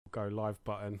go live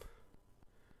button.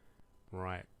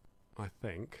 Right. I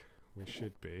think we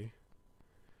should be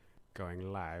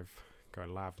going live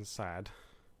and sad.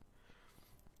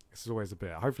 This is always a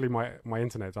bit. Hopefully my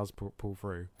internet does pull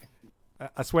through.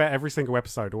 I swear every single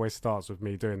episode always starts with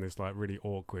me doing this like really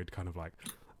awkward kind of like,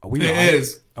 are we live? It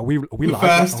is. Are we the live?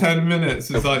 first 10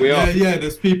 minutes is like, yeah,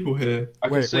 there's people here. I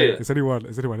can see it. Is anyone?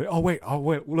 Oh wait,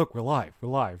 look, we're live.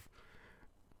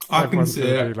 I can see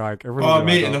it. I'm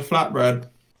eating a flatbread.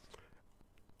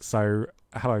 So,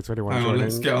 hello to anyone Hang joining. on,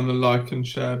 let's get on the like and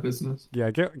share business.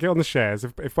 Yeah, get on the shares.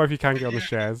 If both of you can get on the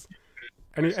shares.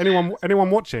 Anyone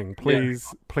watching, please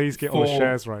get on the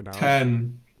shares right now.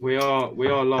 10. We are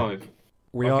live.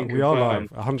 We are live,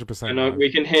 100%. And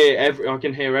we can hear I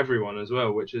can hear everyone as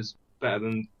well, which is better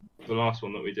than the last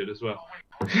one that we did as well.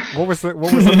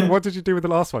 What did you do with the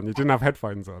last one? You didn't have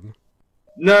headphones on.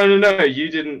 No. You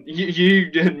didn't. You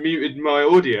muted my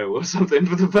audio or something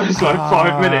for the first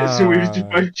 5 minutes, and we were just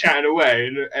both chatting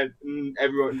away, and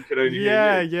everyone could only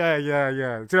hear you.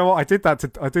 Yeah. Do you know what? I did that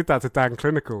to Dan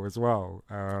Clinical as well.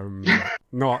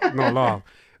 Not laugh.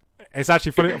 It's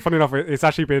actually funny enough. It's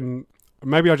actually been.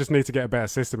 Maybe I just need to get a better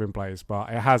system in place, but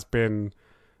it has been.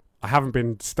 I haven't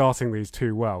been starting these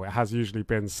too well. It has usually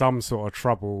been some sort of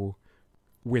trouble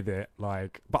with it,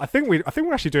 but I think we're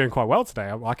actually doing quite well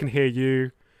today. I can hear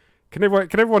you. Can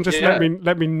everyone just let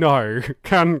me know?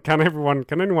 Can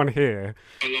anyone hear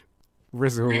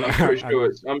Rizzle?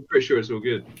 I'm pretty sure it's all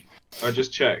good. I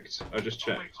just checked.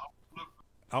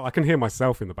 Oh, I can hear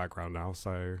myself in the background now.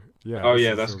 So yeah. Oh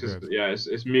yeah, that's because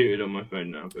it's muted on my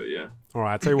phone now. But yeah. All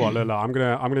right, I tell you what, Lola, I'm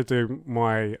gonna do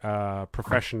my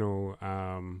professional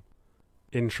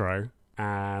intro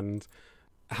and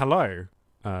hello.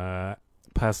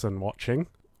 Person watching,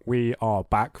 we are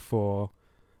back for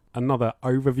another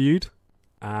Overviewed,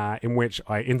 in which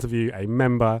I interview a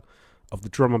member of the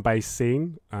drum and bass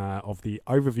scene of the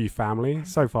Overview family.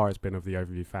 So far it's been of the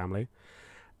Overview family,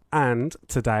 and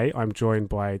today I'm joined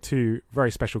by two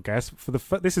very special guests.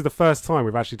 This is the first time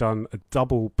we've actually done a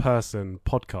double person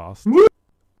podcast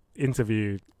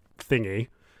interview thingy.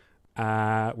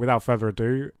 Without further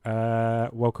ado,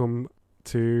 welcome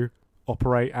to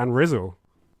Operate and Rizzle.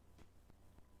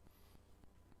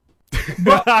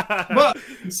 What?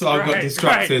 So I got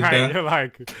distracted there. You're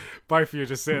like, both of you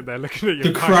just sitting there looking at your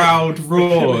The crowd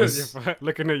roars.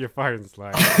 looking at your phones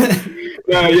like.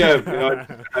 Yeah, I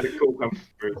had a call come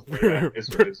through. Yeah, it's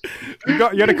what it is. You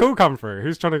had a call come through.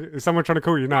 Is someone trying to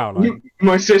call you now? Like?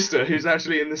 My sister, who's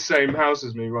actually in the same house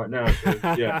as me right now. So,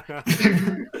 yeah.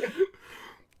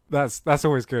 That's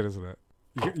always good, isn't it?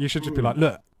 You should just be like,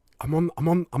 look. I'm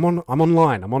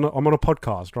online. I'm on a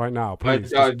podcast right now.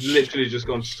 Please. I've literally just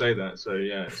gone to say that. So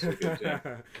yeah, it's all good. Yeah.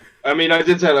 I mean, I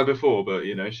did tell her before, but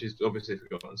she's obviously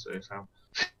forgotten. So it's how.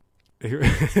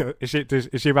 Is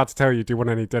she about to tell you? Do you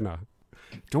want any dinner?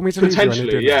 Do you want me to potentially?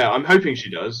 Leave you any dinner? Yeah, I'm hoping she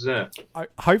does. Yeah.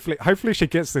 Hopefully she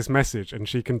gets this message and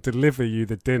she can deliver you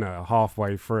the dinner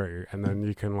halfway through, and then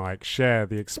you can share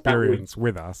the experience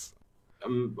with us.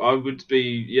 I would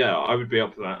be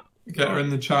up for that. Get her in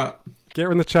the chat. Get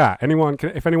her in the chat.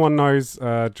 If anyone knows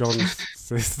John's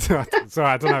sister, sorry,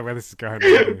 I don't know where this is going.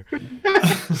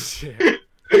 Shit.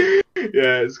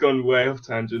 Yeah, it's gone way off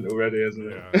tangent already,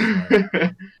 hasn't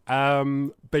it? Yeah,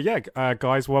 but yeah,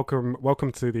 guys,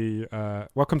 welcome to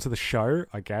the show.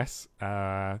 I guess.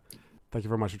 Thank you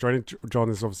very much for joining. John,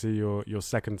 this is obviously your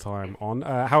second time on.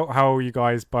 How are you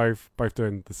guys both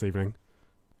doing this evening?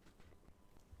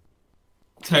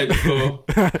 Take the floor.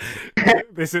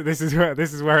 This is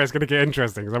where it's going to get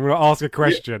interesting, because I'm going to ask a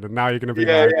question and now you're going to be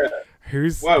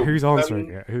who's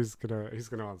answering it? Who's going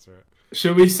to answer it?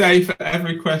 Should we say for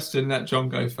every question let John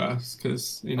go first?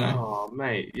 Because Oh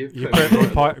mate, you're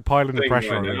piling the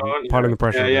pressure on him. Piling the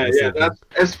pressure. Yeah.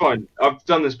 That's fine. I've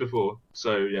done this before,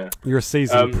 so yeah. You're a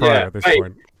seasoned pro at this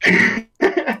point.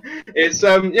 It's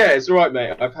it's all right,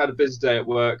 mate. I've had a busy day at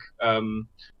work,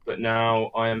 but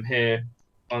now I am here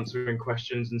answering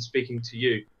questions and speaking to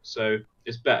you, so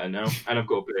it's better now, and I've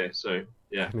got a beer, so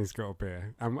yeah. And he's got a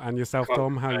beer. And yourself,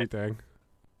 Dom, how are you doing?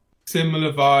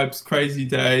 Similar vibes, crazy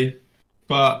day,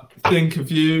 but Think of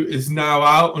You is now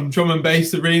out on Drum and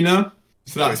Bass Arena,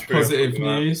 so that's positive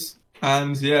news.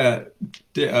 And yeah,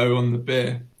 ditto on the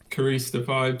beer. Carista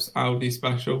vibes, Audi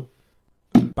special.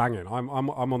 Banging. I'm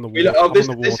on the water.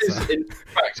 This is in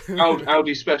fact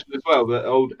Audi special as well, the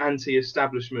old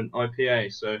anti-establishment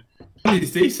IPA. So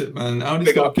it's decent, man.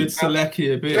 Audi's got good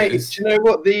Selekia beers. Mate, do you know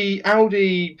what, the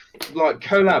Audi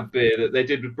collab beer that they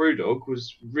did with Brewdog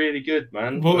was really good,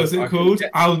 man. What was it called?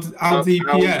 Audi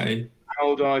IPA.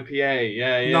 Old IPA,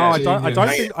 yeah. No,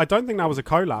 I don't think that was a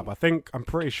collab. I'm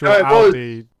pretty sure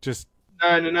Audi just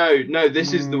No.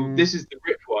 This is the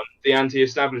Rip one, the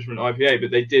anti-establishment IPA.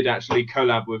 But they did actually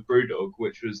collab with BrewDog,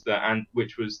 which was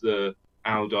the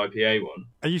Oud IPA one.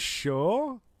 Are you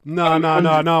sure? No. I don't.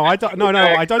 No. I don't. No.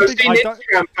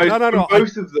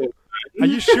 Both of them. Are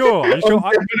you sure? Are you sure?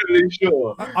 I'm definitely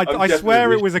sure. I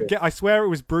swear it was I swear it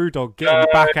was BrewDog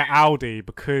getting back at Audi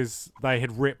because they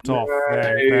had ripped off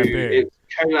their beer. It's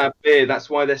collab beer. That's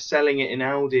why they're selling it in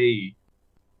Audi.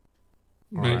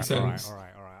 Makes sense. All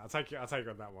right. I'll take you on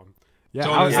that one. Yeah,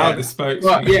 John is like the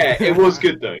spokesman. But yeah, it was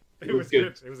good though. It was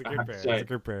good. It was a good beer. It was a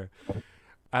good beer.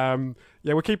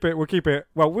 Yeah, we'll keep it.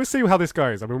 Well, we'll see how this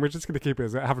goes. I mean, we're just going to keep it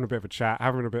as having a bit of a chat,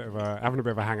 having a bit of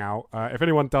a hangout. If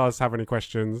anyone does have any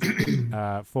questions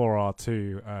for our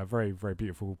two very, very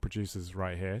beautiful producers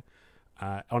right here,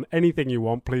 on anything you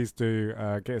want, please do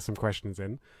get some questions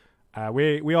in.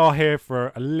 We are here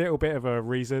for a little bit of a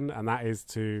reason, and that is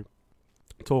to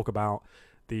talk about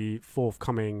the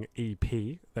forthcoming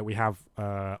EP that we have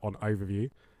on Overview,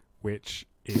 which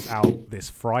is out this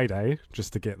Friday,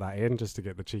 just to get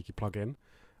the cheeky plug in.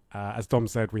 As Dom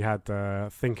said, we had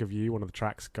Think of You, one of the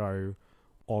tracks, go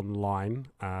online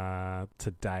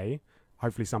today.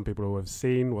 Hopefully some people will have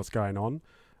seen what's going on.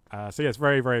 So yeah, it's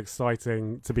very, very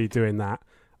exciting to be doing that.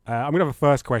 I'm going to have a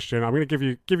first question. I'm going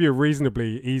to give you a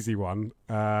reasonably easy one.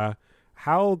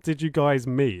 How did you guys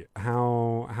meet?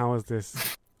 How is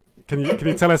this? Can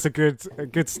you tell us a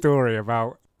good story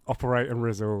about Operate and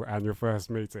Rizzle and your first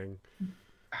meeting?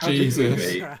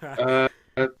 Jesus.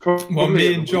 Well,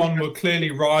 me and John were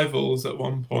clearly rivals at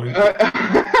one point.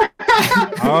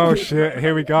 Oh shit!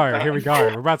 Here we go.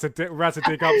 We're about to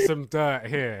dig up some dirt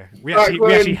here. We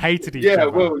actually hated each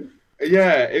other. Well,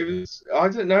 yeah, it was. I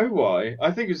don't know why.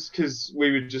 I think it's because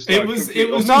we were just. It was.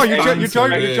 No, you're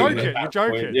joking.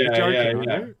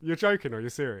 Yeah. You're joking, or you're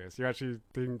serious? You actually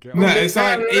didn't get. No, it's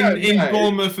like in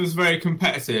Bournemouth was very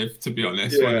competitive, to be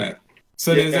honest, wasn't it?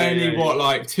 So there's only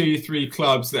 2-3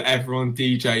 clubs that everyone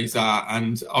DJs at,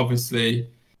 and obviously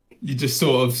you just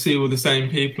sort of see all the same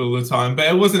people all the time. But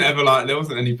it wasn't ever there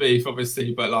wasn't any beef,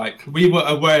 obviously. But we were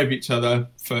aware of each other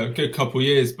for a good couple of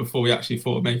years before we actually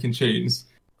thought of making tunes.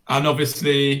 And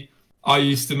obviously, I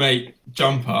used to make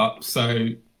Jump Up,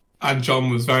 and John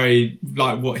was very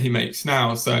like what he makes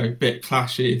now, so a bit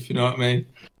clashy, if you know what I mean.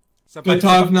 But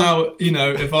I've now,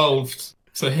 evolved.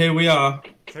 So here we are.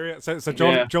 So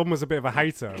John was a bit of a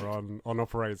hater on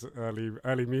Operate's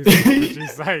early music. Did you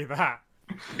say that?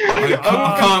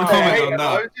 I can't comment on that.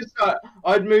 I was just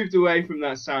I'd moved away from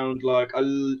that sound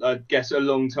I guess a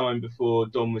long time before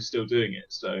Dom was still doing it.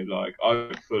 So I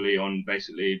was fully on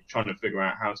basically trying to figure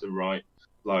out how to write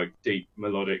deep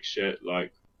melodic shit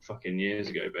fucking years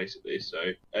ago basically.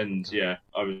 So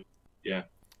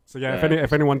So yeah,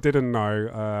 if anyone didn't know,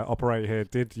 Operate here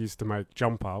did used to make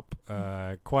Jump Up,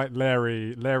 quite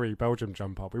Larry Belgium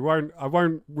Jump Up. We won't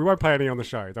play any on the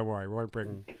show. Don't worry, we won't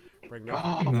bring that.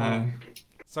 Oh, no.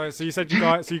 So you said you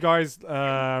guys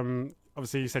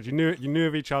obviously you said you knew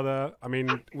of each other. I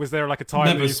mean, was there a time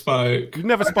never spoke? You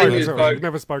never spoke at all. You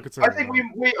never spoke at all. I think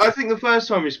I think the first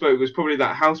time we spoke was probably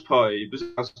that house party. It was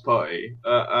a house party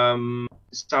at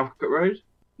Southcote Road.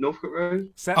 Northcote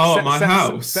Road. My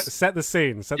house. Set the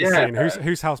scene. Set the scene.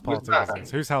 Whose house party is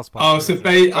this? Whose house party? Oh, so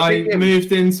I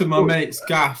moved into my mate's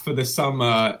gaff for the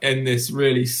summer in this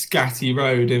really scatty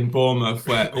road in Bournemouth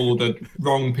where all the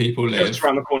wrong people live. Just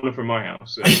around the corner from my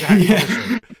house.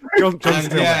 Yeah. John's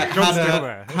still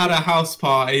there. Had a house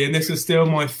party, and this was still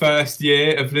my first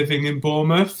year of living in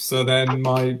Bournemouth. So then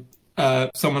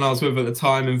someone I was with at the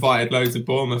time invited loads of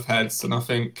Bournemouth heads, and I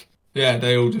think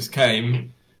they all just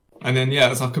came. And then, it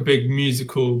was a big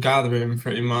musical gathering,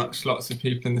 pretty much. Lots of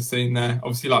people in the scene there.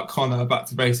 Obviously, Connor, Back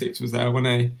to Basics, was there,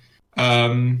 wasn't he?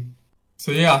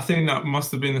 So, I think that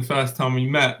must have been the first time we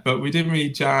met. But we didn't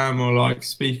really jam or,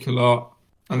 speak a lot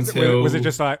until... Was it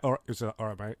just all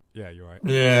right, mate? Yeah, you're right.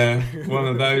 Yeah, one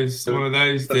of those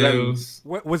deals.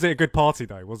 Was it a good party,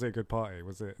 though? Was it a good party?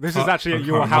 Was it? This is actually at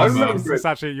your house. It's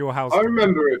actually at your house. I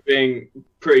remember it being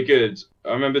pretty good.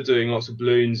 I remember doing lots of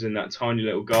balloons in that tiny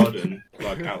little garden,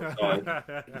 outside.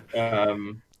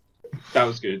 That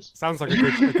was good. Sounds like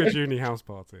a good uni house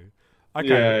party.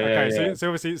 Okay.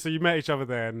 So obviously, you met each other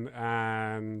then,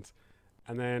 and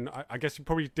then I guess you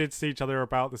probably did see each other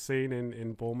about the scene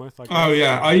in Bournemouth. Oh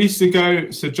yeah, I used to go.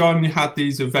 So John had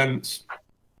these events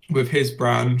with his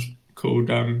brand called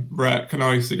Rec, and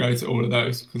I used to go to all of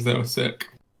those because they were sick.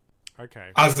 Okay.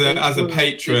 As a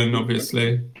patron,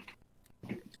 obviously.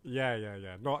 Yeah.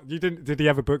 Not you didn't. Did he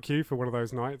ever book you for one of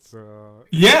those nights?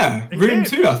 Yeah, room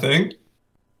 2, I think.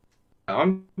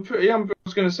 I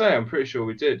was going to say, I'm pretty sure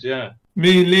we did. Yeah.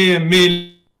 Me and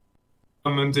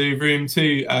come and do Room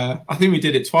 2. I think we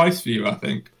did it twice for you, I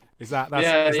think. That's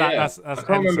I can't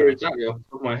remember exactly off the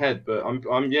top of my head, but I'm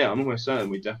almost certain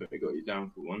we definitely got you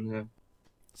down for one. Yeah.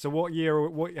 So what year?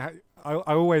 I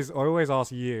always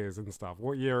ask years and stuff.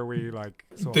 What year are we like?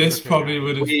 This probably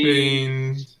would have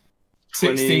been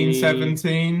 16,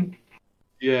 17.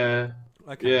 Yeah.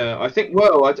 Okay. Yeah, I think.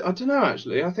 Well, I don't know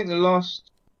actually. I think the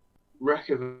last rec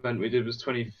event we did was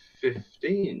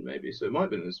 2015, maybe. So it might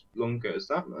have been as long ago as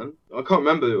that, man. I can't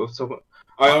remember off the top.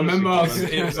 I remember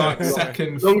it was like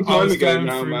second. Long time I was ago going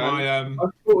now, through man.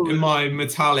 in my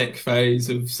metallic phase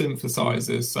of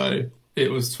synthesizers, so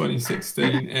it was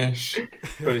 2016-ish.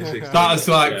 2016. That was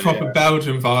like proper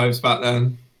Belgian vibes back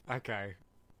then. Okay.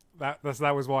 That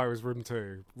was why it was room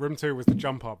 2. Room 2 was the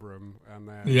jump up room, and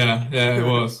then Yeah, it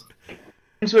was.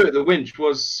 The winch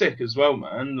was sick as well,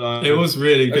 man. Like, It was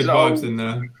really good vibes old, in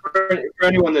there. For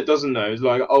anyone that doesn't know, it's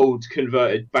like old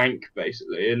converted bank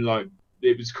basically, and like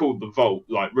it was called the vault.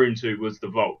 Like Room 2 was the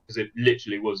vault because it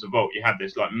literally was the vault. You had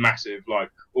this like massive,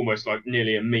 like almost like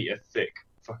nearly a meter thick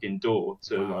fucking door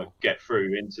to like get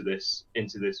through into this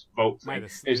vault thing.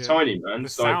 Mate, It's tiny, man. The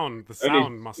It's sound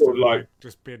must sort have of like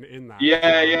just been in that.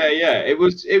 Yeah. It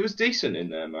was decent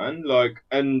in there, man. Like,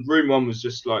 and Room 1 was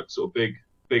just like sort of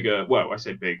bigger. Well, I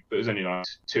say big, but it was only like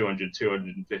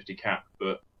 250 cap.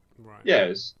 But yeah,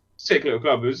 it's a sick little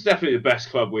club. It was definitely the best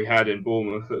club we had in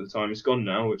Bournemouth at the time. It's gone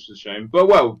now, which is a shame. But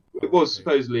well, it was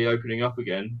supposedly opening up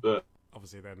again. But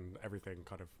obviously, then everything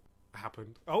kind of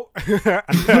happened. Oh,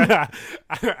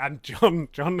 and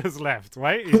John has left.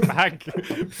 Wait, he's back.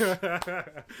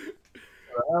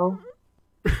 Well,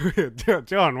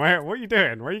 John, what are you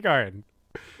doing? Where are you going?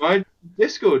 my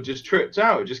Discord just tripped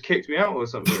out. It just kicked me out or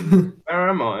something. Where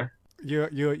am I?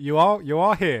 You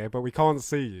are here, but we can't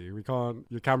see you. We can't.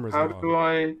 Your camera's How not do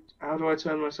I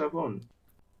turn myself on?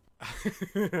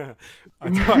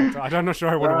 I'm not sure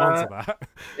I want to answer that.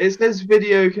 It says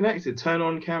video connected. Turn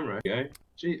on camera. Okay.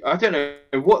 Gee, I don't know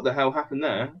what the hell happened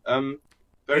there.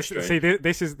 Very strange. See,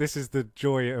 this is the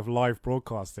joy of live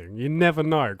broadcasting. You never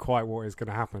know quite what is going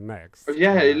to happen next.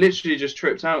 Yeah, it literally just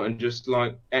tripped out and just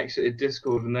like exited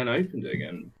Discord and then opened it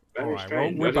again. Very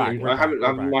strange. Well, we're back.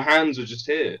 My hands are just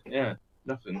here. Yeah,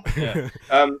 nothing.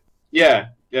 Yeah.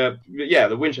 Yeah.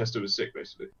 The Winchester was sick,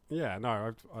 basically. Yeah,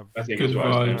 no, I think good it's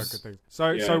right. vibes. Good thing.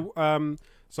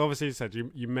 So obviously you said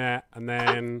you met, and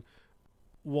then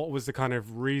what was the kind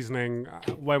of reasoning?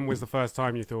 When was the first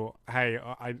time you thought, hey,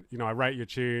 I rate your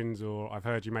tunes, or I've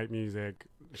heard you make music,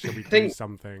 should we do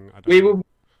something?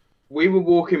 We were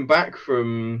walking back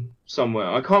from somewhere.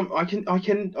 I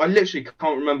literally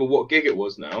can't remember what gig it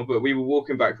was now, but we were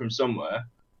walking back from somewhere.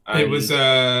 It was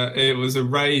a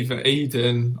rave at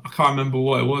Eden. I can't remember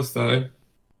what it was though.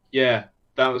 Yeah,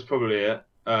 that was probably it.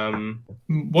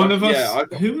 One of us.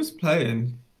 Who was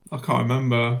playing? I can't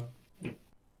remember.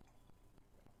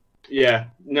 Yeah,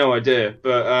 no idea.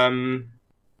 But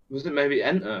was it maybe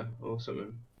Enter or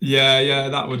something? Yeah,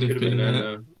 that would have been it.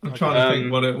 Enter. I'm trying to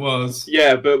think what it was.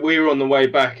 Yeah, but we were on the way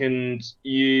back, and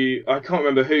I can't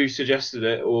remember who suggested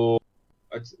it, or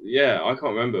I can't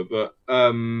remember, but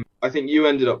I think you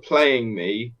ended up playing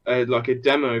me like a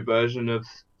demo version of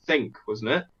Think,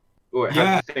 wasn't it? Or it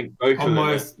had Think both of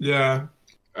them. Yeah.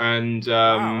 And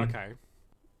okay.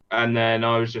 And then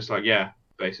I was just like, yeah,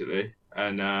 basically,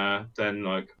 and then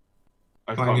like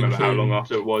I can't remember how long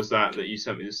after it was that you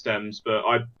sent me the stems, but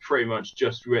I'd pretty much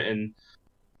just written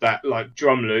that like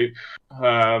drum loop,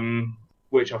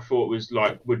 which I thought was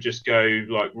like would just go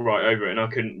like right over it, and I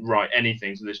couldn't write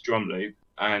anything to this drum loop.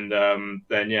 And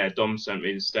then Dom sent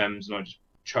me the stems, and I just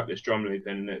chucked this drum loop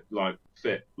in, and it like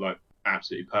fit like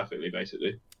absolutely perfectly,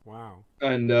 basically. Wow.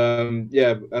 And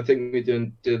I think we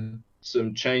did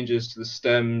some changes to the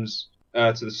stems,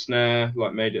 to the snare,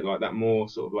 like made it like that more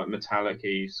sort of like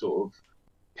metallic-y, sort of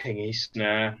pingy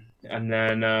snare, and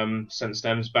then sent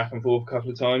stems back and forth a couple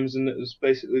of times, and it was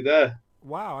basically there.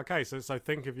 Wow. Okay. So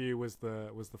Think of You was the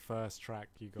first track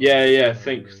you got. Yeah.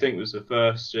 Think was the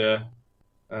first. Yeah.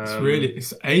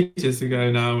 It's ages ago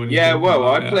now.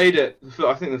 I played it.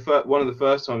 I think one of the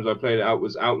first times I played it out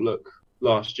was Outlook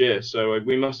last year. So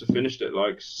we must have finished it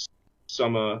like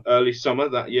early summer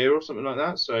that year or something like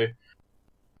that. So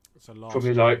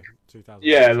probably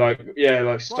year, like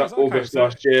 2000. August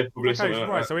last year. Probably something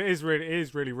like that. So it is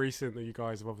really recent that you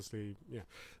guys have obviously. Yeah.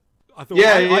 I thought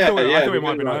it might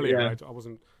have been earlier. Right? I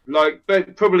wasn't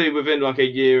but probably within like a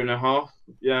year and a half.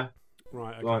 Yeah.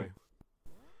 Right. Okay.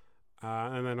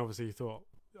 And then obviously you thought,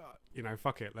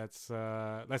 fuck it, let's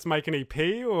make an EP,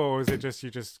 or is it just you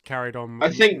just carried on?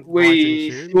 I think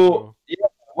we thought,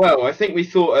 Well, I think we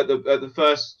thought at the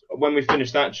first when we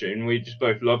finished that tune, we just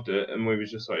both loved it, and we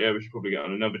was just like, yeah, we should probably get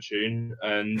on another tune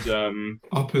and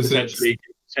potentially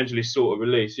sort of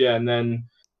release, yeah. And then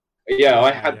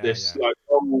I had this like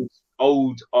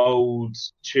old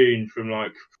tune from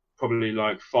like probably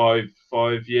like five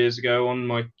years ago on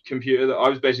my computer that I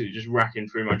was basically just racking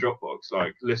through my Dropbox,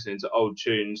 like listening to old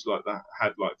tunes like that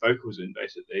had like vocals in,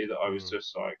 basically, that I was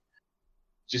just like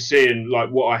just seeing like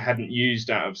what I hadn't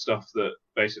used out of stuff that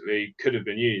basically could have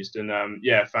been used. And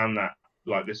found that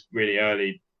like this really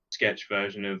early sketch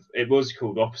version of it was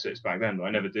called Opposites back then, but I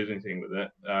never did anything with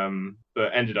it.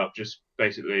 But ended up just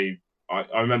basically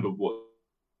I remember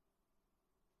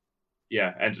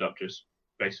ended up just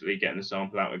basically getting the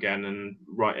sample out again and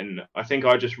writing. I think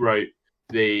I just wrote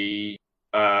I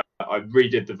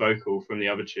redid the vocal from the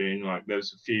other tune. Like there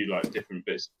was a few like different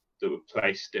bits that were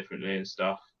placed differently and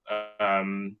stuff.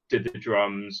 Did the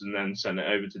drums and then sent it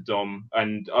over to Dom.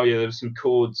 And there was some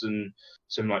chords and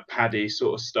some like paddy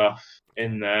sort of stuff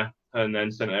in there, and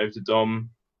then sent it over to Dom.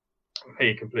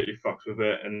 He completely fucked with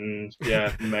it, and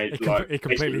made he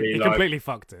completely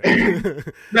fucked it.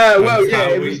 No, well,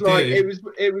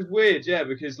 it was weird,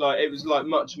 because like it was like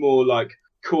much more like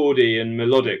chordy and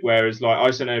melodic, whereas like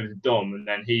I sent it over to Dom, and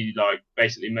then he like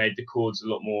basically made the chords a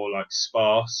lot more like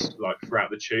sparse, like throughout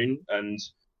the tune, and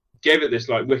gave it this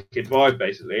like wicked vibe,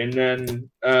 basically. And then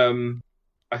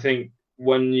I think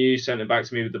when you sent it back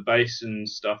to me with the bass and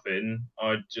stuff in,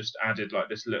 I just added like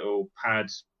this little pad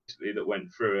that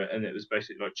went through it, and it was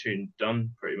basically like tune done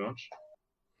pretty much.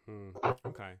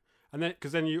 Okay. And then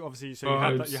because then you obviously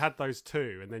you had those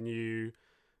two, and then you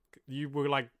were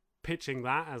like pitching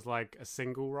that as like a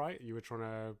single, right? You were trying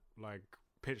to like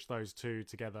pitch those two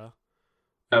together.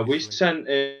 We sent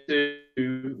it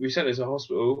to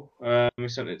hospital. We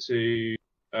sent it to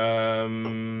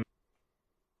can't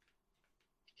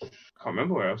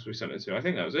remember where else we sent it to. I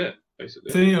think that was it,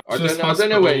 basically. I don't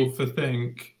know where for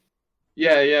Think.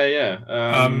 Yeah.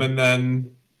 And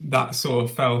then that sort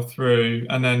of fell through,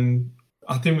 and then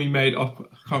I think we made I can't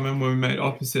remember when we made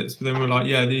Opposites, but then we were like,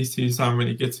 yeah, these two sound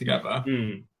really good together.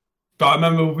 But I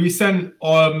remember we sent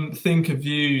Think of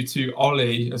You to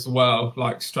Ollie as well,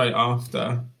 like straight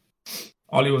after.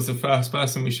 Ollie was the first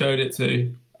person we showed it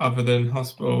to, other than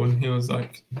hospital, and he was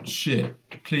like, shit,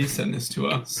 please send this to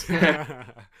us.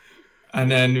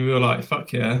 And then we were like,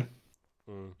 fuck yeah.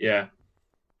 Yeah.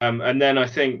 And then I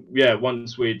think,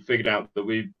 once we'd figured out that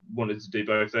we wanted to do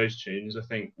both those tunes, I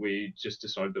think we just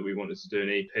decided that we wanted to do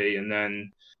an EP. And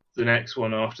then the next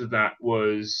one after that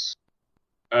was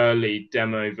early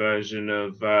demo version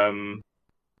of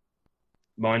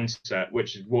Mindset,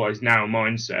 which is what is now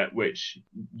Mindset, which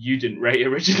you didn't rate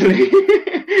originally.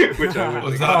 Which I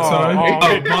was that sorry?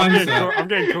 I'm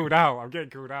getting called out. Like,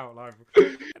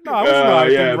 no, I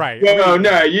didn't rate. Well,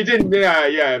 no, you didn't.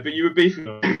 Yeah, but you were beefing.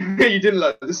 You didn't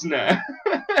like the snare.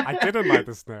 I didn't like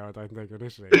the snare, I don't think,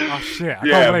 initially. Oh shit!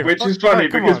 Which is funny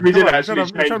because we did actually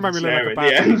change the snare at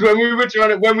the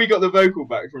end when we got the vocal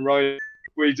back from Ryan.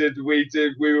 We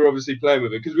were obviously playing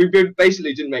with it because we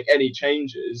basically didn't make any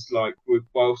changes like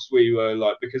whilst we were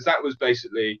like, because that was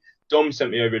basically Dom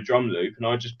sent me over a drum loop and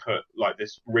I just put like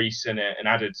this Reese in it and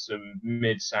added some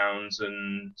mid sounds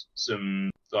and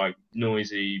some like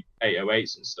noisy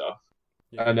 808s and stuff.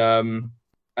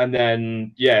 And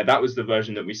then that was the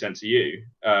version that we sent to you,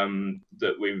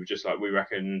 that we were just like, we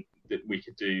reckon that we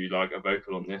could do like a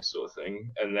vocal on this sort of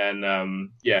thing. And then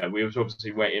we was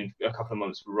obviously waiting a couple of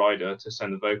months for Ryder to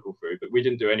send the vocal through, but we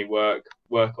didn't do any work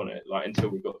on it like until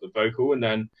we got the vocal. And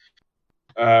then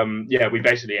we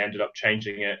basically ended up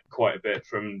changing it quite a bit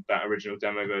from that original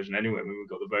demo version anyway when we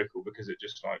got the vocal, because it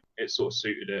just like it sort of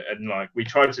suited it. And like we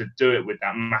tried to do it with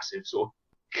that massive sort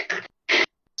of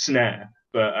snare,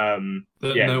 but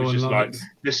it was just like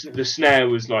the snare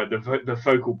was like the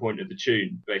focal point of the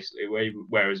tune, basically.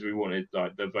 Whereas we wanted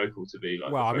like the vocal to be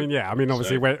like. Well,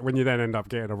 obviously when you then end up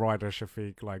getting a Ryder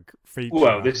Shafiq like feature.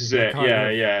 Well, this is it.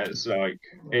 Yeah. It's like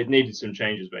it needed some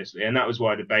changes basically, and that was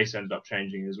why the bass ended up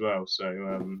changing as well. So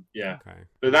Okay.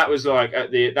 But that was like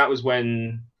that was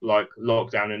when like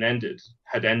lockdown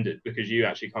had ended because you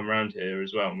actually come around here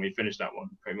as well, and we finished that one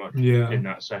pretty much in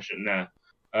that session there.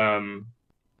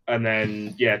 And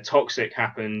then Toxic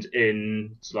happened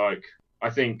in like I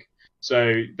think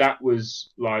so that was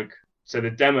like the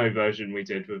demo version we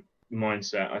did with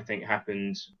Mindset I think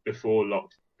happened before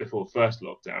first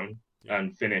lockdown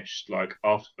and finished like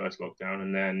after first lockdown,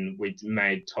 and then we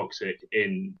made Toxic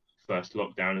in first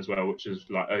lockdown as well, which is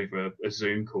like over a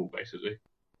Zoom call basically.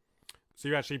 So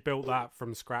you actually built that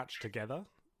from scratch together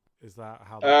Is that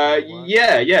how that works?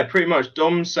 Yeah, pretty much.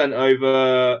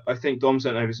 I think Dom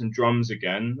sent over some drums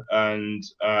again, and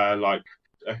like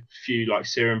a few like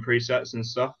Serum presets and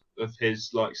stuff of his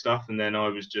like stuff, and then I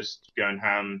was just going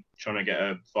ham trying to get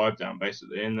a vibe down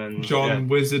basically, and then John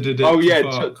wizarded it. Oh yeah,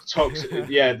 toxic.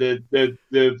 Yeah, the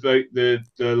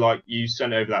like you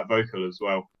sent over that vocal as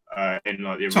well. In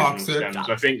like the original Toxic. stems,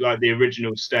 I think like the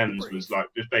original stems was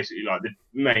basically like the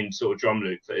main sort of drum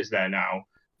loop that is there now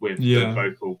with the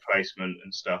vocal placement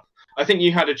and stuff. I think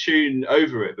you had a tune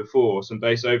over it before, some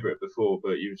bass over it before,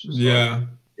 but you was just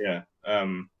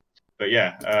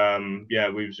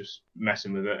we was just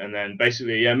messing with it, and then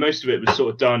basically most of it was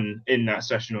sort of done in that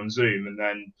session on Zoom, and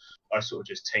then I sort of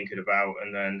just tinkered about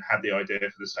and then had the idea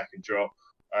for the second drop.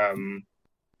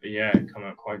 It come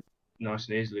out quite nice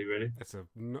and easily, really. It's a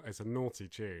naughty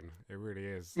tune. It really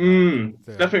is. It's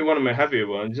definitely one of my heavier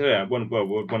ones. Yeah, one of the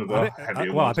heavier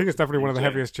ones. Well, I think it's definitely one of the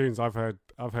heaviest tunes I've heard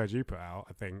you put out.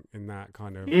 I think in that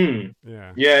kind of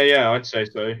Yeah, I'd say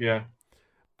so. Yeah.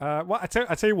 Well, I tell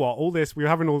you what. We're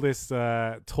having all this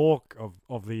talk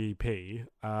of the EP.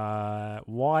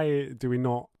 Why do we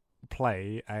not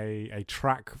play a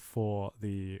track for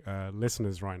the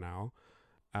listeners right now?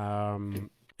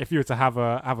 If you were to have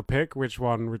a pick, which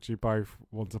one would you both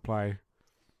want to play?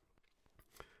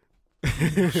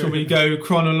 Shall we go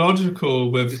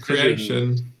chronological with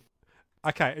Creation?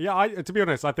 Okay, yeah. To be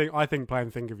honest, I think playing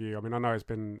 "Think of You." I mean, I know it's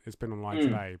been online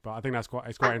today, but I think it's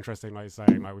quite interesting. Like you're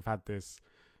saying, like we've had this,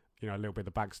 a little bit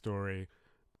of the backstory.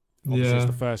 Obviously, it's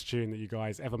the first tune that you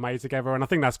guys ever made together, and I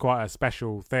think that's quite a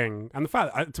special thing. And the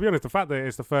fact, to be honest, the fact that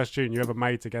it's the first tune you ever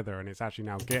made together, and it's actually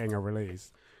now getting a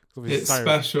release. It's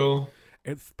special.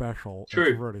 It's special.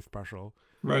 True. It's really special.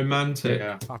 Romantic.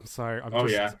 Yeah. I'm so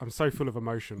full of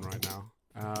emotion right now.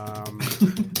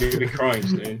 You're gonna be crying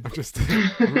soon.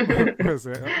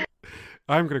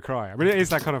 I'm gonna cry. I mean, it is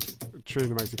that kind of tune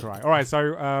that makes you cry. All right,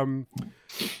 so I'm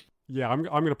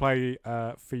gonna play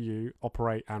for you,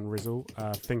 Operate and Rizzle.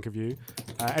 Think of You.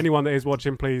 Anyone that is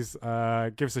watching, please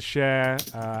give us a share.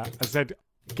 As I said,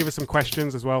 give us some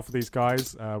questions as well for these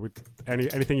guys. With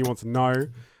anything you want to know.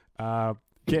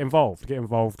 Get involved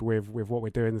with what we're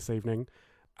doing this evening.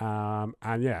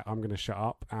 And yeah, I'm going to shut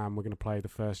up and we're going to play the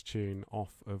first tune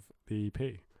off of the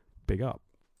EP. Big up.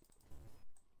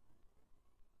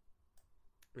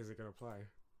 Is it going to play?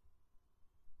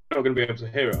 We're not going to be able to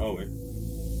hear it, are we?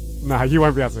 Nah, you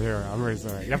won't be able to hear it. I'm really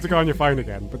sorry. You have to go on your phone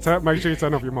again, but make sure you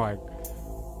turn off your mic.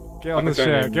 Get on the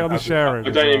sharing.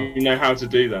 I don't even know how to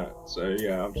do that. So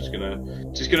yeah, I'm just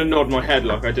gonna nod my head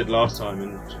like I did last time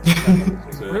and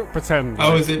pretend.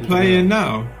 Oh, is it playing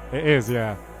now? It is,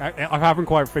 yeah. I haven't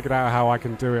quite figured out how I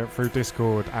can do it through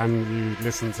Discord and you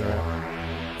listen to it.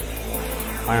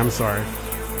 I am sorry.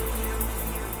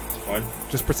 It's fine.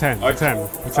 Just pretend. I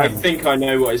think I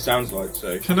know what it sounds like.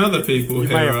 So can other people hear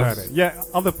may have us? Heard it. Yeah,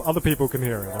 other people can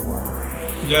hear it. Don't worry.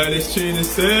 Yeah, this tune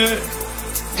is sick.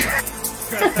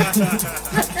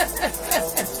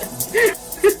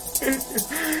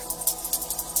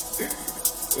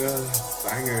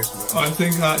 Bangers, man. I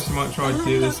think I actually might try to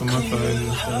do this on my phone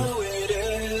instead.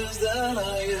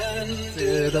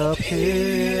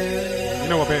 You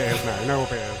know what bit it is now. You know what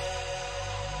bit it is.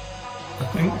 I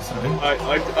think so.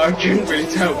 I couldn't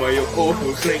really tell by your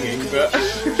awful singing, but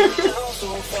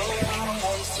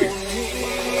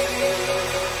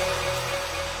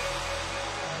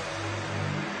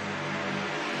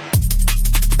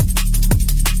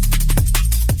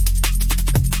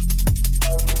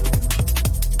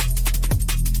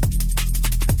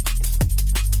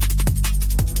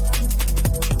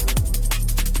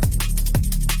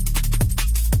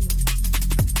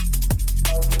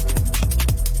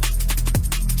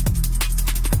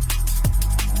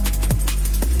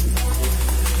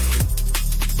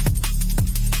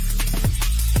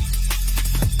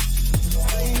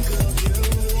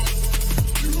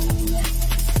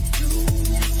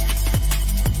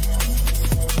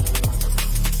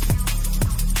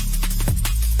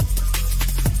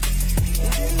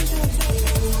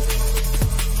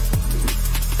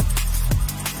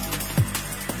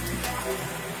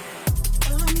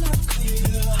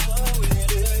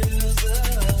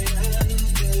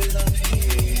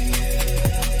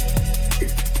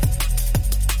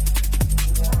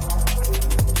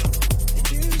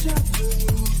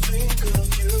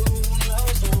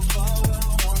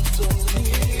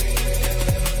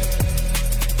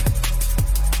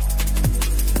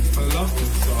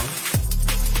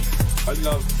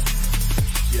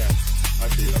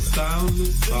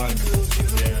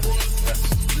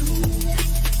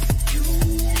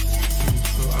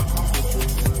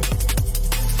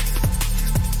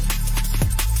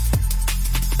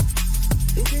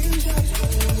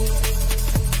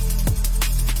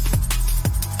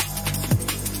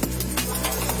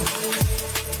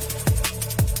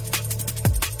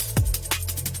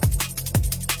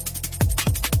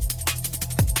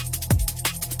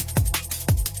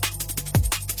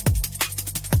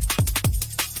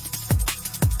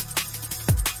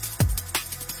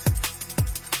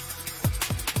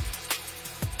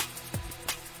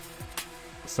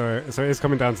So it's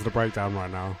coming down to the breakdown right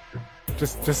now.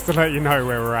 Just to let you know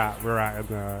where we're at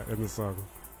in the song.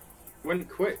 Went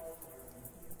quick.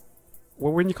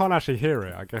 Well, when you can't actually hear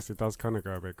it, I guess it does kind of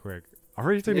go a bit quick. I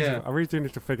really do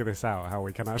need to figure this out, how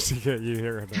we can actually get you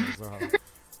hearing it as well.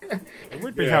 It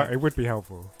would be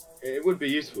helpful. It would be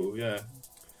useful, yeah.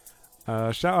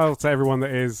 Shout out to everyone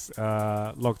that is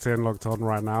logged on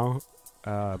right now.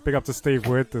 Big up to Steve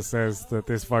Wood that says that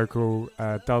this vocal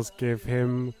does give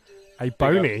him a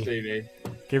bony.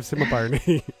 Gives him a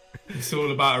bony. It's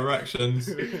all about erections.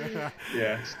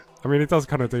 Yeah. I mean, it does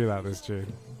kind of do that, this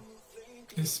tune.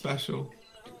 It's special.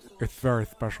 It's very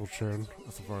special tune.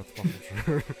 It's a very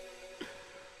special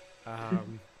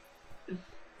tune.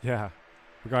 Yeah.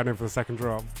 We're going in for the second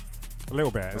drop. A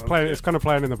little bit. It's playing. It's kind of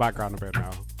playing in the background a bit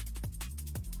now.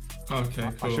 Okay,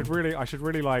 cool. I should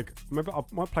really like. Maybe I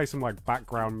might play some like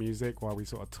background music while we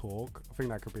sort of talk. I think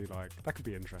that could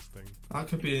be interesting. That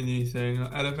could be a new thing.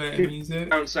 Like elevator music.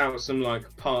 Bounce out some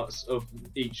like parts of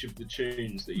each of the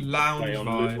tunes that you Lounge play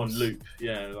vibes. on loop.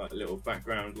 Yeah, like little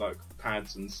background like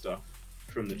pads and stuff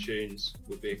from the tunes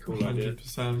would be a cool idea.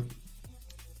 100%.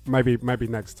 Maybe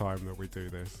next time that we do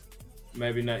this.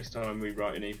 Maybe next time we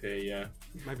write an EP. Yeah.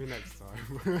 Maybe next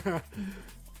time.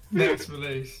 Next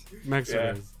release. Next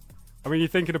release. I mean, you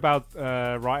thinking about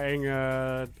writing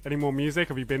any more music?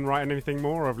 Have you been writing anything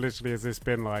more, or literally has this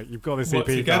been like you've got this EP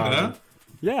together? done?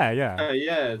 Yeah.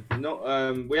 Yeah. Not.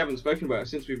 We haven't spoken about it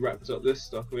since we wrapped up this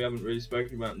stuff. We haven't really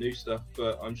spoken about new stuff,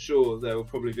 but I'm sure there will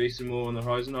probably be some more on the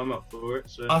horizon. I'm up for it.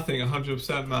 So. I think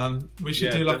 100%, man. We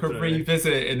should Yeah, do like definitely. a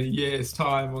revisit in a year's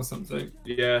time or something.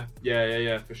 Yeah,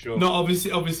 for sure. Not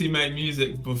obviously make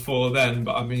music before then,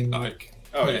 but I mean like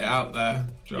put it out there.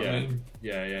 Do you know what I mean?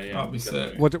 Yeah. That'd be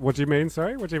sick. What do you mean?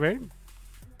 Sorry, what do you mean?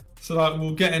 So like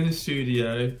we'll get in the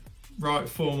studio, write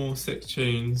 4 more 6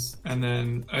 tunes, and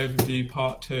then overview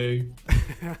part 2.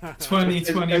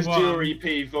 2021. It's your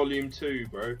EP Volume 2,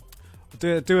 bro.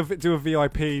 Do a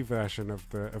VIP version of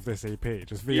this EP.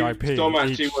 Just VIP. Dom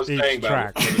actually was saying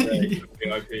track. about it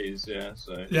the other day, VIPs, yeah.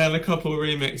 So Yeah, and a couple of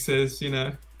remixes, you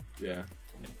know. yeah.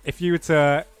 If you were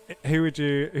to, who would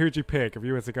you pick? If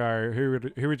you were to go,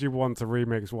 who would you want to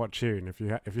remix what tune? If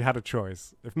you had a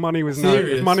choice, if money was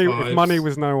Serious if money vibes.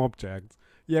 was no object,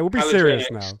 yeah, we'll be serious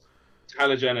now.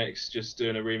 Halogenics just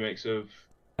doing a remix of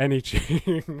Any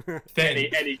tune. any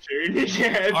tune.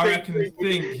 Yeah, I reckon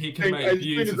Think he can make as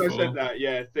beautiful. soon as I said that,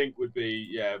 yeah, Think would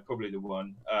be probably the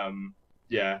one.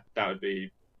 Yeah, that would be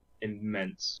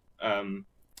immense. All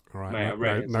right, Mate, I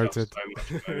rate noted. so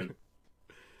much at the moment.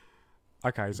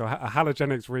 Okay, so a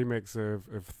Halogenics remix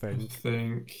of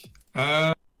Think.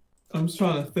 I'm just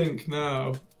trying to think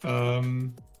now.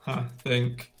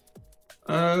 Think.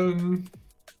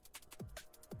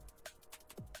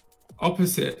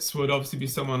 Opposites would obviously be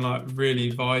someone like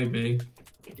really vibey.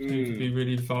 Who could be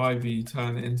really vibey,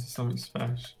 turn it into something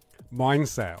special.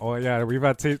 Mindset. Oh yeah, we've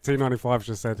had T95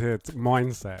 just said here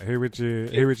Mindset. Who would you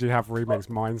have remix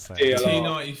Mindset?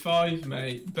 DLR. T95,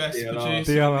 mate, best DLR.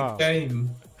 producer DLR. in the game.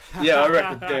 Yeah, I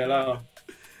reckon DLR.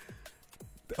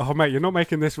 Oh mate, you're not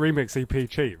making this remix EP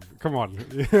cheap. Come on.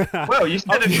 Well, you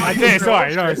said it. I did.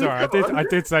 Sorry. I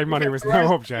did say money was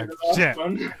no object. Shit.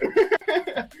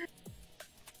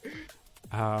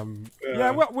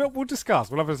 Yeah, we'll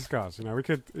discuss. We'll have a discuss. We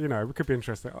could be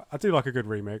interested. I do like a good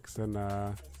remix, and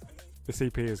this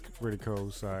EP is really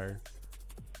cool. So,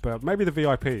 but maybe the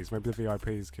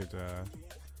VIPs could.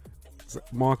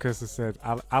 Marcus has said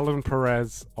Alan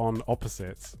Perez on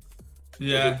Opposites.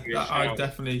 Yeah, I'd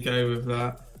definitely go with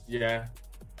that. Yeah.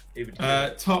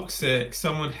 Toxic,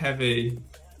 someone heavy.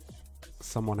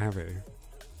 Someone heavy.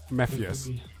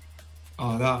 Mephius.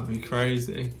 Oh, that would be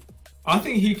crazy. I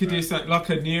think he could do something like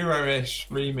a Neuro-ish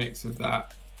remix of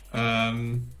that.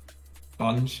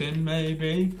 Bunchin,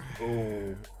 maybe.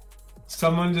 Oh.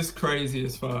 Someone just crazy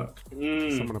as fuck.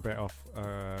 Someone a bit off,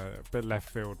 a bit left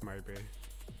field, maybe.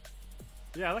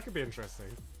 Yeah, that could be interesting.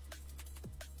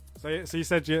 So you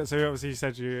said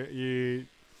you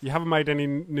haven't made any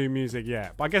new music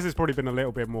yet, but I guess it's probably been a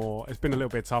little bit more. It's been a little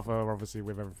bit tougher, obviously,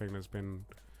 with everything that's been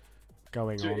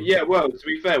going on. Yeah, well, to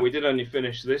be fair, we did only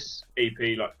finish this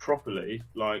EP like properly,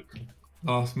 like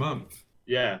Last month.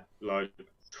 yeah, like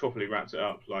properly wrapped it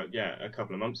up, like a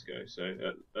couple of months ago. So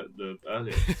at the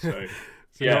earliest. So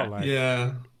So you're yeah. not like-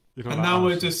 Yeah. you're not And like, now oh,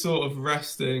 we're shit. just sort of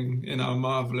resting in our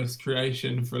marvellous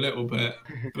creation for a little bit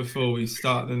before we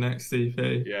start the next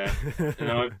EP. Yeah,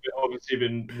 and I've obviously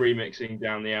been remixing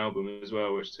down the album as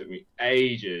well, which took me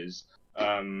ages.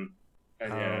 And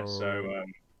yeah, so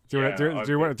Do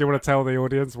you want to tell the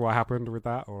audience what happened with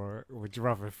that, or would you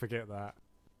rather forget that?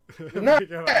 No,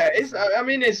 yeah, I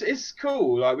mean, it's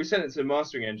cool. Like, we sent it to the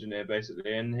mastering engineer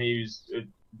basically, and he was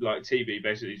like, TV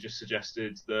basically just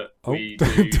suggested that we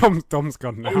do. Dom's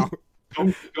gone now.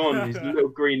 Dom's gone. He's a little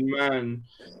green man.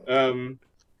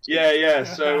 Yeah.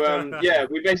 So yeah,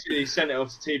 we basically sent it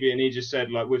off to TV, and he just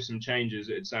said, like, with some changes,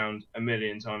 it'd sound a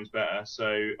million times better.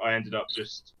 So I ended up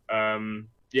just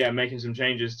making some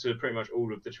changes to pretty much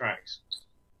all of the tracks.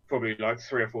 Probably like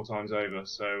 3 or 4 times over.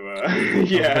 So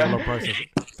yeah.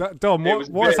 Dom,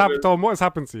 what has happened? Dom, what has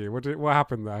happened to you? What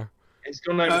happened there? It's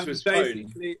gone over to his phone.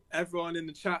 Basically, everyone in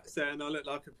the chat saying I look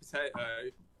like a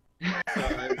potato.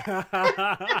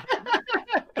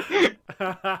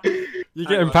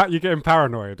 You're getting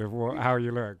paranoid of how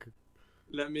you look.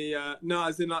 Let me. No,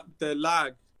 as in like the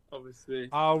lag, obviously.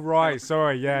 Oh right,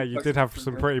 sorry. Yeah, you did have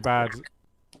some pretty bad.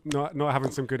 Not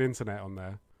having some good internet on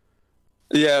there.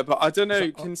 Yeah, but I don't know.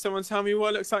 Can someone tell me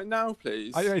what it looks like now,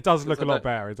 please? It does look a lot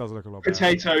better. It does look a lot better.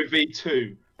 Potato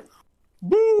V2.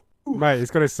 Woo! Mate,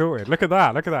 he's got it sorted. Look at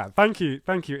that. Thank you,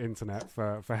 internet,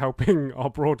 for helping our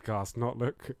broadcast not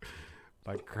look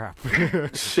like crap.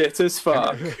 Shit as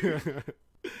fuck.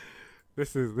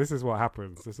 This is what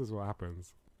happens.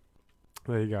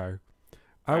 There you go.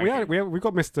 We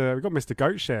got Mr.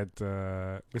 Goatshed,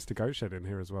 Mr. Goatshed in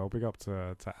here as well. Big up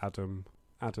to Adam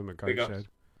at Goatshed.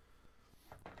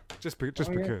 Just because.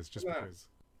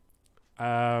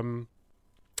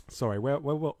 Sorry, where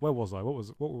was I?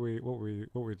 What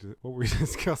were we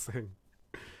discussing?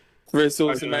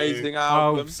 Rizzle's amazing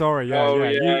album. Oh, sorry, yeah.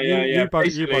 You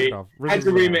Basically, bugged off. Had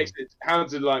to remix it. How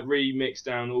to remix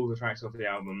down all the tracks off the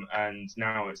album, and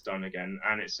now it's done again,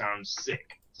 and it sounds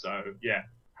sick. So yeah,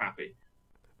 happy.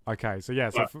 Okay, so yeah,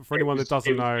 for anyone that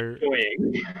doesn't know,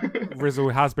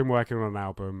 Rizzle has been working on an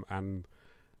album, and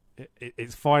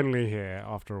it's finally here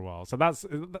after a while. So that's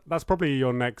probably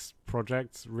your next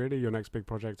project, really, your next big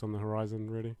project on the horizon,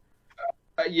 really.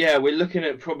 Yeah, we're looking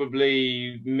at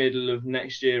probably middle of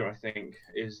next year, I think,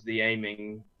 is the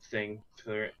aiming thing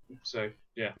for it. So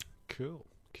yeah. Cool.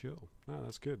 No,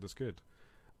 that's good.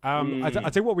 I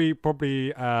think what we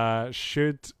probably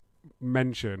should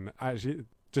mention, actually,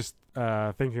 just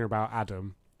thinking about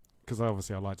Adam, because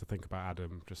obviously I like to think about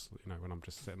Adam, just when I'm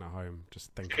just sitting at home,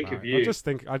 just think of you. I just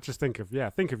think of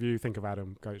you, think of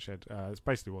Adam Goatshed. It's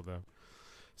basically what the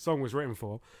song was written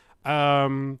for.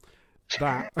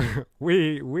 That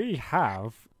we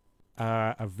have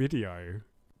a video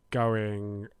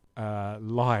going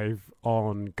live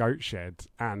on Goatshed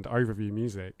and Overview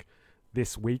Music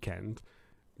this weekend.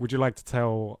 Would you like to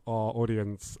tell our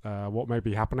audience what may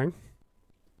be happening?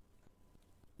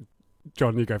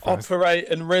 John, you go first. Operate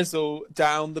and Rizzle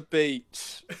down the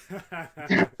beach.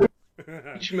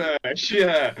 Smash,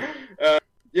 yeah.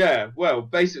 Yeah, well,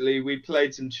 basically we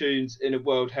played some tunes in a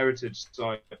World Heritage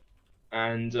Site,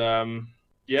 and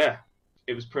yeah,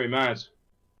 it was pretty mad.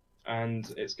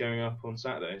 And it's going up on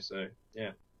Saturday, so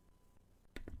yeah.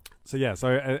 So yeah,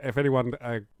 if anyone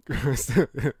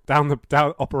down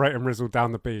Operate and Rizzle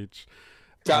down the beach.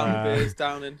 Down the beers,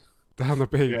 down the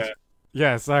beach.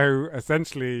 Yeah, so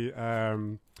essentially,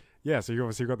 so you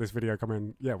obviously got this video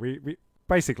coming. Yeah, we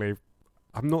basically,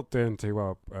 I'm not doing too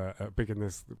well at bigging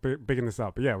this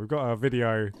up, but yeah, we've got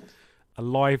a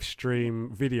live stream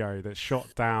video that's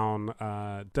shot down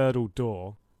Durdle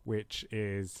Door, which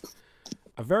is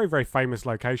a very, very famous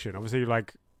location. Obviously,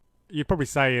 like, you'd probably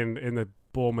say in the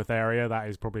Bournemouth area, that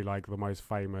is probably like the most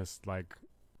famous, like,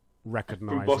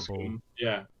 recognisable. Boscombe,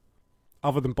 yeah.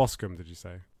 Other than Boscombe, did you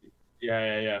say?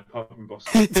 Yeah. Apart from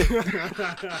Boston.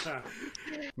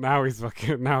 Now he's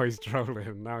trolling.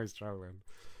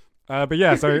 But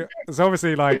yeah, so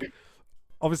obviously,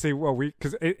 well,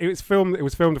 because it was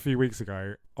filmed a few weeks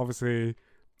ago. Obviously,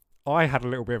 I had a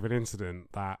little bit of an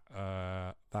incident that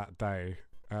day.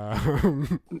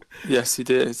 Yes, he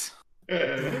did.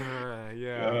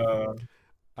 Yeah.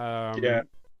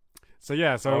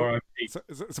 Yeah. So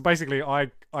basically,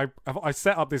 I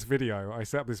set up this video. I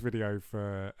set up this video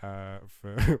for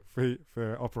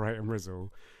Operate and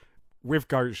Rizzle with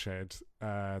Goatshed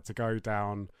to go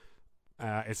down.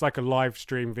 It's like a live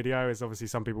stream video. It's obviously,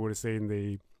 some people would have seen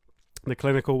the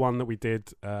clinical one that we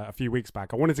did a few weeks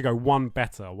back. I wanted to go one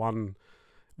better, one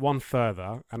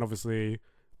further, and obviously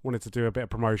wanted to do a bit of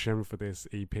promotion for this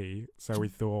EP. So we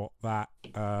thought that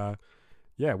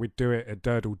we'd do it at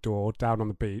Durdle Door down on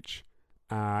the beach.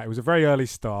 It was a very early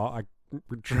start. I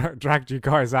dragged you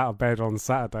guys out of bed on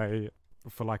Saturday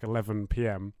for like 11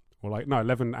 p.m. or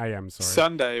 11 a.m. Sorry.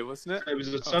 Sunday, wasn't it? It was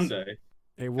a Sunday.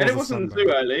 It was And it a wasn't Sunday.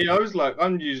 too early. I was like,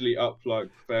 I'm usually up like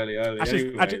fairly early. Actually,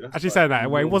 anyway. That's actually like saying that,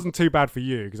 well, it normal. wasn't too bad for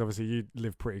you because obviously you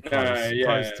live pretty close, No, close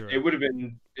yeah, to it would have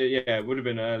been. Yeah, it would have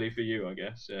been early for you, I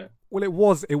guess. Yeah. Well, it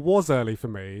was early for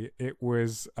me. It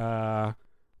was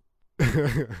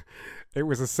it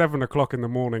was a 7 o'clock in the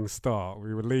morning start.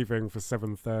 We were leaving for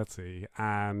 7:30,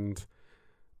 and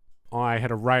I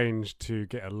had arranged to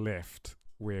get a lift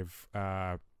with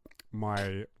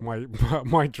my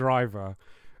my driver,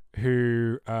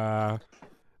 who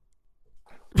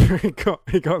he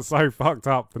got so fucked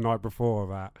up the night before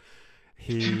that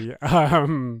he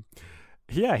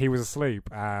he was asleep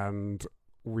and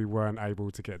we weren't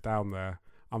able to get down there,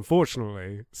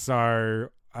 unfortunately. So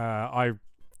I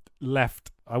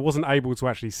left. I wasn't able to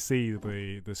actually see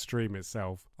the stream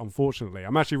itself, unfortunately. I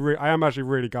am actually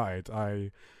really gutted.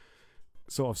 I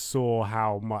sort of saw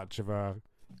how much of a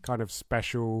kind of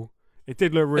special. It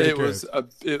did look really good.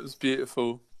 It was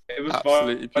beautiful. It was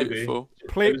Absolutely vibey. beautiful.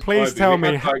 Please tell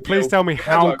me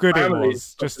how good it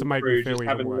was, just to make me feel just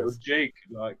having even a little worse. jig.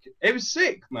 Like it was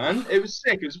sick, man. It was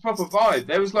sick. It was a proper vibe.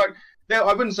 There was like,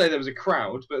 I wouldn't say there was a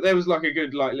crowd, but there was like a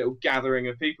good like little gathering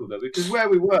of people there, because where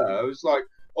we were, it was like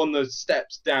on the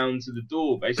steps down to the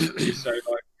door, basically. So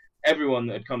like everyone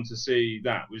that had come to see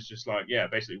that was just like, yeah,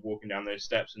 basically walking down those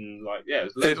steps, and like, yeah,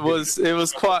 It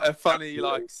was quite a funny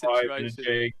like vibe and a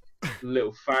situation. jig.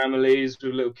 Little families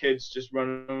with little kids just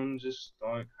running on, just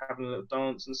like having a little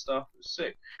dance and stuff. It was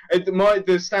sick.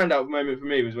 The standout moment for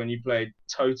me was when you played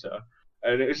Tota,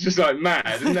 and it was just like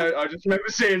mad. And I just remember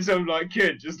seeing some like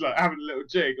kid just like having a little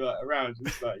jig like around,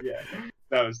 just like, yeah,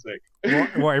 that was sick.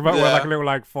 What you might wear like a little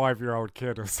like 5-year-old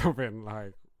kid or something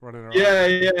like running around.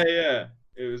 Yeah.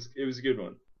 It was a good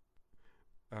one.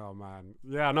 Oh man,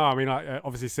 yeah. No, I mean,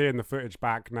 obviously seeing the footage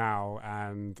back now,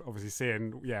 and obviously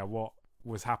seeing what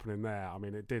was happening there. I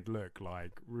mean, it did look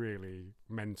like really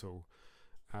mental.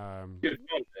 Good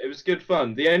fun. It was good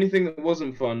fun. The only thing that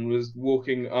wasn't fun was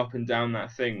walking up and down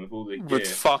that thing with all the gear.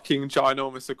 With fucking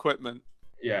ginormous equipment.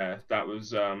 Yeah, that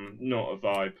was not a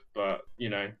vibe, but you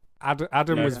know.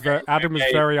 Adam was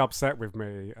very upset with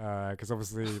me because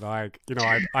obviously, like, you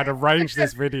know, I'd arranged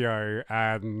this video,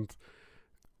 and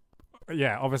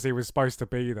yeah, obviously it was supposed to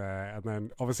be there, and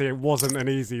then obviously it wasn't an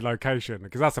easy location,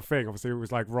 because that's the thing. Obviously, it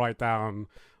was like right down,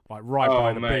 like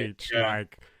by the beach. Yeah.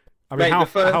 Like, I mean, Mate,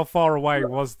 how far away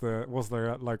was the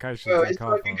location? Well, to the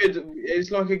car park?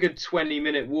 it's like a good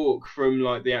 20-minute walk from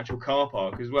like the actual car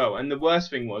park as well. And the worst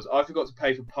thing was, I forgot to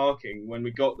pay for parking when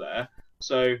we got there.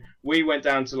 So we went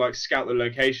down to like scout the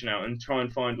location out and try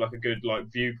and find like a good like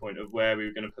viewpoint of where we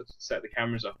were going to set the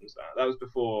cameras up and stuff. That was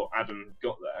before Adam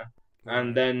got there.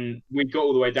 And then we got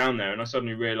all the way down there, and I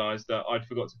suddenly realised that I'd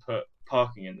forgot to put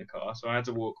parking in the car, so I had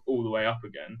to walk all the way up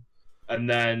again. And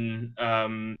then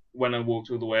when I walked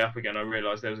all the way up again, I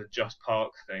realised there was a Just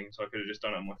Park thing, so I could have just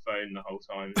done it on my phone the whole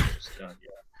time. It was just, yeah,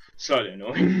 slightly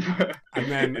annoying.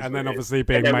 and then obviously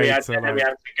we had to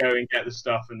to go and get the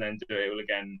stuff and then do it all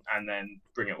again, and then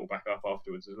bring it all back up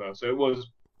afterwards as well. So it was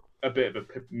a bit of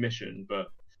a mission, but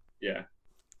yeah,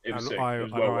 it was sick. It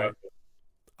was well worth it.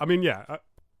 I mean, yeah.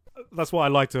 That's what I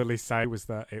like to at least say, was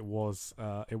that it was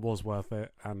worth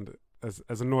it. And as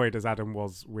annoyed as Adam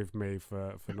was with me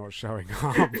for not showing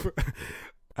up,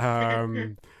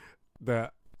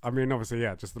 that, I mean, obviously,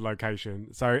 yeah, just the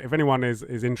location. So if anyone is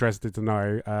interested to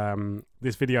know,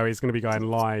 this video is going to be going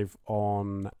live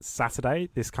on Saturday,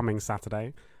 this coming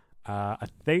Saturday. I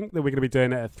think that we're going to be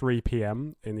doing it at 3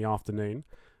 p.m. in the afternoon.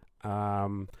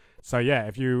 So yeah,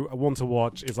 if you want to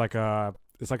watch, it's like an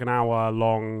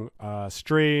hour-long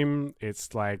stream.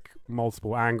 It's like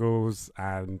multiple angles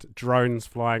and drones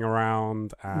flying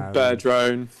around. And Bear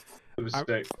drone. It was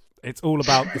sick. It's all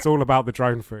about the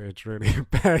drone footage, really.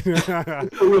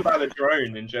 It's all about the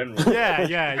drone in general.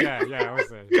 Yeah.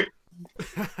 Obviously.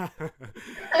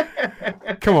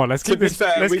 Come on, let's keep this.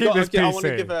 Let's keep this PC. I want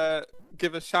to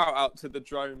give a shout out to the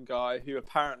drone guy, who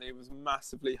apparently was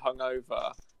massively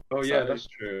hungover. Oh yeah, that's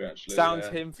true. Actually, down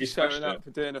to him for showing up,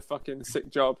 for doing a fucking sick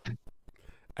job.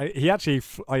 He actually,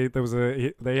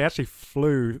 they actually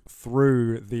flew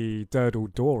through the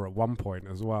Durdle door at one point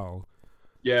as well.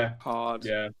 Yeah, hard.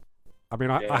 Yeah. I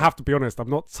mean, I have to be honest. I'm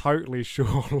not totally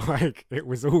sure. Like, it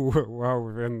was all well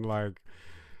within, like,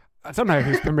 I don't know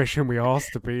whose permission we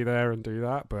asked to be there and do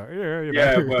that, but yeah, you know.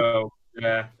 Yeah, well,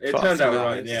 yeah, it turned out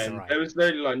right in the It's end. right. There was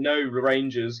no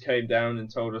rangers came down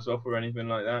and told us off or anything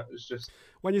like that. It was just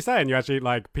When you're saying you actually,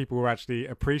 like, people were actually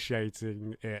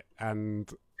appreciating it, and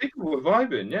people were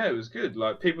vibing. Yeah, it was good.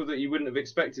 Like people that you wouldn't have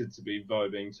expected to be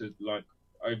vibing to, like,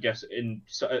 I guess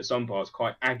at some parts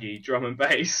quite aggy drum and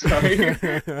bass. So,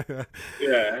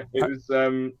 yeah, it was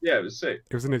it was sick.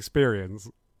 It was an experience.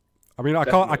 I mean, I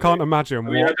can't imagine I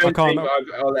mean, I what I don't can't. think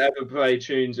I'll ever play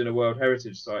tunes in a World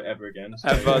Heritage Site ever again. So,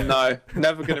 Ever, no.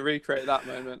 Never going to recreate that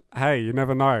moment. Hey, you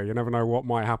never know. You never know what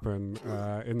might happen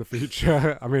in the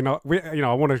future. I mean, I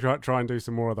want to try and do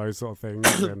some more of those sort of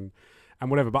things and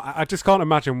whatever. But I just can't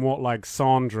imagine what like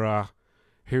Sandra,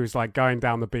 who's like going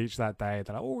down the beach that day.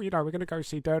 They're like, oh, we're going to go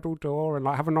see Durdle Door and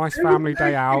like have a nice family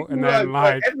day out, and then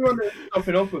like everyone was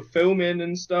stopping off with filming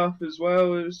and stuff as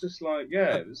well. It was just like,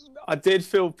 I did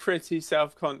feel pretty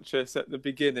self-conscious at the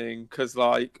beginning because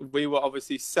like we were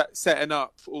obviously setting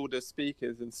up all the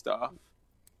speakers and stuff.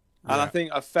 And I think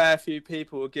a fair few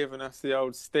people were giving us the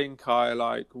old stink eye,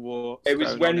 like, what? It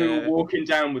was when we were walking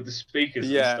down with the speakers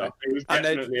and stuff. It was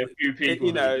definitely a few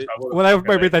people.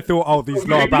 Maybe they thought, oh, these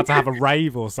lot are about to have a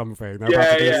rave or something. They're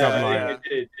about to do something like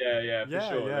that. Yeah, for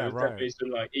sure. There was definitely some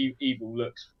like evil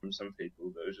looks from some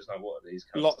people that was just like, what are these?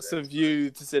 Lots of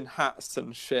youths in hats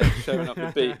and shit showing up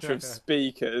the beach with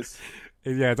speakers.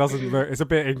 Yeah, it doesn't look. It's a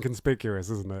bit inconspicuous,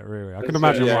 isn't it? Really, I can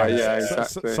imagine why.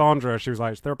 Exactly. Sandra, she was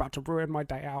like, "They're about to ruin my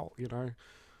day out," you know.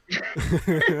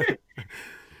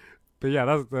 But yeah,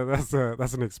 that's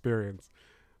an experience.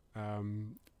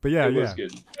 But yeah, it was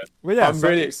good. Well, yeah, I'm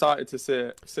really excited to see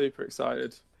it. Super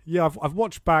excited. Yeah, I've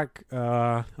watched back.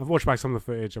 I've watched back some of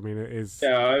the footage. I mean, it is.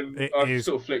 Yeah, I've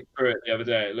sort of flicked through it the other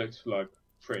day. It looks like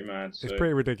pretty mad. So. It's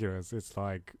pretty ridiculous. It's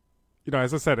like,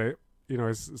 as I said,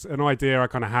 it's an idea I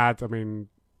kind of had. I mean,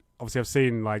 obviously I've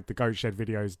seen like the Goat Shed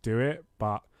videos do it,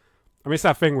 but I mean, it's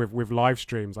that thing with live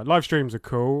streams. Like live streams are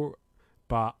cool,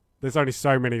 but there's only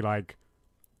so many like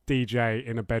DJ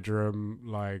in a bedroom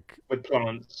like with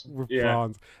plants.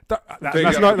 Plants.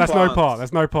 That's no part.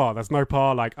 That's no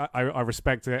part. Like I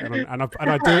respect it and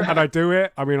I do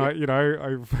it. I mean,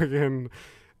 I fucking,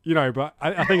 but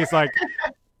I think it's like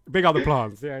big up the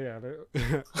plants. Yeah.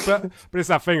 but it's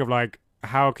that thing of like,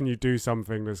 how can you do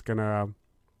something that's gonna,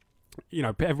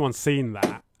 everyone's seen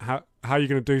that. How are you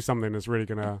gonna do something that's really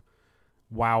gonna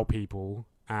wow people?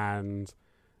 And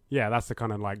yeah, that's the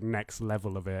kind of like next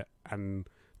level of it. And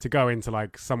to go into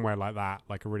like somewhere like that,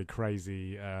 like a really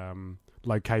crazy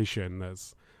location,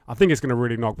 I think it's gonna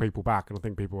really knock people back. And I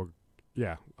think people are,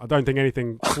 I don't think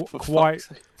anything quite.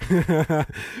 You're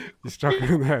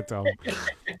struggling there, Tom.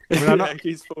 I mean,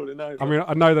 he's falling over. I mean,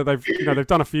 I know that they've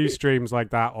done a few streams like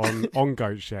that on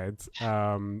Goat Shed,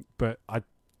 but I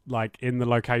like in the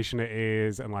location it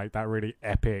is and like that really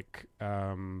epic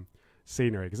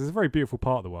scenery, because it's a very beautiful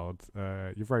part of the world.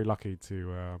 You're very lucky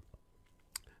to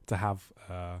have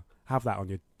that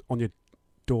on your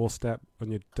doorstep,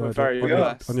 on your Durdle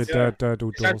doorstep.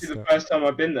 It's actually the first time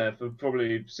I've been there for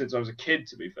probably since I was a kid,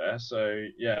 to be fair. So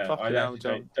yeah, I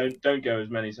don't go as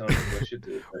many times as I should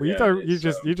do. Well, you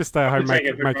just stay at home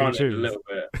making tunes. A little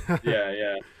bit.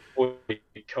 yeah. Or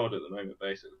COD at the moment,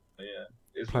 basically. Yeah,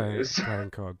 it's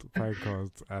playing COD,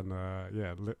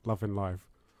 and loving life.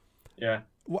 Yeah.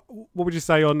 What would you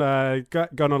say on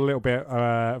going on a little bit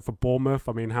for Bournemouth?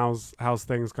 I mean, how's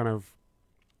things kind of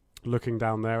looking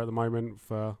down there at the moment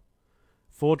for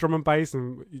drum and bass?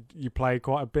 And you play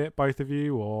quite a bit, both of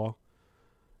you, or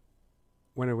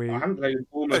when are we? I haven't played in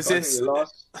Bournemouth. I think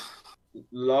the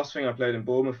last thing I played in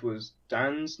Bournemouth was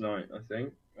Dan's night, I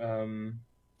think.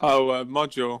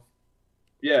 Module.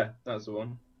 Yeah, that's the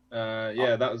one.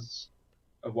 That was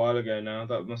a while ago now.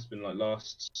 That must have been like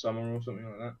last summer or something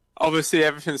like that. Obviously,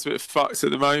 everything's a bit fucked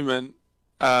at the moment.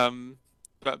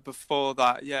 But before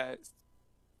that,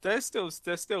 there's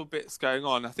still bits going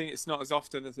on. I think it's not as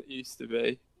often as it used to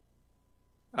be.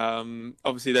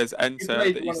 Obviously, there's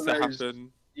Enter that used to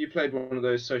happen. You played one of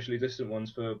those socially distant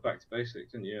ones for Back to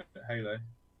Basics, didn't you, at Halo?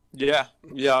 Yeah,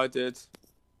 I did.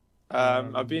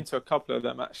 I've been to a couple of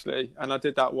them actually, and I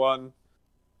did that one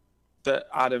that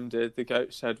Adam did, the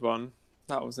Goat Shed one.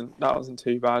 That wasn't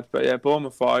too bad. But yeah,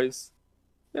 Bournemouth wise,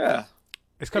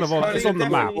 it's kind of on the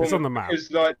map. It's on the map.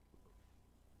 It's like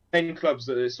main clubs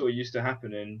that it sort of used to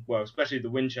happen in. Well, especially the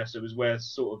Winchester was where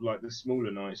sort of like the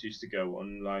smaller nights used to go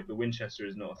on. Like the Winchester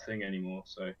is not a thing anymore,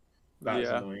 so that's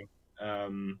annoying.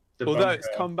 Although it's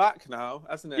come back now,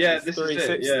 hasn't it? Yeah, it's this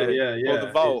 360, is it. Yeah. Or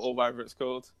the Vault, or whatever it's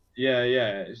called. Yeah.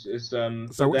 It's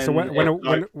So when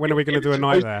are we going to do a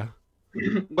night there?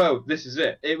 Well, this is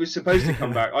it. It was supposed to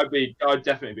come back. I'd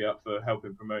definitely be up for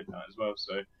helping promote that as well.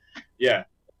 So, yeah,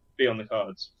 be on the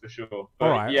cards for sure. But,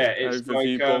 all right. Yeah, it's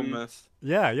Overview like Bournemouth.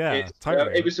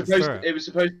 Totally. It was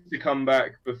supposed to come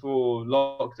back before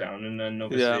lockdown, and then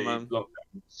obviously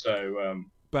lockdown. So,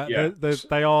 but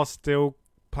they are still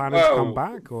planning to come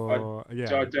back, or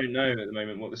So I don't know at the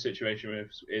moment what the situation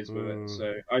is with it.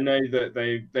 So I know that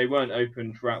they weren't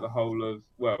open throughout the whole of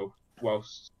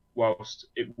whilst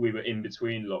we were in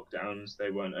between lockdowns, they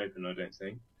weren't open. I don't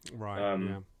think.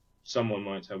 Right. Someone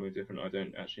might tell me different. I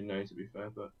don't actually know, to be fair,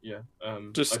 but yeah. I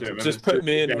Just don't remember put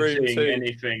me in room seeing 2.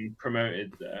 anything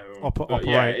promoted there.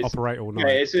 Operate all night.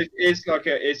 Yeah,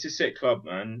 it's a sick club,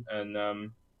 man,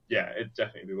 and yeah, it'd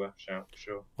definitely be worth a shout for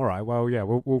sure. All right. Well, yeah,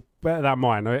 we'll bear that in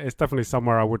mind. It's definitely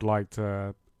somewhere I would like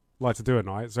to do a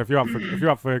night. So if you're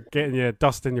up for getting your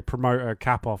dusting your promoter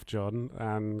cap off, John,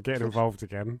 and getting involved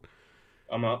again,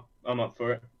 I'm up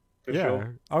for it. For yeah,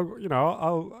 sure.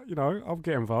 I'll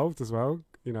get involved as well.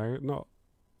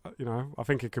 I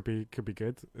think it could be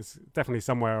good. It's definitely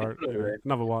somewhere.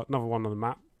 Another one on the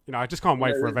map. I just can't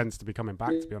wait for events to be coming back.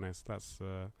 To be honest, that's.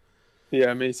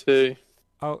 Yeah, me too.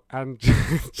 Oh, and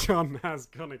John has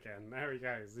gone again. There he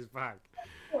goes. He's back.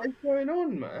 What is going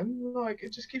on, man? Like,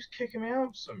 it just keeps kicking me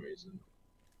out for some reason.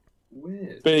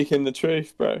 Weird. Speaking the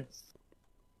truth, bro.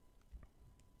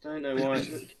 Don't know why.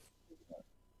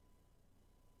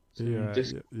 Yeah,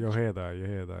 you're here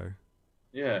though.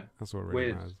 Yeah. That's what really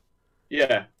Weird. matters.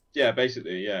 Yeah.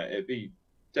 Basically, yeah. It'd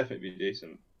definitely be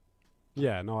decent.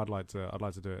 Yeah, no, I'd like to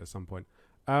do it at some point.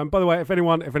 By the way, if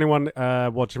anyone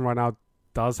watching right now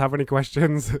does have any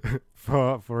questions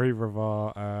for either of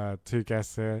our two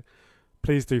guests here,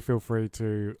 please do feel free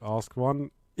to ask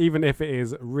one, even if it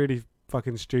is really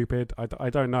fucking stupid. I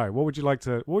don't know. What would you like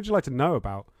to know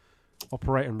about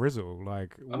Operating Rizzle?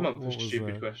 Like, I'm up for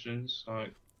stupid questions.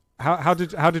 Like, how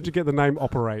did you get the name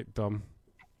Operate, Dom?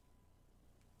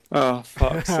 Oh,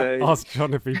 fuck's sake. Ask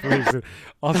John if he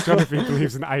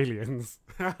believes in aliens.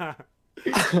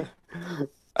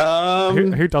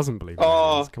 Who doesn't believe in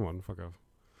aliens? Come on, fuck off.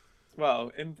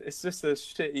 Well, it's just a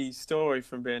shitty story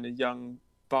from being a young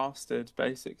bastard,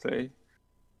 basically.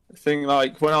 I think,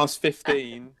 like, when I was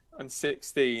 15 and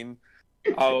 16,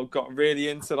 I got really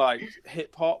into, like,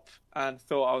 hip-hop and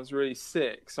thought I was really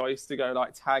sick, so I used to go,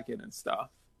 like, tagging and stuff.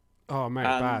 Oh, mate,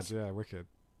 bad, yeah, wicked.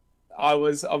 I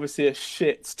was obviously a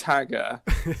shit tagger.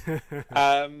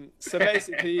 So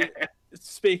basically,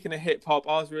 speaking of hip-hop,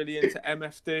 I was really into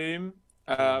MF Doom.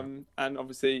 And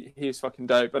obviously he was fucking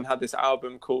dope and had this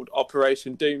album called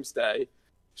Operation Doomsday.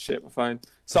 Shit, my phone.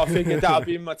 So I figured that'll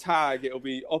be my tag. It'll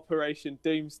be Operation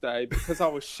Doomsday. Because I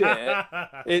was shit,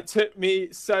 it took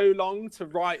me so long to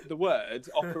write the words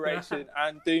Operation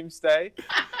and Doomsday.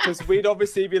 Because we'd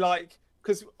obviously be like,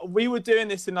 because we were doing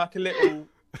this in like a little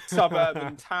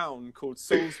suburban town called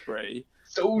Salisbury.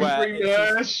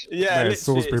 Yeah,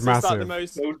 Salisbury massive. Like the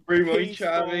most Salisbury,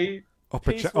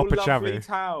 peaceful, lovely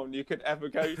town you could ever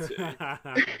go to.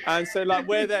 And so, like,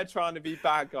 we're there trying to be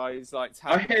bad guys, like,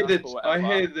 I hear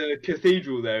the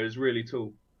cathedral there is really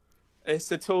tall. It's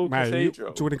a tall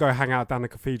cathedral. Do you want to go hang out down the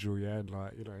cathedral? Yeah, and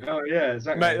Oh yeah,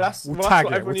 exactly. Mate, we'll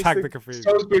tag the cathedral.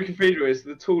 Salisbury Cathedral is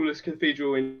the tallest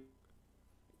cathedral in.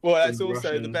 Well, that's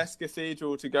also the best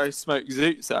cathedral to go smoke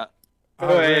zoots at.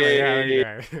 Oh, really?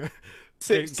 Yeah.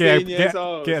 16 years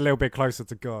old. Get a little bit closer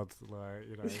to God,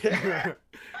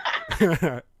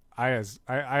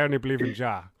 I only believe in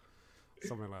Jah,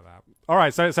 something like that. All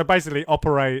right, so basically,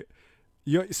 Operate.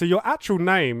 So your actual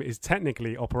name is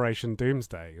technically Operation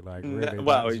Doomsday, like really.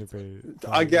 Well,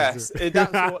 I guess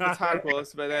that's what the tag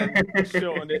was, but then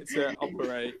shortened it to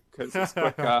Operate because it's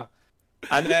quicker.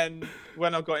 And then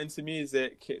when I got into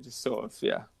music, it just sort of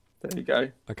there you go.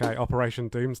 Okay, Operation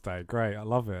Doomsday, great, I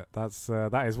love it.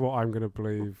 That is what I'm going to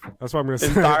believe. That's what I'm going to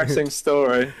say. Embarrassing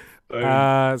story.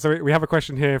 So we have a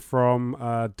question here from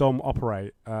Dom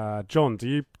Operate. John,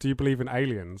 do you believe in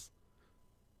aliens?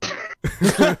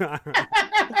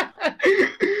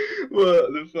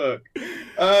 What the fuck?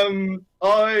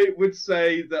 I would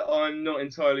say that I'm not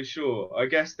entirely sure. I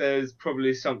guess there's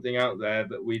probably something out there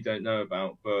that we don't know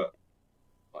about, but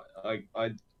I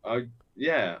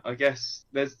guess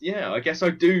I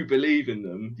do believe in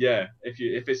them. Yeah, if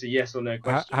it's a yes or no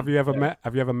question. Have you ever met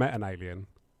an alien?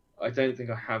 I don't think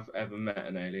I have ever met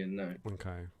an alien. No.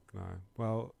 Okay. No.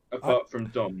 Well, apart from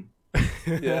Dom.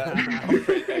 Yeah.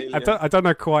 I don't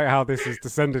know quite how this has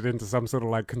descended into some sort of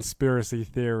like conspiracy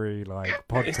theory like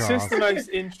podcast. It's just the most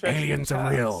interesting. Aliens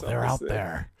are real. They're out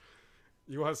there.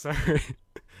 You are sorry.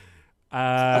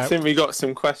 I think we got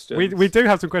some questions. We do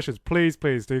have some questions. Please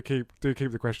do keep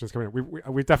the questions coming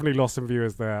in. We definitely lost some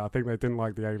viewers there. I think they didn't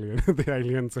like the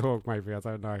alien talk. Maybe, I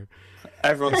don't know.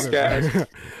 Everyone's scared.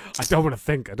 I don't want to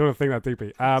think that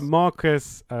deeply.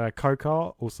 Marcus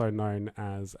Kokar, also known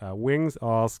as Wings,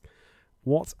 asks,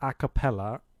 "What a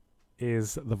cappella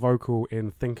is the vocal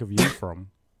in 'Think of You'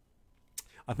 from?"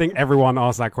 I think everyone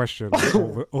asks that question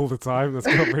all the time. That's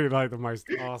probably like the most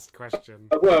asked question.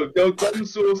 Well, Dom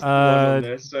sourced one on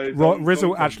this, so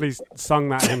Rizzle actually sung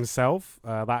that himself.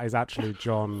 That is actually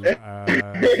John. yeah.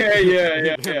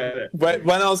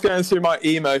 When I was going through my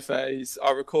emo phase,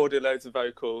 I recorded loads of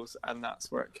vocals, and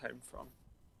that's where it came from.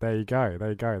 There you go.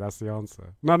 That's the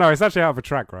answer. No, it's actually out of a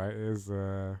track, right? It is.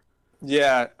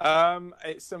 Yeah,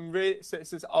 it's some so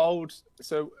it's this old.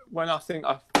 So when I think,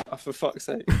 for fuck's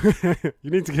sake,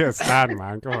 you need to get a stand,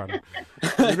 man. Go on.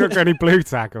 You've not got any blue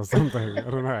tack or something. I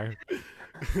don't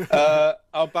know.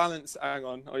 I'll balance. Hang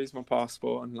on, I'll use my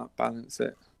passport and like balance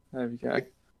it. There we go.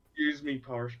 Use me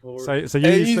passport. So you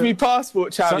use me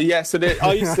passport, Charlie. Yeah. So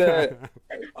I used to.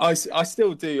 I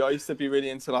still do. I used to be really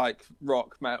into like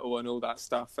rock, metal, and all that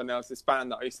stuff. And there was this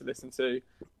band that I used to listen to.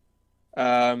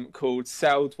 Called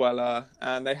Cell Dweller,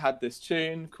 and they had this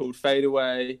tune called Fade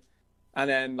Away, and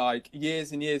then like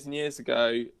years and years and years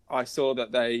ago I saw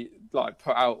that they like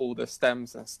put out all the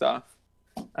stems and stuff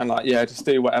and like just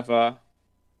do whatever,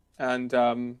 and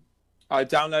I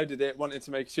downloaded it, wanted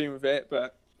to make a tune with it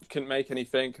but couldn't make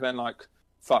anything, and then like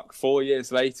 4 years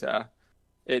later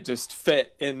it just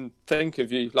fit in Think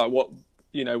of You, like what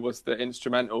was the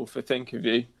instrumental for Think of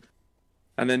You.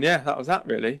 And then, that was that,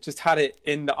 really. Just had it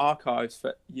in the archives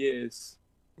for years.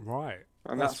 Right.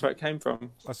 And that's where it came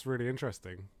from. That's really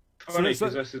interesting. Funny,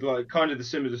 because this is like kind of the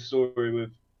similar story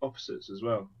with Opposites as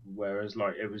well. Whereas,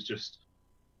 like, it was just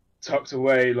tucked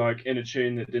away, like, in a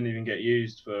tune that didn't even get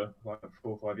used for, like,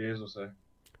 4 or 5 years or so.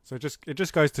 So it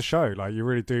just goes to show, like, you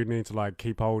really do need to, like,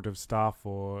 keep hold of stuff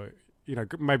or...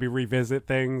 maybe revisit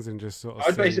things and just sort of.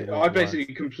 I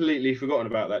basically completely forgotten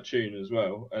about that tune as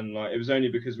well, and like it was only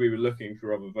because we were looking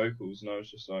for other vocals, and I was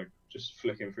just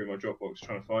flicking through my Dropbox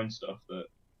trying to find stuff that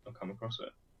I come across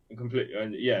it,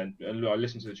 and I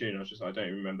listened to the tune, and I was just like, I don't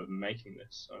even remember making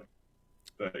this. So,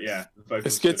 but yeah, the vocals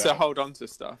it's good to hold on to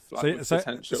stuff. Like, so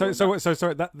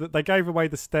they gave away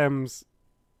the stems,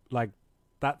 like.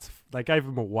 They gave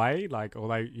them away, like,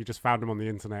 or you just found them on the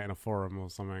internet in a forum or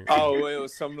something. Oh, it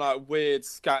was some like weird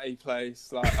scatty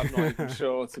place. Like, I'm not even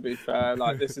sure, to be fair.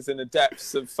 Like, this is in the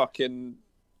depths of fucking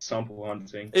sample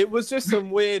hunting. It was just some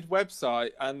weird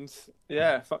website, and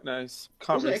fuck knows.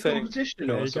 Can't really think. Was it a competition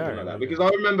or something like that? Because I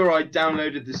remember I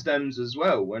downloaded the stems as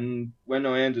well. When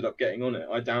I ended up getting on it,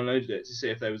 I downloaded it to see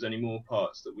if there was any more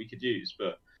parts that we could use,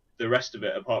 but the rest of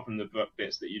it, apart from the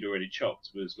bits that you'd already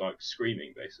chopped, was like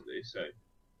screaming, basically. So.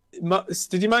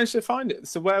 Did you manage to find it?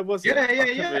 So where was it?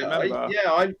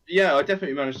 I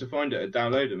definitely managed to find it and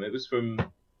download them. It was from,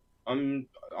 I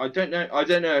don't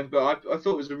know, but I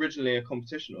thought it was originally a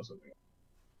competition or something.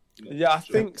 Yeah, I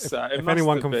think so. If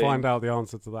anyone can find out the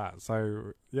answer to that,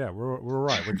 so yeah, we're all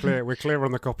right. We're clear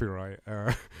on the copyright.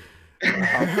 I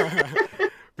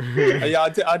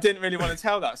didn't really want to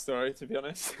tell that story, to be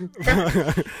honest.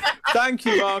 Thank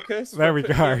you, Marcus. There we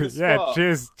go. Yeah,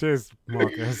 cheers,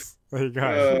 Marcus. There you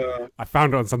go. I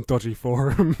found it on some dodgy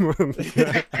forum. There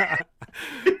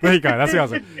you go. That's the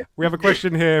answer. We have a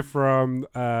question here from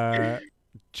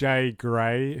Jay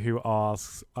Gray, who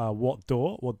asks, "What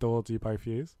DAW do you both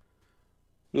use?"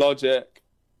 Logic.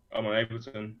 I'm on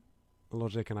Ableton.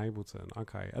 Logic and Ableton.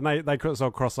 Okay, and they sort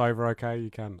of cross over. Okay, you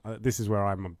can. This is where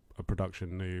I'm a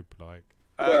production noob. Like,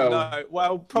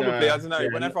 probably. I don't know.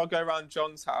 Whenever I go around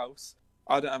John's house,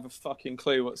 I don't have a fucking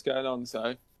clue what's going on.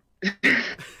 So.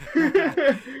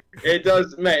 It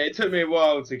does, mate. It took me a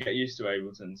while to get used to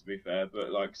Ableton, to be fair,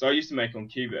 but like, so I used to make on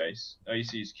Cubase. I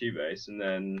used to use Cubase, and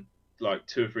then like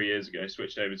 2 or 3 years ago,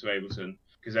 switched over to Ableton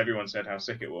because everyone said how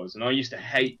sick it was, and I used to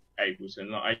hate Ableton.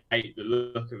 Like, I hate the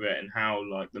look of it and how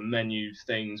like the menu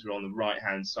things were on the right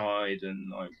hand side,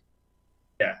 and like,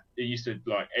 it used to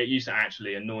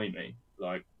actually annoy me,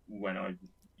 like when I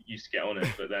used to get on it,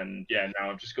 but then now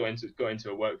I've just got into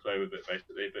a workflow with it,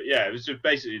 basically. But it was just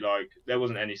basically like there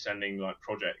wasn't any sending like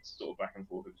projects sort of back and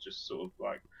forth. It was just sort of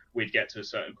like we'd get to a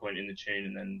certain point in the tune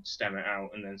and then stem it out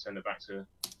and then send it back to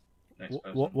the next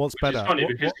person. What's better? It's funny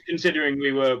because considering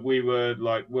we're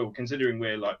like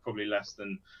probably less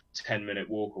than 10-minute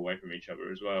walk away from each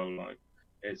other as well, like.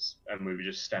 And we were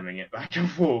just stemming it back and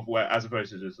forth, as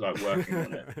opposed to just like working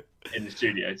on it in the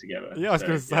studio together. Yeah, I was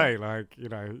going to say, like,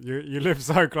 you live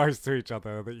so close to each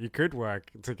other that you could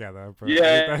work together. But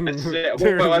that's it.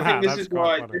 Well, I think this is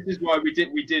why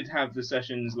we did have the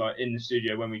sessions like in the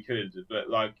studio when we could. But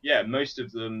like, most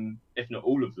of them, if not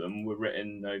all of them, were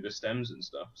written over stems and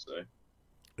stuff. So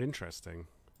interesting.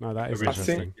 No, that is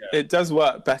interesting. I think it does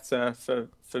work better for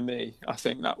me. I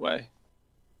think that way.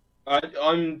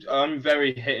 I'm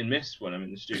very hit and miss when I'm in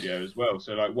the studio as well.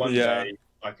 So like one day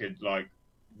I could like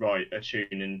write a tune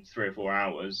in 3 or 4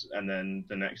 hours, and then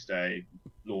the next day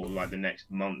or like the next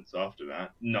month after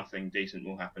that, nothing decent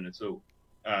will happen at all.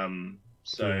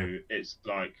 So it's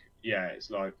like, it's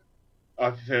like,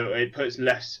 I feel it puts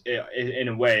less, in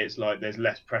a way, it's like there's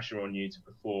less pressure on you to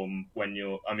perform when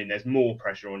there's more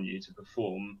pressure on you to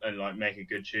perform and like make a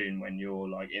good tune when you're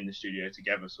like in the studio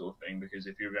together, sort of thing, because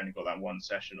if you've only got that one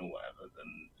session or whatever,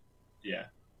 then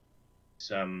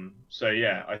so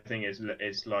yeah, I think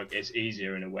it's like it's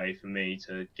easier in a way for me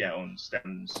to get on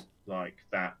stems like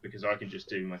that because I can just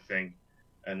do my thing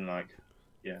and like.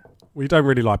 Yeah. Well, you don't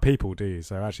really like people, do you?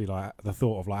 So actually, like the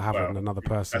thought of like having another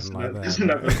person like that. That's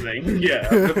another thing. Yeah,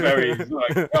 I'm very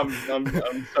like I'm so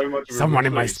much. Of a someone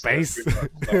in my space.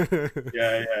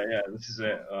 Yeah. This is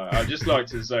it. I just like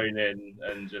to zone in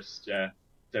and just don't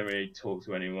really talk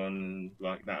to anyone.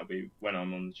 Like that'll be when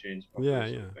I'm on the tunes. Yeah.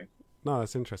 No,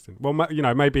 that's interesting. Well,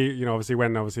 maybe obviously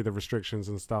when the restrictions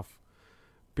and stuff.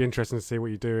 Be interesting to see what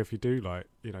you do if you do like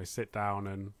sit down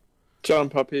and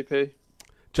jump up EP.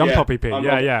 Jump up EP,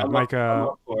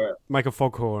 make a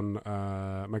foghorn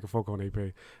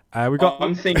EP.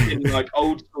 I'm thinking like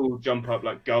old school jump up,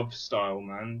 like Gov style,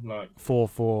 man. Like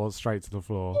 4/4 straight to the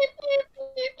floor.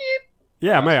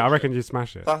 Yeah, mate, I reckon you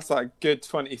smash it. That's like good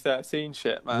 2013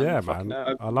 shit, man. Yeah, man,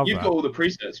 I love You've that. got all the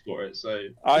presets for it, so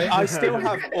I still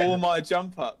have all my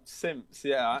jump up synths.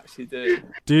 Yeah, I actually do.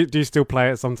 Do you still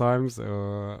play it sometimes,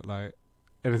 or like?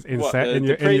 In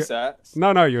your presets?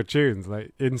 No, your tunes.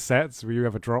 Like in sets, will you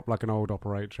ever drop like an old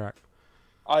Operate track?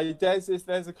 There's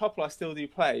a couple I still do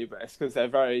play, but it's because they're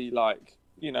very like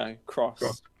cross.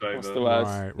 What's the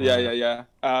word? Right. Yeah.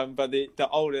 But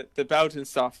the Belgian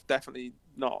stuff definitely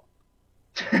not.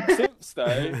 Synths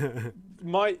though,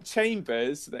 my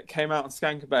Chambers that came out on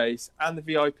Skanker Bass and the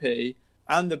VIP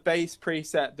and the bass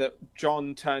preset that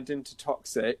John turned into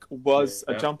Toxic was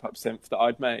a jump up synth that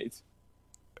I'd made.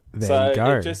 There you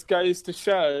go. It just goes to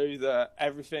show that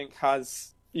everything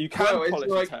has. You can polish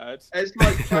a turd. It's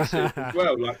like Placid as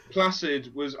well. Like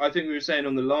Placid was, I think we were saying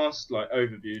on the last like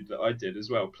overview that I did as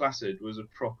well. Placid was a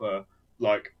proper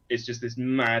like it's just this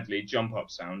madly jump up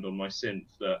sound on my synth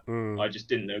that I just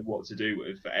didn't know what to do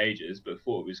with for ages, but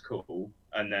thought it was cool,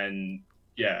 and then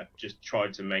just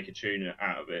tried to make a tune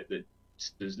out of it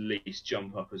that's as least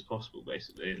jump up as possible,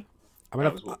 basically. I mean,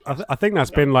 I think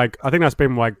that's been like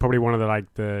probably one of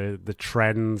the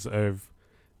trends of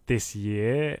this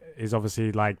year is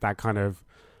obviously like that kind of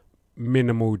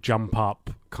minimal jump up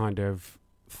kind of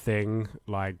thing.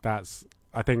 Like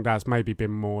I think that's maybe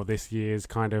been more this year's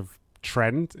kind of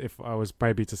trend. If I was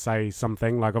maybe to say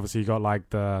something, like obviously you got like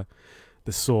the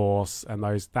Source and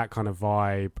that kind of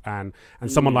vibe, and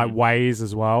someone like Waze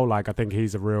as well. Like I think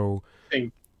he's a real.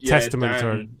 Testament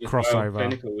to crossover.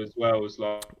 Clinical as well was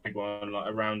like a big one,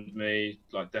 like Around Me,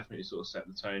 like definitely sort of set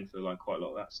the tone for like quite a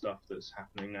lot of that stuff that's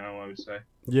happening now, I would say.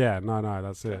 Yeah, no,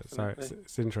 that's definitely. So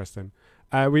it's interesting.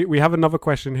 We have another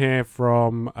question here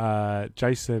from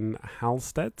Jason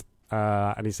Halstead,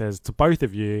 and he says, to both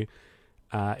of you,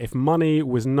 if money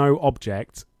was no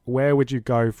object, where would you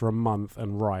go for a month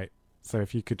and write? So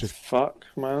if you could just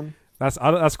man. That's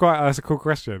a cool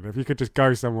question. If you could just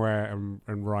go somewhere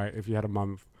and write, if you had a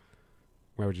month,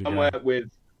 where would you somewhere go? With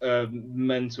a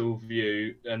mental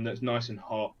view and that's nice and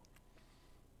hot.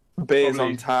 Beers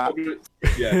on tap.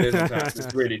 Beers on tap.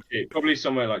 It's really cheap. Probably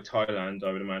somewhere like Thailand,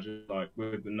 I would imagine, like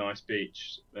with a nice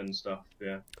beach and stuff.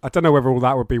 Yeah. I don't know whether all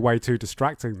that would be way too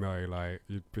distracting though. Like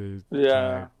you'd be.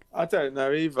 Yeah, I don't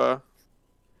know either.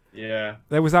 Yeah,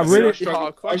 there was that really.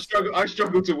 I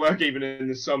struggle to work even in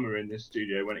the summer in this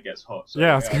studio when it gets hot. So,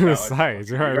 I was gonna say,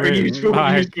 do you know what I mean? Useful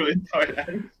in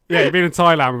Thailand. Yeah, you've been in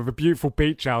Thailand with a beautiful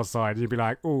beach outside. You'd be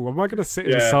like, "Oh, am I gonna sit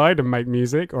inside and make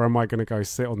music, or am I gonna go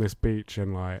sit on this beach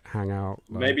and like hang out?"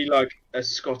 Like... Maybe like a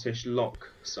Scottish loch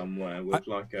somewhere with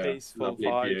like a lovely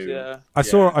view. Yeah. I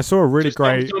saw a really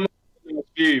great.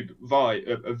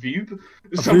 A view,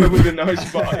 somewhere with a nice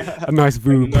vibe, a nice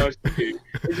view.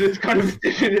 It's kind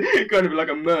of like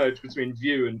a merge between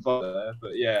view and vibe,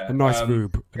 but yeah, a nice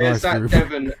view. It's that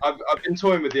Devon. I've been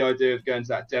toying with the idea of going to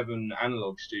that Devon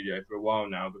analog studio for a while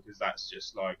now because that's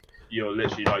just like you're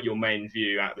literally like your main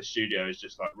view out of the studio is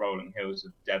just like rolling hills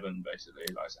of Devon, basically.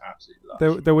 Like it's absolutely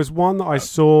lush. There was one that I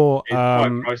saw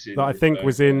that I think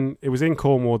was in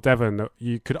Cornwall, Devon. That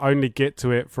you could only get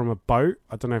to it from a boat.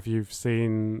 I don't know if you've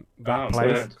seen that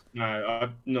place. No,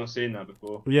 I've not seen that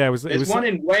before. Yeah, There's one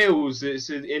in Wales. It's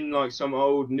in like some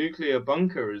old nuclear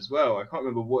bunker as well. I can't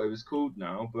remember what it was called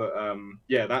now, but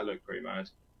that looked pretty mad.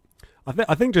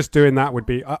 I think just doing that would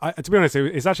be. To be honest,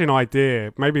 it's actually an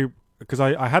idea. Maybe because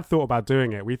I had thought about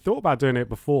doing it. We thought about doing it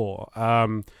before,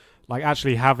 like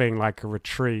actually having like a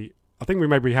retreat. I think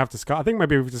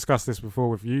maybe we've discussed this before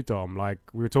with you, Dom. Like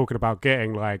we were talking about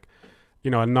getting like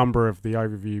a number of the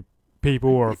overview people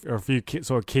or a few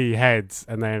sort of key heads,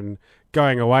 and then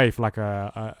going away for like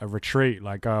a retreat,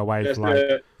 like go away for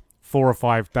like 4 or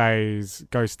 5 days,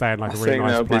 go stay in like a really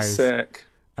nice place, sick.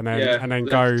 and then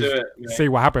go see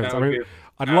what happens. I mean,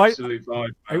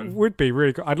 it would be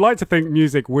really good. I'd like to think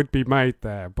music would be made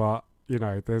there, but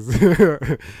there's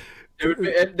there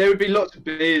would be lots of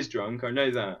beers drunk. I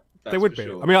know that. There would be.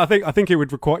 Sure. I mean, I think it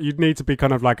would require. You'd need to be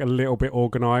kind of like a little bit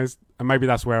organised, and maybe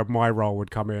that's where my role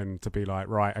would come in to be like,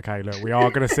 right, okay, look, we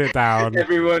are going to sit down.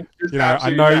 Everyone,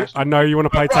 I know you want to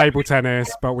play table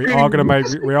tennis, but we are going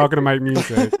to make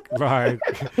music. Like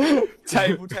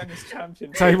table tennis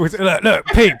champion. Look,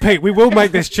 Pete, we will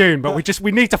make this tune, but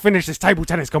we need to finish this table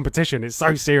tennis competition. It's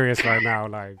so serious right now,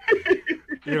 like.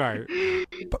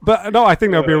 But no, I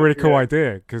think that'd be a really cool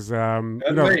idea because I'd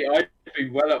be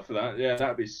well up for that. Yeah,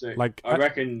 that'd be sick. Like, I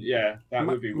reckon, that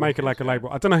would be. Make it like a label.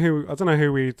 I don't know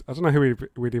who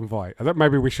we'd invite.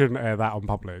 Maybe we shouldn't air that on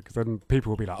public because then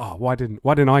people will be like, oh, why didn't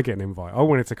I get an invite? I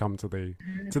wanted to come to the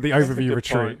overview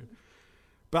retreat. Point.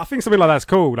 But I think something like that's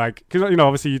cool. Like, because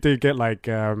obviously you do get like.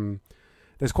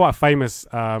 There's quite a famous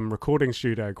recording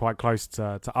studio quite close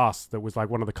to us that was like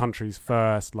one of the country's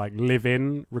first like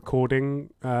live-in recording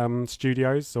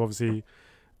studios. So obviously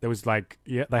there was like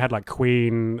they had like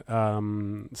Queen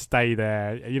stay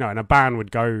there, and a band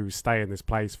would go stay in this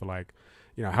place for like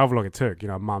however long it took,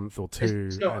 a month or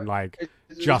two, and like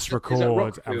just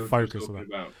record and focus on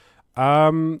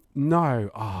that. No,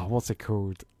 what's it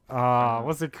called?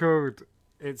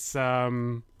 It's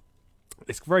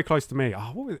very close to me.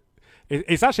 What was it?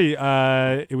 It's actually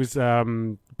it was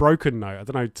Broken Note. I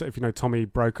don't know if you know Tommy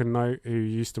Broken Note, who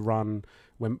used to run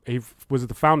when he was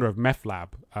the founder of Meth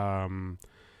Lab,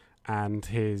 and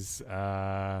his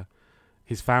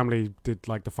family did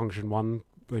like the Function One.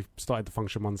 They started the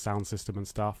Function One sound system and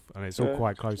stuff, and it's all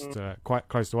quite close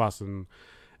to us. And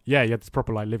you had this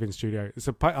proper like living studio.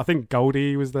 I think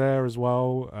Goldie was there as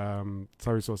well.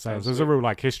 So sort of saying there's a real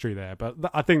like history there. But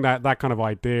I think that kind of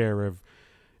idea of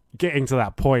getting to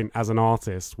that point as an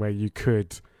artist where you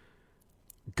could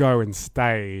go and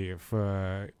stay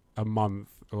for a month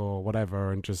or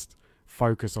whatever and just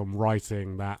focus on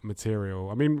writing that material.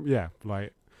 I mean,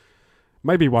 like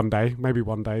maybe one day,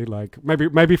 like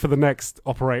maybe for the next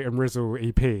Operate and Rizzle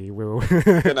EP,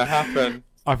 it's gonna happen.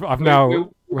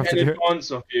 We'll get an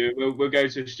advance off you. We'll go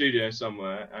to a studio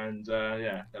somewhere, and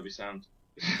that'll be sound.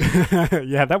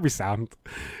 Yeah, that'd be sound.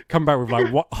 Come back with like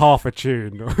half a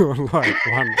tune or like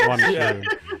one tune.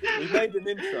 We made an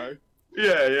intro.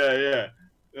 Yeah.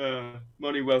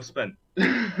 Money well spent.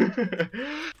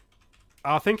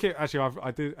 I think it actually.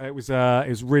 I did. It was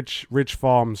Ridge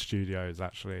Farm Studios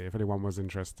actually. If anyone was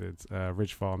interested,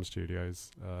 Ridge Farm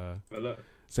Studios.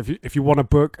 So if you want to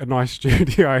book a nice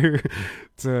studio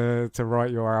to write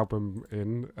your album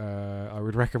in, I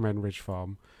would recommend Ridge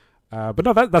Farm. But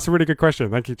no, that's a really good question.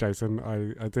 Thank you, Jason.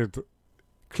 I did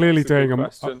clearly doing a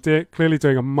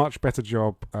much better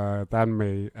job than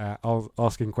me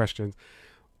asking questions.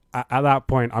 At that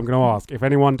point, I'm going to ask if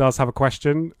anyone does have a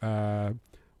question,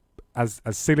 as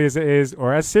silly as it is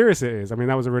or as serious it is. I mean,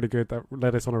 that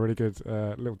led us on a really good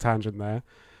little tangent there.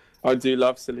 I do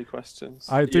love silly questions.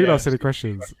 I do love silly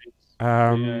questions.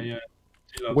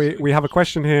 We have a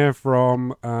question here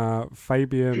from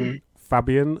Fabian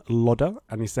Lodder,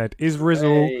 and he said, "Is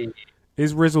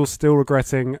Rizzle still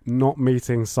regretting not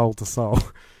meeting Soul II Soul?"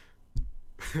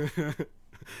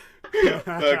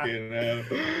 Fucking hell,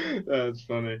 that's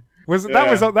funny.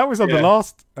 That was on the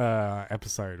last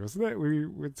episode, wasn't it? We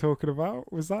were talking about.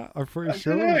 Was that? I'm pretty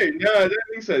sure. No, I don't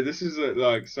think so. This is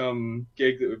like some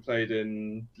gig that we played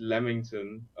in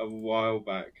Leamington a while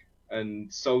back, and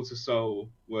Soul II Soul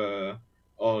were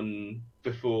on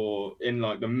before in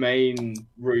like the main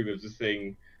room of the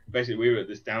thing. Basically, we were at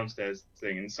this downstairs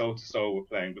thing, and Soul II Soul were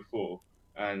playing before,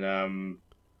 and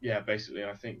basically,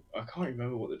 I can't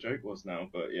remember what the joke was now,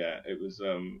 but it was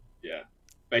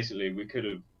basically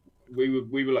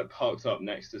we were like parked up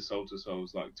next to Soul II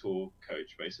Soul's like tour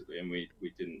coach basically, and we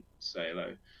didn't say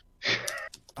hello.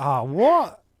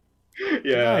 What?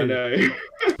 Yeah, I know.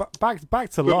 Back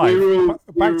to Life.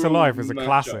 Back to Life is a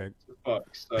classic.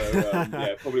 So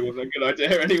probably wasn't a good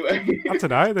idea anyway. I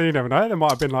don't know. You never know. They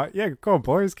might have been like, "Yeah, go on,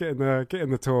 boys, get in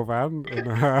the tour van,"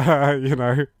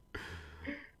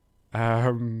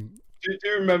 and Do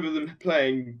you remember them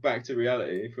playing Back to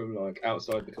Reality from like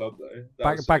outside the club though?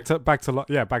 Back to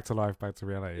Life, Back to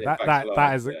Reality. Yeah,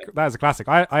 that is a classic.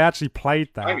 I actually played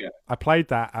that. I played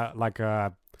that at like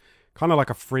a kind of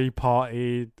like a free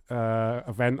party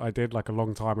event I did like a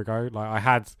long time ago. Like I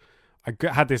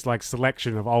had this like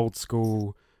selection of old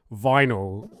school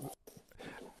vinyl,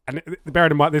 and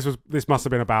bearing in mind this must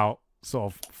have been about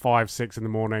sort of 5, 6 in the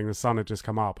morning. The sun had just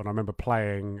come up, and I remember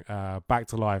playing Back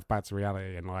to Life, Back to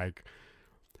Reality, and like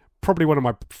probably one of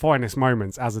my finest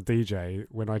moments as a DJ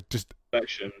when I just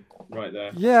Section right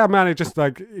there. yeah, man, it just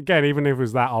like again, even if it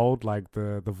was that old, like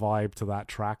the vibe to that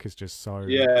track is just so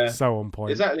so on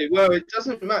point. Exactly. Well, it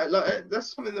doesn't matter. Like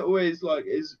that's something that always like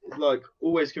is like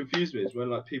always confused me is when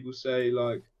like people say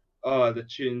like, "Oh, the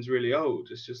tune's really old."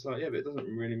 It's just like, yeah, but it doesn't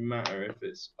really matter if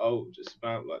it's old. It's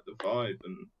about like the vibe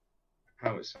and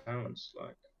how it sounds.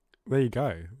 Like There you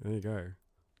go.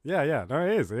 Yeah. No,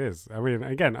 it is. I mean,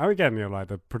 again, you know, like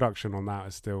the production on that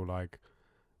is still like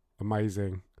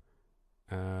amazing.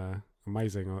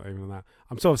 Amazing, even on that.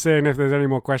 I'm sort of seeing if there's any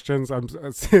more questions. I'm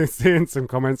seeing some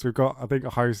comments. We've got, I think, a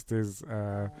host is.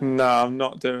 No, I'm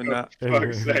not doing that.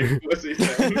 fuck's sake, what's he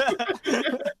saying?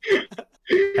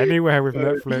 Anywhere with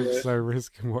Netflix, so Riz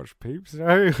can watch Peeps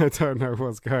Show. I don't know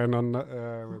what's going on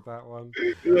with that one.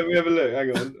 Let me have a look.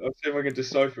 Hang on. I'll see if I can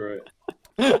decipher it.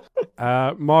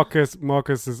 Marcus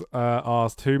has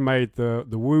asked who made the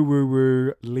woo woo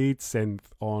woo lead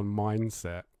synth on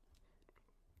Mindset.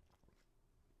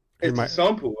 It's a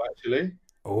sample, actually.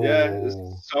 Oh, Yeah, it's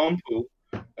a sample.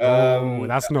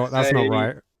 That's not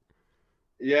right.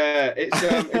 Yeah,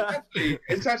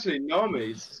 it's actually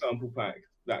Nami's sample pack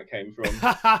that came from.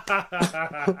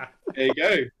 There you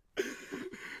go.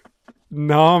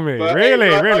 Nami, But,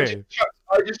 really?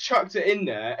 I just chucked it in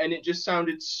there, and it just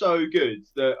sounded so good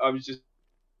that I was just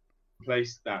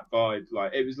placed that vibe.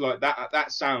 Like it was like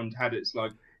that sound had its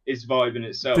like its vibe in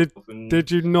itself. Did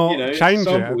you not change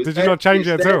it? Did you not change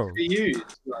it at all?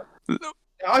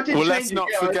 I did. Well, change let's it, not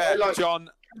yeah, forget, John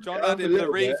up added a the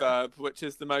little bit. reverb, which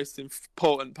is the most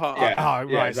important part. Oh,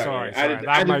 right, exactly. sorry. Added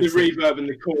That the makes reverb and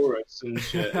the chorus and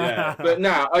shit. Yeah, but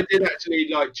now I did actually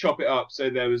like chop it up, so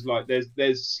there was like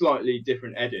there's slightly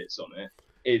different edits on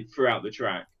it throughout the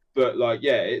track. But like,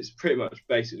 yeah, it's pretty much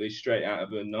basically straight out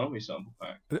of a Nami sample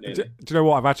pack. Do you know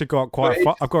what? I've actually got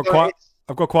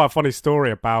I've got quite a funny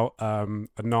story about a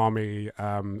Nami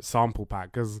sample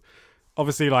pack, because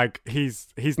obviously like he's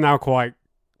now quite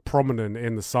prominent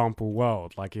in the sample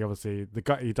world. Like he obviously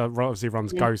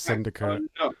runs Ghost Syndicate.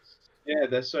 Yeah,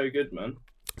 they're so good, man.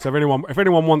 So if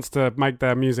anyone wants to make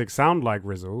their music sound like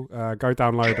Rizzle, go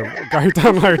download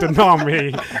a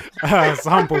Nami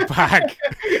sample pack.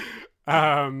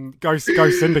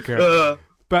 Ghost Syndicate.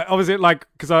 But obviously, like,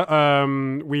 because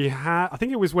I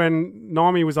think it was when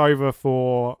Nami was over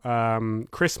for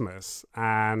Christmas,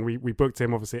 and we booked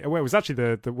him. Obviously, well, it was actually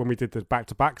the when we did the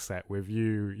back-to-back set with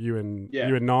you and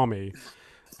Nami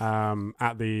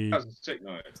at the That was a sick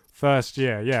night. first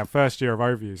year of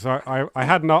Overview. So I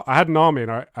had Nami,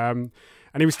 and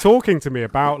he was talking to me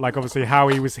about like obviously how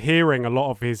he was hearing a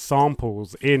lot of his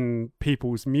samples in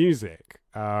people's music.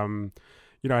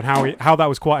 You know, and how that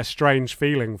was quite a strange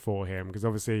feeling for him, because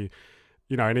obviously,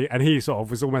 you know, and he sort of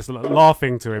was almost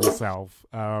laughing to himself.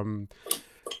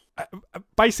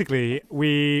 Basically,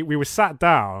 we were sat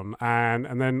down,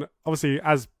 and then obviously,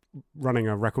 as running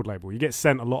a record label, you get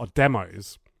sent a lot of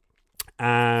demos,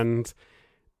 and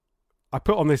I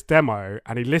put on this demo,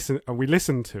 and we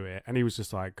listened to it, and he was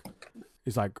just like,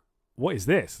 he's like, "What is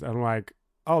this?" And I'm like,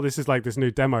 "Oh, this is like this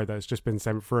new demo that's just been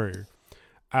sent through."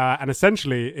 And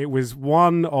essentially, it was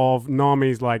one of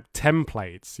Nami's like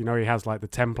templates. You know, he has like the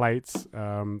templates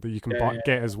that you can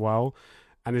get as well.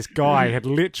 And this guy had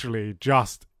literally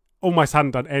just almost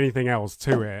hadn't done anything else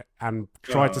to it and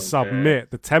tried to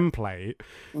submit the template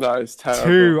That is terrible.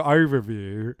 to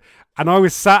Overview. And I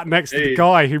was sat next to the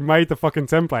guy who made the fucking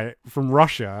template from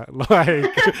Russia,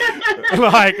 like,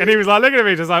 and he was like looking at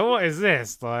me, just like, "What is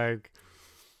this?" Like.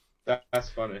 That's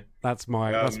funny. That's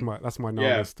my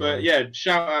Nami story. But yeah,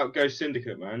 shout out Ghost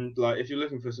Syndicate, man. Like if you're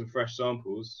looking for some fresh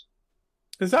samples,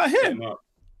 Is that hit him? him up.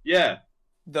 Yeah,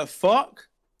 The fuck?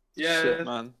 yeah, Shit,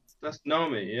 man. that's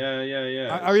Nami.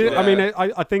 Yeah. I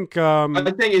think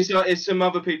I think it's some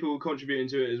other people contributing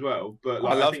to it as well. But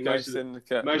like, I love think Ghost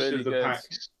Syndicate. most Really of the good.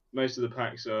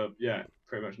 packs are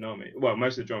pretty much Nami. Well,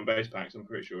 most of the drum and bass packs I'm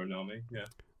pretty sure are Nami. Yeah.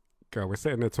 Girl, we're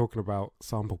sitting there talking about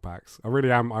sample packs. I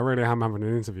really am having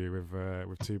an interview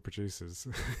with two producers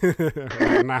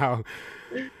right now.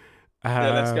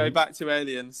 Let's go back to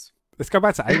Aliens. Let's go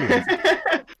back to Aliens.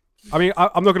 I mean,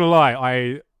 I'm not gonna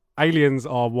lie. Aliens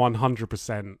are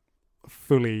 100%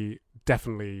 fully,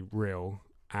 definitely real,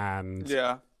 and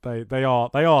they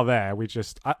are there. We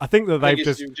just, I think that they've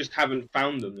just you just haven't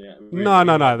found them yet. Really. No.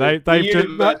 The They've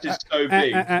universe just is so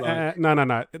big.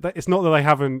 no. It's not that they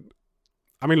haven't.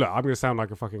 I mean, look, I'm going to sound like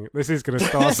a fucking. This is going to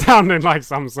start sounding like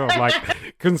some sort of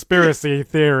like conspiracy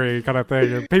theory kind of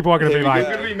thing. And people are going to be like,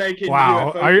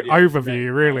 "Wow,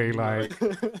 overview, really?" Like,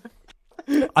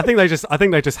 I think they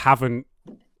just haven't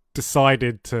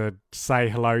decided to say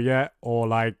hello yet, or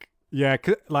like, yeah,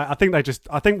 like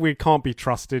I think we can't be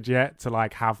trusted yet to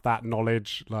like have that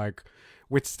knowledge. Like,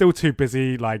 we're still too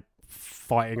busy like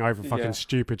fighting over fucking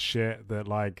stupid shit that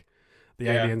like. The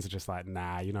aliens are just like,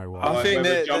 nah, you know what? I think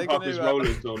they jump up as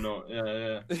rollers or not.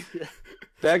 Yeah.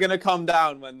 They're going to come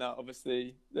down when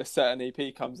obviously the certain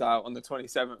EP comes out on the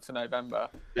 27th of November.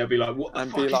 They'll be like, what the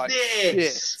fuck is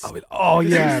this? Oh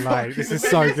yeah, like this is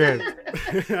so good.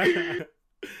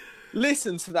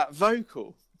 Listen to that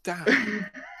vocal. Damn.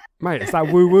 Mate, it's that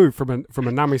woo woo from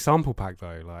a Nami sample pack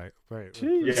though. Like, wait.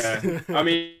 Yeah. I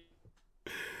mean,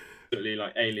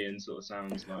 like alien sort of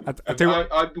sounds like.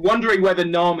 I'm wondering whether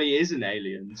Nami is an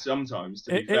alien sometimes,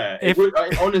 to be fair.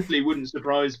 It honestly wouldn't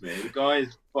surprise me. The guy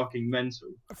is fucking mental.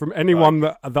 From anyone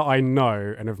that I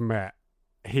know and have met,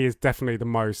 he is definitely the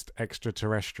most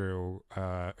extraterrestrial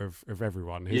of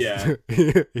everyone. He's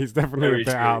definitely a bit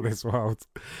out of this world.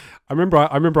 I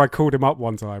remember I called him up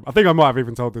one time. I think I might have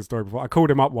even told this story before. I called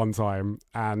him up one time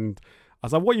and I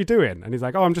was like, "What are you doing?" And he's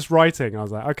like, "Oh, I'm just writing." I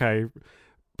was like, "Okay."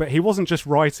 But he wasn't just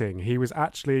writing, he was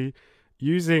actually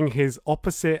using his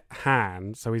opposite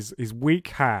hand, so his weak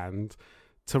hand,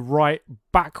 to write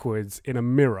backwards in a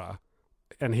mirror.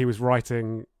 And he was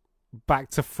writing back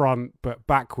to front, but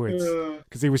backwards,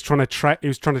 because he was trying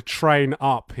to train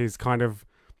up his kind of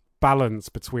balance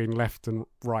between left and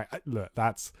right. Look,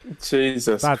 that's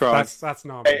Jesus Christ. That's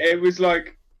not. It was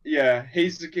like, yeah,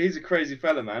 he's a crazy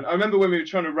fella, man. I remember when we were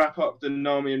trying to wrap up the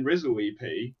Nami and Rizzle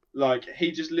EP. Like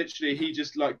he just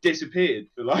like disappeared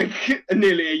for like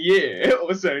nearly a year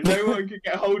or so. No one could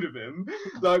get hold of him.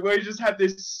 Like where he just had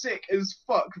this sick as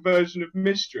fuck version of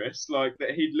Mistress, like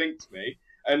that he'd linked me,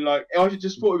 and like I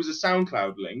just thought it was a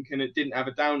SoundCloud link and it didn't have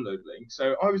a download link.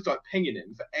 So I was like pinging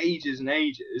him for ages and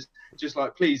ages, just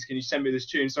like, please, can you send me this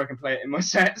tune so I can play it in my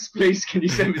sets? Please, can you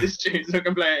send me this tune so I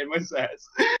can play it in my sets?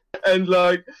 And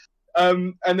like.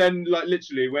 And then, like,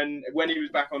 literally, when he was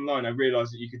back online, I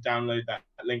realised that you could download that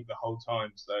link the whole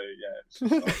time. So yeah,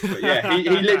 but yeah, he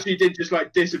literally did just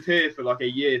like disappear for like a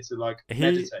year to like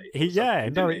meditate.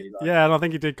 And I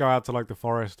think he did go out to like the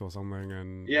forest or something.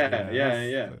 And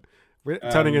we're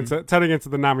turning into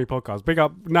the Nami podcast. Big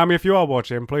up Nami if you are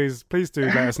watching. Please do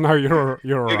let us know you're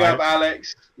all right. Big up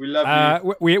Alex, we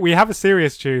love you. We have a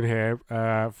serious tune here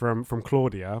from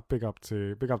Claudia. Big up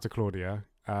to Claudia.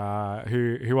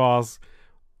 Who asks,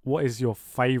 what is your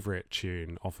favourite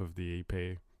tune off of the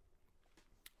EP?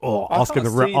 Oh, asking the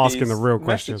real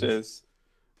questions.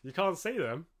 You can't see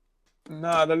them?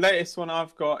 No, the latest one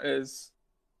I've got is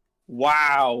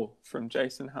 "Wow" from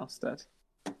Jason Halstead.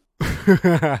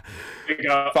 Big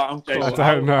up, I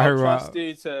don't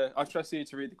know. I trust you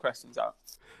to read the questions out.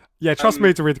 Yeah, trust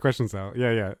me to read the questions out.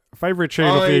 Yeah. Favourite tune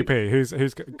of the EP?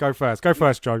 Who's go first? Go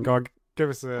first, John. Go on, give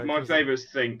us a. My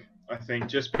favourite's Think. I think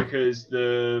just because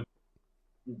the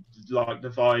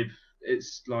vibe,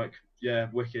 it's like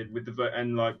wicked with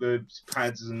and like the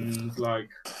pads and like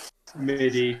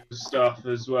MIDI stuff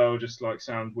as well, just like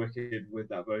sound wicked with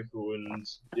that vocal, and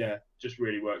yeah, just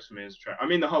really works for me as a track. I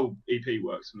mean, the whole EP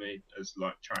works for me as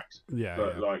like tracks.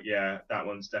 That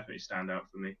one's definitely stand out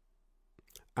for me.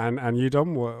 And you,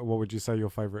 Dom, what would you say your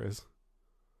favourite is?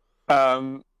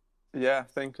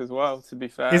 Think as well. To be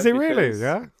fair, is it really?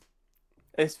 Yeah.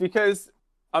 It's because,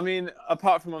 I mean,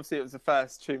 apart from obviously it was the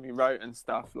first tune we wrote and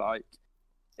stuff, like,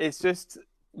 it's just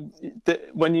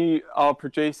when you are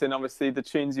producing, obviously the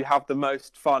tunes you have the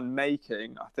most fun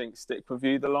making, I think, stick with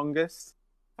you the longest.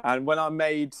 And when I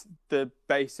made the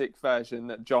basic version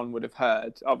that John would have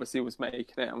heard, obviously was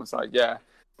making it and was like, yeah,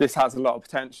 this has a lot of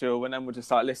potential. And then we'll just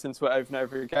like listen to it over and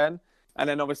over again. And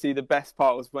then obviously the best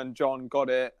part was when John got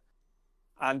it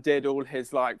and did all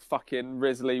his like fucking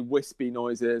Rizzly wispy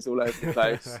noises all over the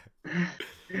place.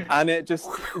 And it just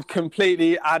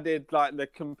completely added like the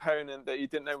component that you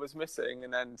didn't know was missing.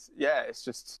 And then, yeah, it's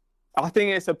just, I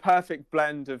think it's a perfect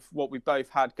blend of what we both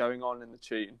had going on in the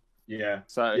tune. Yeah.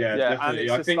 So, yeah, definitely.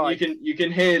 And I think like... you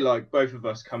can hear like both of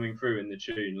us coming through in the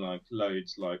tune, like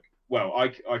loads, like, well,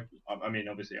 I mean,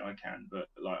 obviously I can, but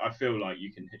like I feel like you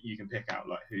can pick out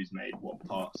like who's made what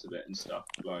parts of it and stuff.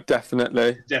 Like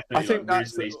definitely, I think like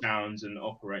Rizzly sounds and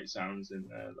Operate sounds in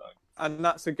there, like. And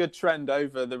that's a good trend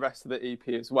over the rest of the EP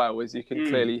as well, is you can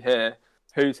clearly hear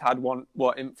who's had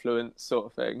what influence, sort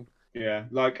of thing. Yeah,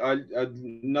 like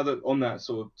another on that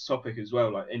sort of topic as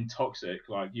well, like in Toxic,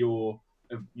 like your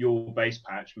bass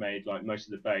patch made like most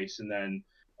of the bass, and then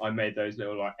I made those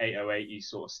little like 808y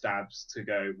sort of stabs to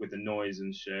go with the noise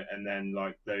and shit, and then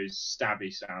like those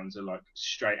stabby sounds are like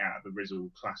straight out of the Rizzle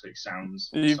classic sounds.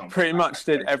 You pretty much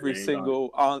did every basically,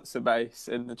 single answer bass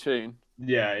in the tune.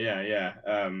 Yeah.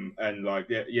 And like,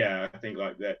 yeah, I think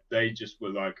like that they just were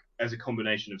like, as a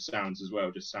combination of sounds as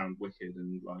well, just sound wicked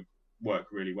and like work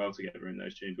really well together in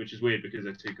those tunes, which is weird because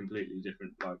they're two completely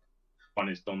different. Like, one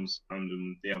is Dom's sound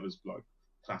and the other's like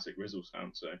classic Rizzle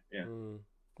sound. So yeah.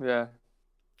 Yeah.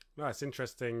 No, it's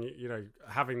interesting,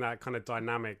 having that kind of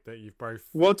dynamic that you've both.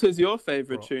 What is your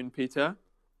favourite tune, Peter?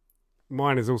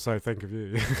 Mine is also Think of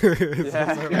You.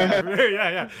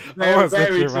 Yeah.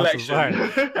 Very selection.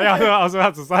 I was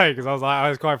about to say, because I was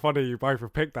like, it's quite funny you both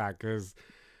have picked that, because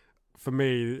for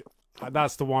me,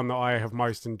 that's the one that I have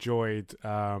most enjoyed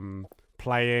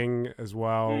playing as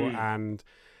well, and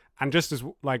just as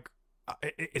like,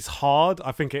 it's hard.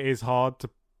 I think it is hard to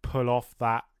pull off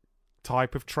that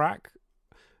type of track.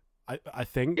 I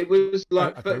think it was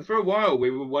like for a while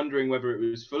we were wondering whether it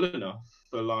was full enough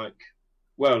for like,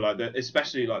 well, like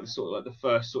especially like the sort of like the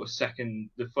first sort of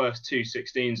the first 2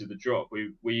 16s of the drop.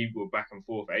 We were back and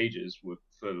forth ages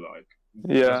for like,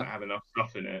 doesn't have enough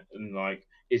stuff in it, and like,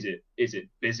 is it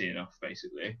busy enough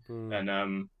basically?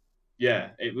 And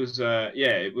it was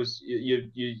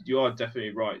you are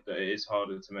definitely right that it is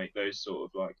harder to make those sort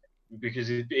of like, because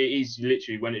it is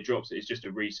literally, when it drops, it's just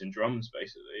a Reese and drums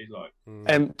basically, like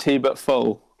empty but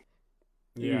full.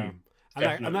 And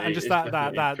just that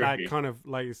kind of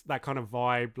like that kind of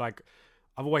vibe. Like,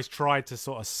 I've always tried to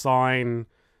sort of sign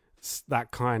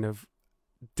that kind of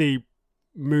deep,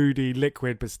 moody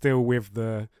liquid, but still with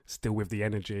the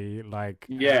energy. Like,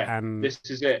 and this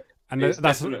is it. And there's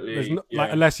not,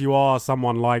 like, unless you are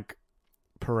someone like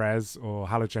Perez or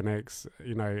Halogenics,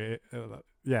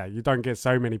 you don't get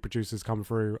so many producers come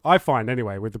through. I find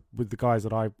anyway with the guys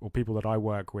or people that I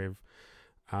work with.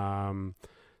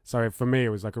 So for me, it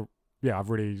was like I've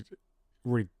really,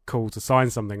 really cool to sign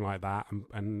something like that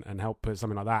and help put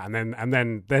something like that, and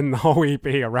then the whole EP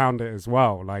around it as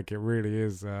well. Like, it really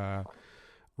is a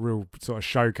real sort of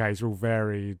showcase, real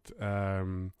varied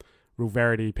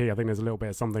EP. I think there's a little bit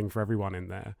of something for everyone in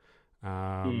there.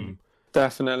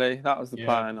 Definitely, that was the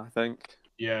plan, I think.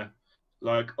 Yeah.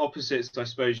 Like, Opposites, I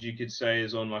suppose you could say,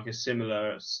 is on like a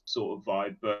similar sort of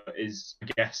vibe, but is, I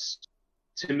guess,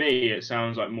 to me, it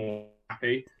sounds like more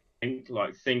happy.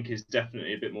 Think is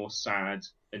definitely a bit more sad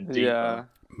and deeper. Yeah,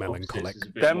 melancholic.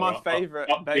 They're my favourite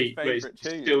upbeat, but it's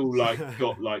tunes. Still like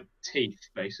got like teeth,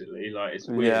 basically. Like, it's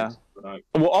weird. Yeah. Like,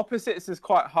 well, Opposites is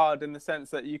quite hard in the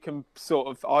sense that you can sort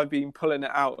of, I've been pulling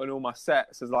it out on all my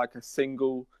sets as like a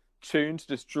single tune to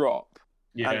just drop.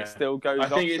 Yeah, and it still goes. I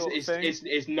think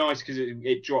it's nice because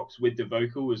it drops with the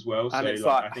vocal as well. And so it's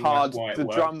like, like I think hard. That's why The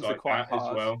it drums like are quite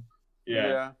hard as well.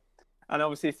 Yeah. And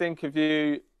obviously, Think of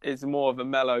You is more of a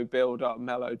mellow build up,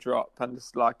 mellow drop, and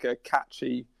it's like a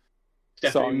catchy.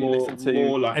 Definitely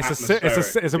more like it's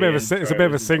a bit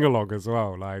of a sing along as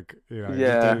well. Like, you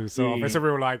do sort of, it's a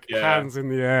real like hands in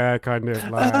the air kind of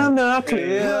like.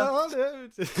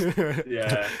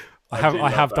 Yeah. I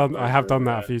have done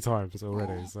that a few times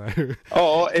already. So.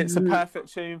 Or it's a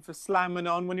perfect tune for slamming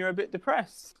on when you're a bit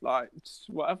depressed, like just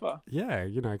whatever. Yeah,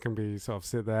 it can be sort of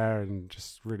sit there and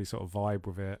just really sort of vibe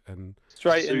with it and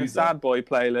straight in the sad boy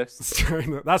playlist.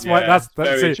 That's why that's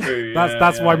true.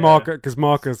 That's why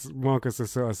Marcus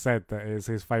has sort of said that it's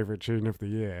his favourite tune of the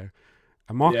year.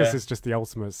 And Marcus is just the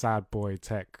ultimate sad boy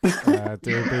tech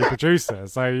D&B producer.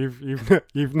 So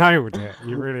you've nailed it.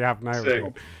 You really have nailed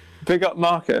it. Big up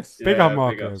Marcus. Big up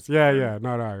Marcus. Yeah.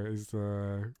 No. It's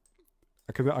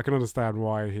I can understand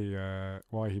why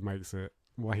he makes it,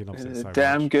 why he loves it so much.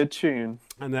 Damn good tune.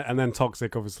 And then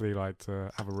Toxic, obviously, like,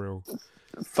 to have a real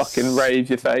fucking rave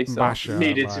your face off. There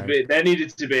needed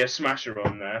to be a smasher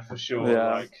on there for sure.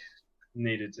 Yeah. Like,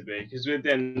 needed to be, because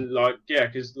then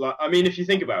because I mean, if you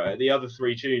think about it, the other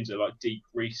 3 tunes are like deep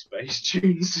Reese based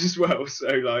tunes as well. So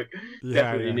like,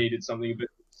 definitely needed something a bit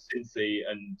synthy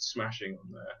and smashing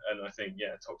on there, and I think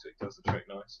Toxic does the trick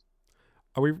nice.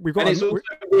 We've got, and it's also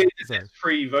weird that there's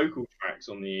 3 vocal tracks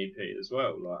on the EP as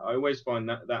well. Like, I always find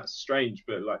that's strange,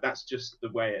 but like, that's just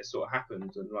the way it sort of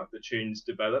happened, and like the tunes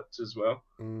developed as well.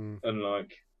 And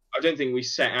like, I don't think we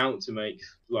set out to make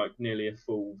like nearly a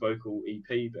full vocal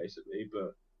EP basically,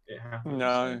 but it happened.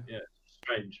 No, so, it's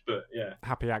strange, but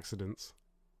happy accidents,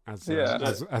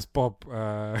 as Bob.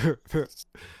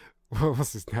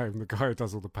 What's his name? The guy who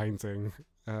does all the painting.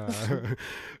 The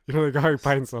guy who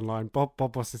paints online. Bob.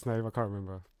 What's his name? I can't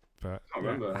remember. But Can't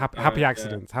remember. happy Yeah.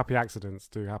 accidents. Happy accidents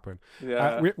do happen.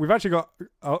 Yeah. We've actually got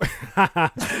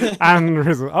and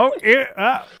Rizzle.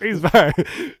 He's back.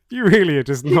 You really are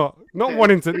just not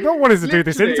wanting to do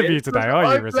this Literally, interview it's today, just-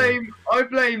 are you, Rizzle? I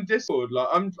blame Discord. Like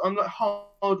I'm like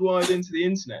hardwired into the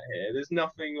internet here. There's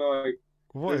nothing like.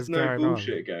 What There's is no going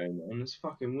bullshit going on. It's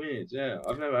fucking weird. Yeah,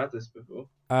 I've never had this before.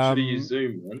 Should on? have used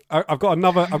Zoom, man. I've got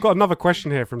another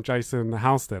question here from Jason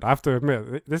Halstead. I have to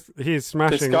admit, he is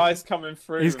smashing. This guy's coming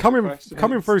through. He's with coming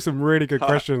questions. through some really good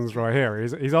questions right here.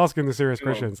 He's asking the serious Come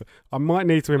on. questions. I might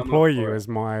need to I'm employ up for you it.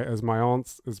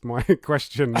 as my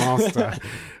question master.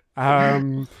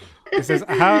 It says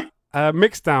how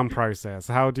mix down process.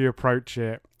 How do you approach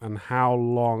it, and how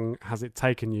long has it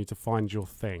taken you to find your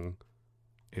thing?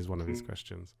 Is one of his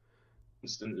questions.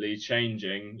 Constantly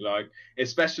changing, like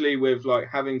especially with like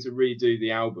having to redo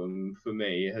the album for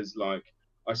me has like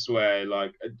I swear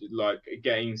like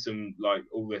getting some like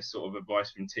all this sort of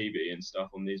advice from TV and stuff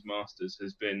on these masters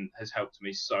has helped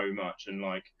me so much, and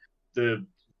like the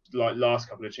last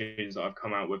couple of tunes that I've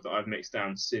come out with that I've mixed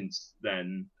down since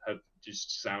then have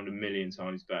just sound a million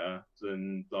times better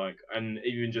than like, and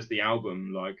even just the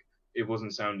album, like it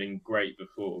wasn't sounding great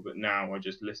before, but now I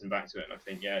just listen back to it and I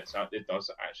think, yeah, it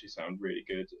does actually sound really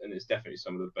good, and it's definitely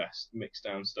some of the best mixed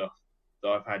down stuff that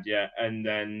I've had yet. And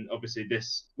then obviously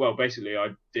basically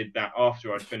I did that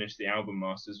after I'd finished the album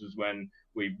masters, was when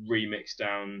we remixed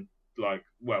down,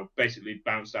 basically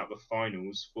bounced out the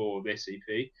finals for this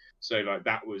EP. So like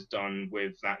that was done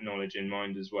with that knowledge in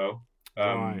mind as well.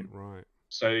 Right.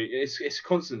 So it's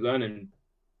constant learning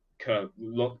curve,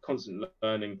 constant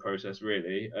learning process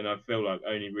really, and I feel like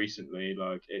only recently,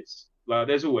 like it's like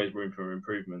there's always room for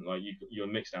improvement. Like your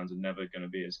mixdowns are never going to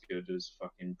be as good as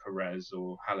fucking Perez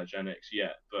or Halogenics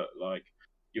yet, but like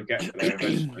you'll get there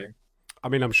eventually. I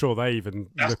mean, I'm sure they even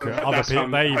That's look the- at other that's people. how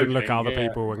They I'm even look at hoping, other yeah.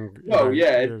 people and Well,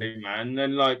 yeah, man,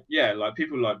 and like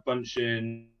people like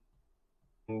Bunchin,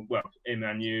 well,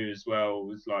 Emmanuel as well,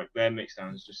 was like their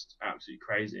mixdown is just absolutely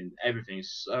crazy, and everything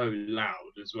is so loud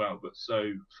as well, but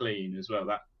so clean as well.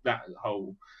 That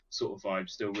whole sort of vibe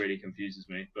still really confuses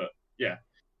me, but yeah,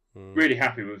 really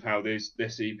happy with how this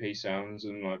EP sounds,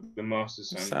 and like the masters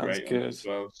sound Sounds great on good. it as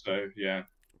well. So yeah,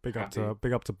 Big up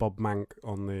happy. to Bob Mank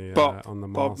on the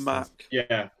Bob masters. Mack.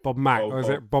 Yeah, Bob Mack. Bob- Or is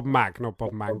it Bob Mack, not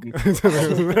Bob Mank?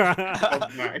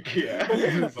 Bob Mack, yeah,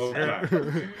 Bob Mack.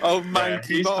 Oh, Yeah, Manky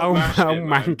he's Bob. Oh, smashed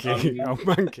it, man.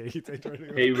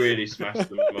 Manky. He really smashed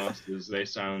the masters. They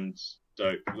sound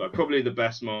dope. Like probably the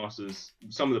best masters,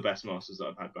 some of the best masters that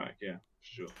I've had back. Yeah, for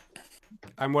sure.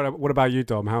 And what about you,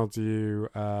 Dom? How do you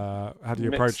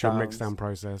approach your mix Mixdowns. down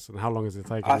process, and how long has it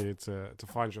taken you to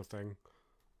find your thing?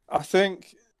 I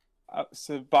think I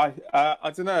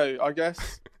don't know. I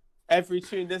guess every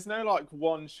tune, there's no like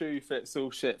one shoe fits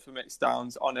all shit for mix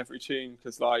downs on every tune,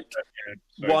 because like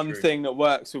So one true. thing that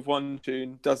works with one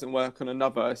tune doesn't work on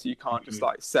another, so you can't just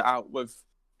like set out with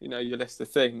your list of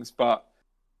things. But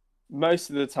most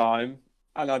of the time,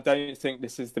 and I don't think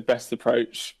this is the best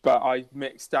approach, but I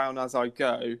mix down as I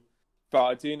go. But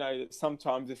I do know that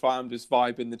sometimes if I am just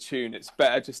vibing the tune, it's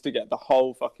better just to get the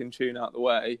whole fucking tune out the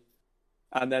way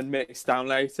and then mix down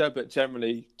later. But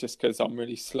generally, just because I'm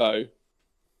really slow,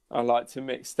 I like to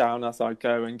mix down as I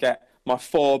go and get my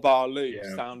 4-bar loop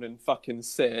sounding fucking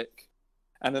sick,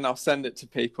 and then I'll send it to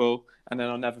people, and then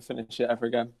I'll never finish it ever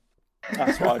again.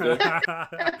 That's what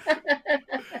I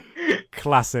do.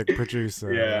 Classic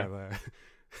producer. Yeah. Right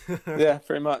there. Yeah,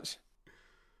 pretty much.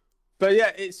 But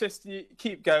yeah, it's just you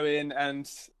keep going, and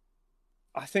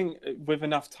I think with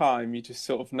enough time, you just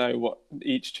sort of know what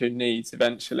each tune needs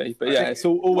eventually. But I yeah, think it's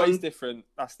always different.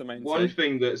 That's the main One thing.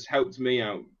 thing that's helped me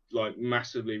out like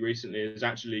massively recently is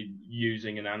actually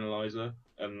using an analyzer.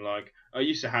 And like I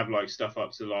used to have like stuff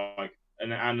up to like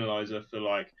an analyzer for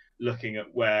like looking at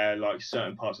where like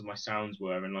certain parts of my sounds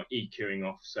were, and like EQing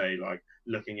off, say like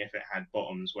looking if it had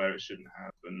bottoms where it shouldn't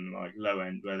have, and like low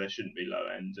end where there shouldn't be low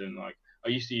end. And like I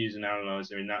used to use an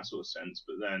analyzer in that sort of sense,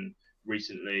 but then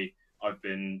recently I've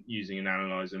been using an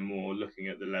analyzer more, looking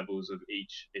at the levels of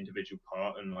each individual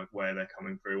part and like where they're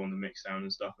coming through on the mix down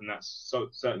and stuff. And that's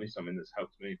certainly something that's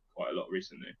helped me quite a lot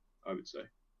recently, I would say.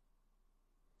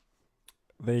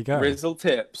 There you go. Rizzle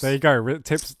tips. There you go.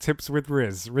 Tips with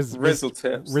Riz. Rizzle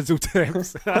tips. Rizzle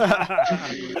tips.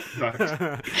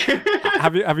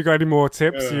 have you got any more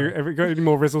tips? Have you got any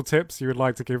more Rizzle tips you would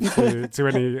like to give to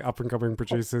any up and coming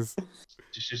producers?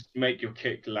 Just make your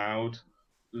kick louder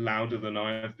than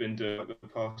I have been doing like the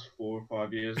past 4 or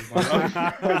 5 years of my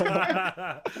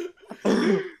life.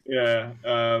 yeah,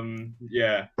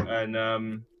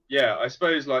 and I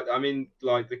suppose like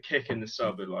the kick and the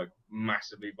sub are like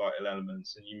massively vital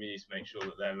elements, and you need to make sure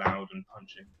that they're loud and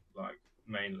punching, like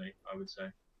mainly, I would say,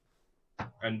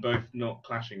 and both not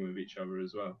clashing with each other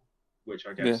as well, which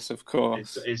I guess Yes, of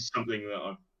course. is something that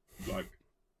I've like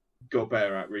got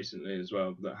better at recently as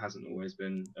well. That hasn't always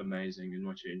been amazing in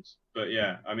my tunes, but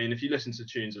yeah, I mean, if you listen to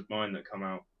tunes of mine that come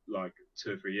out like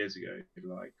 2 or 3 years ago,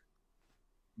 like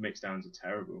mix downs are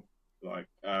terrible, like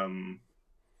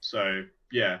so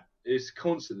yeah,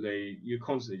 you're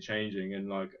constantly changing, and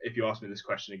like if you ask me this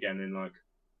question again in like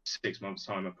 6 months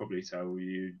time, I'll probably tell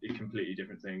you completely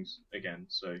different things again.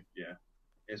 So yeah,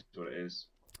 it's what it is.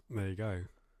 There you go.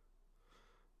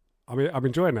 I mean, I'm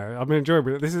enjoying it. I'm enjoying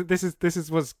it. This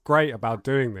is what's great about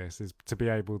doing this, is to be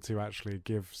able to actually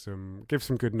give some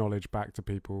good knowledge back to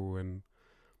people and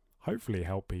hopefully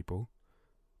help people.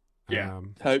 Yeah.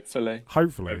 Hopefully.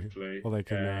 Or they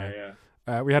can.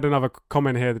 We had another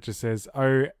comment here that just says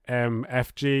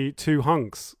OMFG 2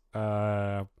 hunks.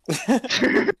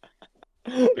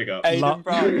 Big up. Aidan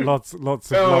Bryan. Lots of love.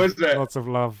 Lots of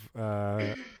love.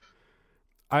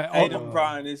 Aidan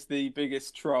Bryan is the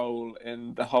biggest troll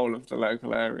in the whole of the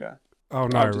local area. Oh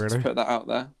no, I'll just really? put that out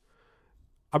there.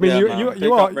 I mean, Yeah,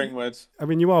 you are. Ringwood. I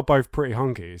mean, you are both pretty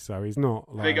hunky, so he's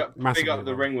not like Big up massively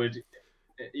the wrong. Ringwood.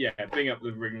 Yeah, big up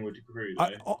the Ringwood crew.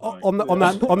 Though. On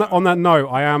that note,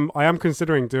 I am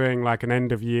considering doing like an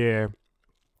end of year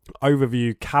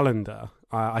overview calendar.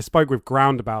 I spoke with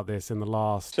Ground about this in the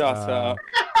last Shut up.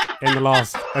 in the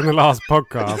last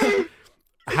podcast.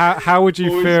 How would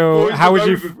you feel? Boys How of would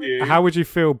you overview. how would you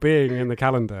feel being in the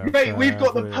calendar? Mate, we've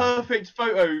got the for- perfect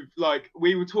photo. Like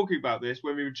we were talking about this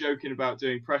when we were joking about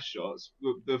doing press shots.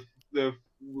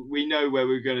 We know where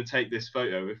we're going to take this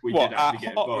photo if we What, did actually at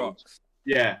get Hot involved. Rocks?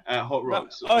 Yeah, at Hot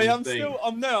Rocks. Oh, on yeah, the thing.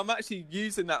 I'm actually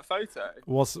using that photo.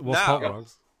 What's Now. Hot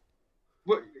Rocks?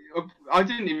 What, I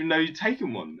didn't even know you'd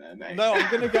taken one there, mate. No, I'm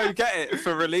gonna go get it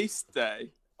for release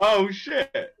day. Oh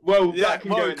shit! Well, Yeah, that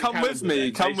can well, go in the come with calendar me,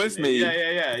 then, come with basically. me.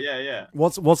 Yeah.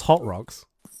 What's Hot Rocks?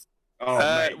 Oh,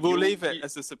 mate, We'll you'll- leave it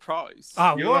as a surprise.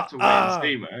 You'll have to wait and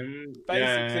see, man.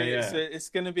 Basically, yeah. it's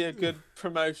going to be a good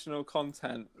promotional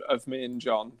content of me and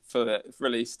John for the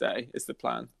release day. Is the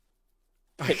plan?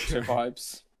 Picture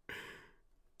vibes.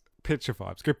 Picture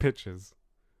vibes, good pictures.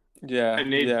 Yeah,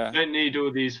 Don't yeah. need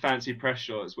all these fancy press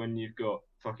shots when you've got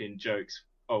fucking jokes,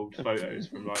 old photos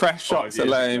from like Press 5 shots are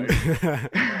years lame. ago.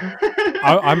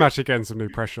 I'm actually getting some new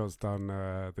press shots done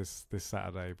this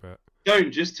Saturday, but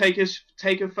Don't just take a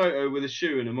photo with a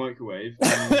shoe in a microwave.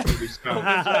 And it'll be spelled.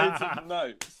 Loads of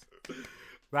notes.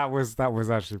 that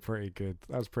was actually pretty good.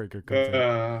 That was pretty good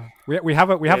content. We have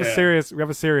a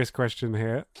yeah. serious question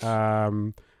here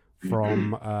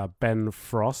from Ben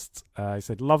Frost. He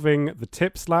said, "Loving the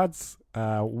tips, lads.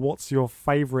 What's your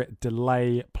favourite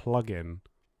delay plugin?"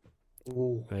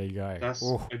 There you go. That's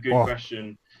Oh, a good oh.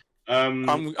 question. I'm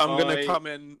going to come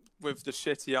in with the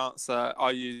shitty answer.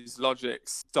 I use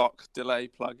Logic's stock delay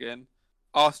plugin.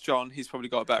 Ask John; he's probably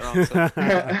got a better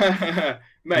answer.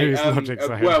 Mate, Use Logic's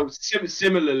ahead. well,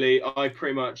 similarly, I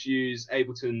pretty much use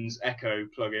Ableton's Echo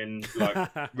plugin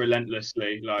like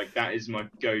relentlessly. Like that is my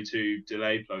go-to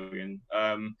delay plugin.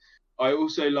 I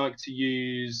also like to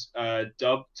use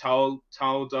Towel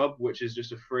Dub, which is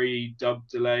just a free dub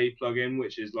delay plugin,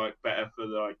 which is like better for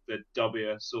like the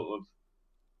dubbier sort of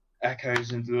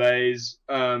echoes and delays.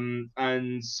 And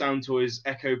Soundtoys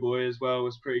Echo Boy as well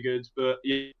was pretty good, but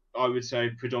yeah, I would say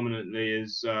predominantly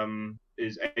is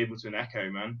Ableton Echo,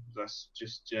 man. That's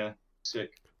just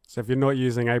sick. So if you're not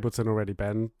using Ableton already,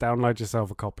 Ben, download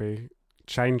yourself a copy.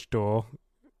 Change DAW.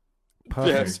 Yeah,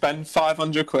 Perfect. spend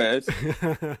 500 quid.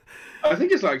 I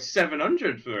think it's like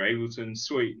 700 for Ableton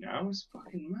Suite now. It's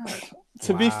fucking mad.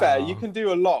 To be fair, Wow. you can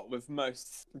do a lot with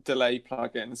most delay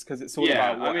plugins because it's all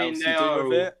Yeah, about what I mean, else you they do are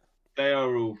with all- it. They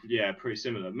are all pretty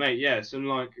similar, mate. Yeah,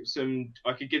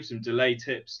 I could give some delay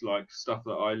tips, like stuff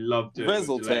that I love doing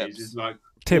Rizzle with delays. tips. Is like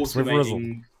Tips with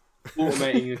Rizzle.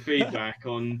 automating the feedback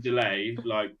on delay,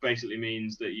 like basically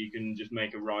means that you can just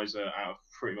make a riser out of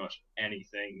pretty much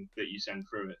anything that you send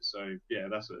through it. So yeah,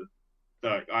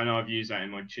 I know I've used that in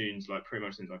my tunes like pretty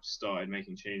much since I've started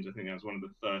making tunes. I think that was one of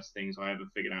the first things I ever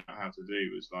figured out how to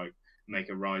do was like make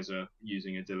a riser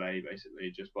using a delay basically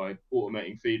just by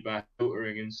automating feedback,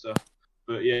 filtering and stuff.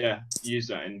 But yeah, use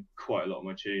that in quite a lot of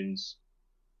my tunes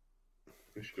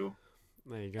for sure.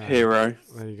 There you go. Hero.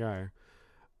 There you go.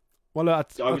 Well,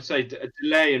 look, I would say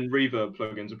delay and reverb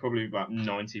plugins are probably about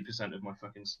 90% of my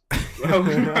fucking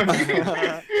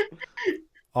stuff.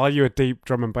 are you a deep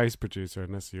drum and bass producer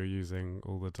unless you're using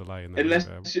all the delay and the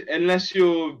reverb? Unless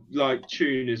your like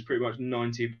tune is pretty much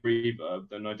 90 reverb,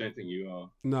 then I don't think you are.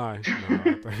 No.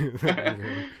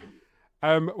 I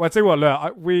don't. Well, I tell you what,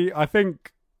 look, I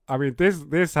think I mean,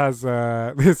 this has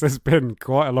this has been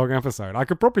quite a long episode. I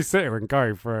could probably sit here and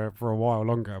go for a while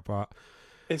longer, but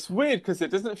It's weird because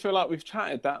it doesn't feel like we've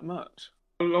chatted that much.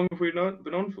 How long have we not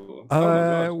been on for? Oh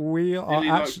my God. we are Nearly,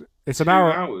 like, actually. It's an 2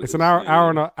 hour. hours, It's an hour,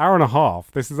 nearly. hour and a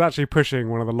half. This is actually pushing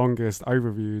one of the longest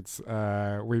overviews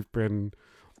we've been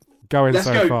going Let's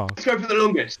so go. far. Let's go for the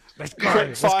longest. Let's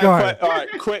Quick fire, all right,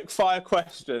 quick fire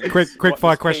question. Quick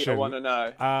fire question. I want to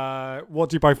know. What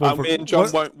do you both want And for? me and John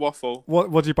what, won't waffle.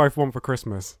 what do you both want for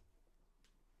Christmas?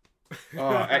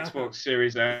 Xbox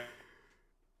Series X.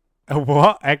 A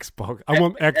what? Xbox. I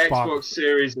want Xbox. Xbox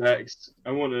Series X.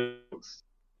 I want a.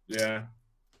 Yeah.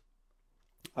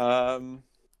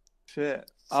 Shit.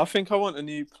 I think I want a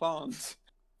new plant.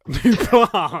 New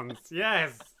plants.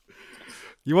 Yes.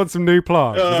 You want some new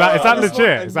plants? Is that I just want legit?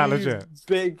 a Is that new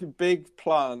legit? Big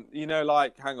plant. You know,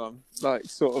 like, hang on, like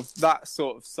sort of that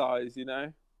sort of size. You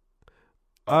know,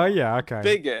 Oh yeah. Okay.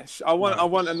 biggish. I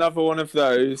want another one of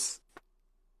those.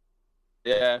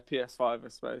 Yeah, PS5, I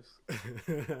suppose.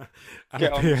 And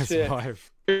Get a on the shit. PS5.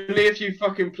 Only if you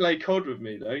fucking play COD with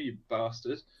me, though, you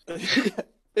bastard.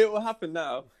 It will happen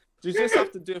now. You just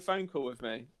have to do a phone call with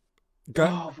me. Go,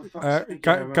 Oh, for fuck's sake,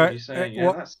 go- I remember go- you saying,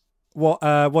 what- that's...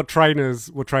 what trainers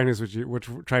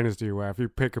do you wear? If you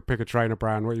pick a trainer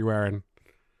brand, what are you wearing?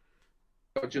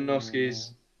 Got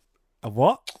Janoski's. A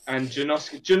what? And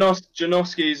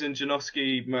Janoski's and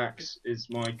Janoski Max is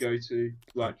my go-to.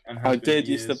 Like, and has I been did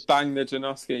for used to years. bang the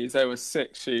Janoskis. They were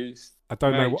sick shoes. I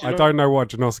don't Mate, know. do you I don't know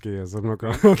what a Janoski is. I'm not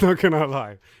gonna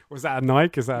lie. Was that a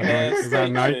Nike? Is that a Nike? Is that a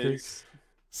skate Nike? shoes.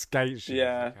 Skate shoes.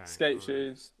 Yeah, Okay, skate alright.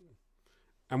 shoes.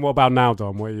 And what about now,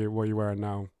 Dom? What are you wearing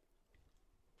now?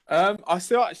 I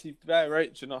still actually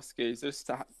rate Janoskis. Just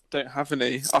don't have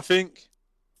any. I think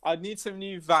I need some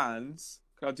new Vans.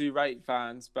 I do rate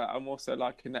Vans, but I'm also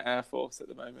like in the Air Force at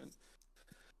the moment.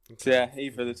 So yeah,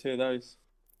 either the two of those.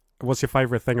 What's your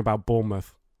favourite thing about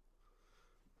Bournemouth?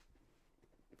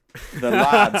 The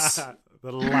lads.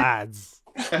 The lads.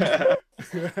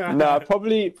 No,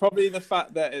 probably the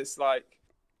fact that it's like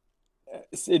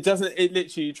it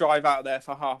literally you drive out there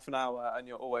for half an hour and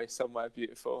you're always somewhere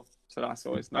beautiful. So that's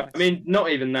always nice. I mean, not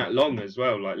even that long as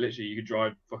well. Like, literally, you could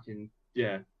drive fucking,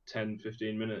 10,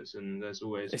 15 minutes, and there's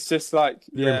always... It's just like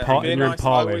You're in being you're in nice. I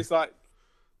Parley. always like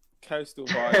coastal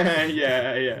vibes.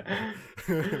 yeah.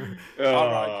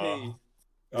 R.I.P.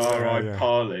 Alright, Yeah.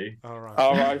 Parley. All right.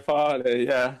 R.I.P. Parley,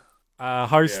 yeah.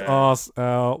 Host Yeah. asks,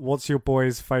 "What's your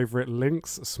boy's favourite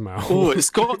Lynx smell?" Oh, it's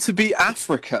got to be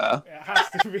Africa. It has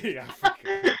to be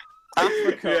Africa.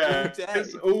 Africa Yeah, all day.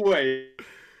 it's always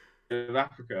of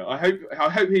Africa. I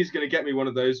hope he's gonna get me one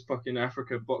of those fucking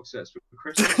Africa box sets for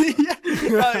Christmas. Yeah,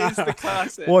 that is the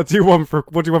classic. What do you want for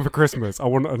Christmas? I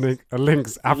want a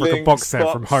Lynx Africa Lynx box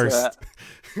set from box Host.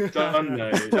 Done,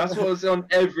 though. That's what's on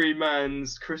every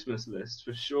man's Christmas list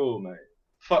for sure, mate.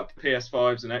 Fuck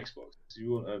PS5s and Xbox.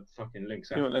 You want a fucking Lynx?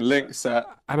 You want a Africa link set.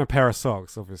 set? And a pair of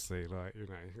socks, obviously. Like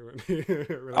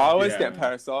I always Yeah. get a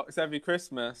pair of socks every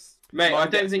Christmas. Mate, Mine I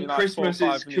don't gets me, think like, Christmas 4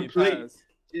 or is 5 new complete. pairs.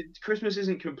 Christmas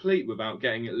isn't complete without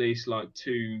getting at least like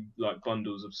 2 like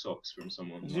bundles of socks from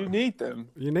someone. You Like- need them.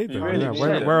 You need You them. really yeah. need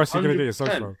Where, them. where else are you going to get your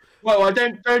socks 100%. from? Well, I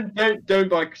don't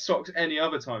buy socks any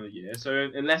other time of year. So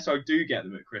unless I do get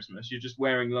them at Christmas, you're just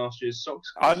wearing last year's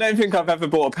socks. I don't think I've ever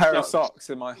bought a pair of Socks. socks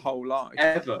in my whole life.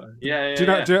 ever. Yeah. Do you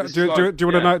know? yeah. Do you, This do, is you- do, you- like- do you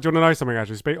want to yeah. know? Do you want to know something?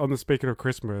 Actually, speaking of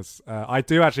Christmas, I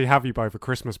do actually have you both a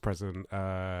Christmas present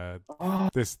Oh,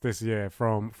 this year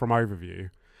from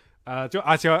Overview. I'll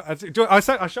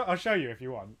show you if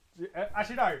you want.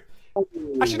 Actually, no.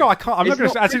 Actually, no. I can't. I'm not It's going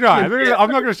to. not Actually, no. I'm Christmas not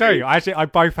yet. going to show you. Actually, I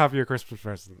both have you a Christmas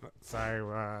present.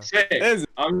 So sick. Is it?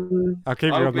 I'll keep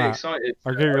you I'll on be that. excited.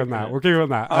 I'll keep you on that. Okay. We'll keep you on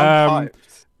that. I'm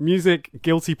hyped. Music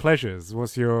guilty pleasures.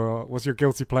 What's your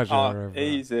guilty pleasure? of,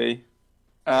 Easy.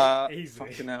 Easy.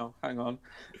 Fucking hell. Hang on.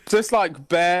 Just like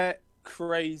bare,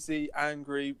 crazy,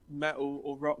 angry metal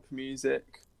or rock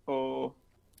music or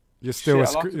You're still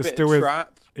shit, I like a you're bit still of with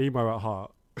trap. emo at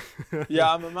heart.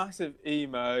 Yeah, I'm a massive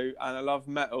emo and I love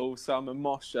metal, so I'm a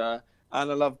mosher.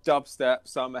 And I love dubstep,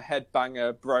 so I'm a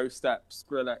headbanger, bro step,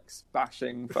 Skrillex,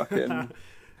 bashing, fucking.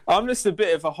 I'm just a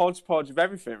bit of a hodgepodge of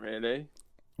everything, really.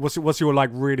 What's your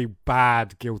like really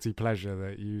bad guilty pleasure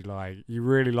that you like? You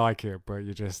really like it, but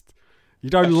you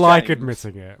don't Ashamed. like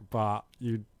admitting it, but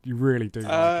you really do.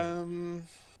 Like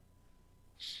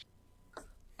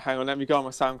Hang on, let me go on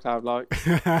my SoundCloud. Like,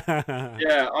 it.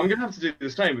 Yeah, I'm gonna have to do the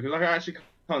same because I actually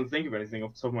can't think of anything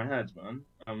off the top of my head,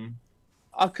 man.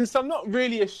 because I'm not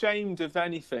really ashamed of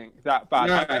anything that bad.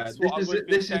 No, I guess what I this would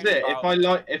be is ashamed it.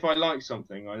 about If I like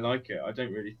something, I like it. I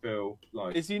don't really feel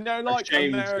like is like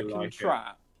ashamed to American like it.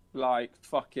 trap, like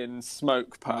fucking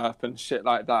Smoke Perp and shit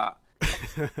like that.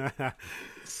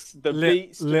 The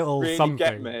beats little really something.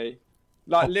 get me.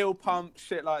 Like Lil Pump,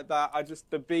 shit like that.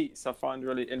 The beats I find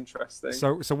really interesting.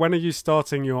 So when are you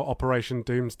starting your Operation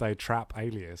Doomsday Trap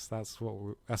alias? That's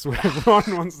what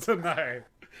everyone wants to know.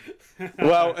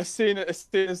 Well, as soon as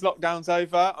lockdown's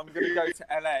over, I'm going to go to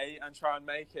LA and try and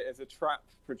make it as a trap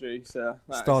producer.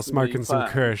 Start smoking some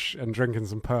Kush and drinking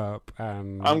some perp,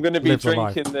 and I'm going to be live the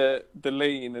life. drinking the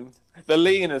lean, and the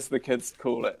lean as the kids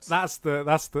call it. That's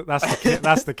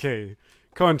the key.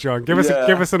 Come on, John, give us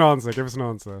an answer. Give us an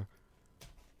answer.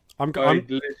 I'm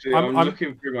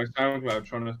looking through my SoundCloud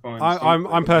trying to find. I'm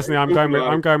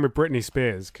going with Britney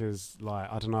Spears because,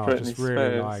 like, I don't know, I just really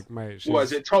Spears. like, mate. What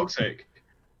is it? Toxic.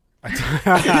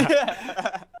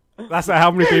 That's how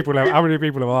many people have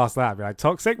asked that. Be like,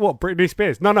 Toxic? What? Britney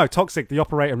Spears? No, Toxic, the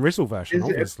Operator and Rizzle version,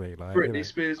 obviously. Like, Britney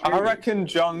Spears. I reckon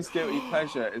John's guilty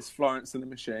pleasure is Florence and the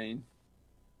Machine.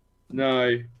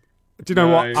 No. Do you know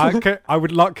what? I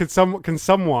would like. Can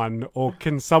someone or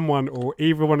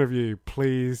either one of you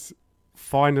please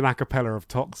find an acapella of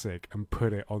Toxic and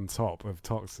put it on top of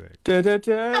Toxic?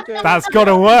 That's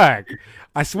gotta work.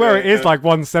 I swear it is like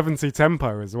 170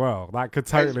 tempo as well. That could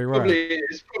totally work.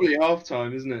 It's probably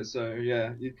halftime, isn't it? So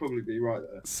yeah, you'd probably be right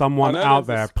there. Someone out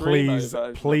there, please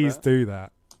do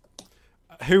that.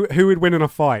 Who would win in a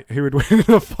fight? Who would win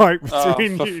in a fight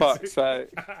between for you? Fuck's sake!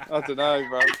 I don't know,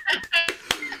 bro.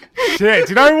 Shit,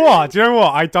 do you know what?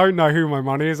 I don't know who my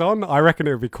money is on. I reckon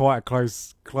it would be quite a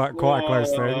close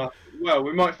thing. Well,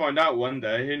 we might find out one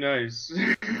day. Who knows?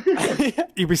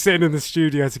 You'd be sitting in the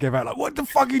studio together like, what the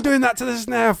fuck are you doing that to the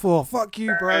snare for? Fuck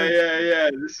you, bro. Yeah.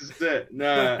 This is it.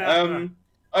 Nah.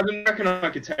 I don't reckon I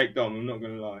could take Dom. I'm not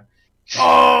gonna lie.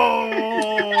 Oh!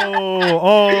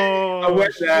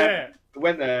 I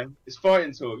went there. It's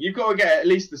fighting talk. You've got to get at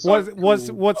least the.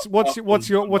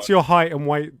 What's your height and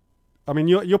weight? I mean,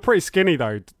 you're pretty skinny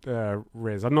though,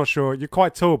 Riz. I'm not sure. You're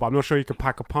quite tall, but I'm not sure you could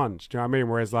pack a punch. Do you know what I mean?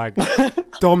 Whereas like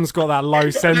Dom's got that low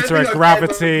center of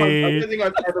gravity.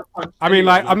 I mean,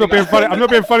 like I'm not being funny. I'm not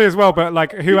being funny as well. But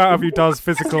like, who out of either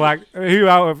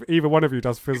one of you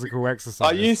does physical exercise?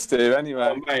 I used to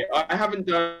anyway. Oh, mate, I haven't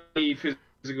done any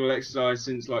physical exercise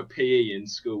since like PE in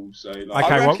school. So like,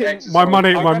 okay, well,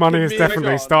 my money is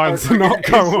definitely starting to not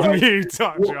go on you,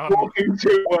 John. Walking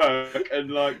to work and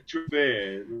like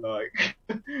beer, like.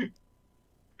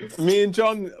 Me and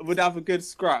John would have a good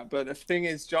scrap, but the thing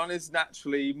is, John is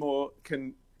naturally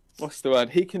what's the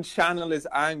word? He can channel his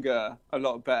anger a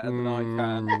lot better than I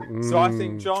can. So I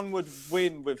think John would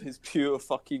win with his pure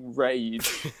fucking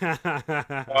rage.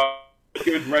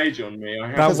 Good rage on me.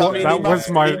 That was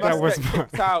my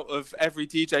kicked out of every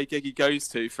DJ gig he goes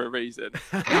to for a reason.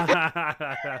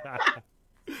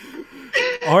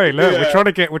 Oi, look, we're trying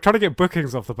to get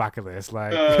bookings off the back of this.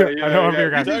 Like, I don't want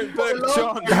to Don't book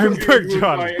John. Don't book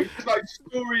John. It's like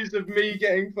stories of me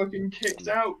getting fucking kicked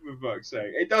out, for fuck's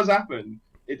sake. It does happen.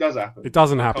 It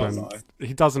doesn't happen.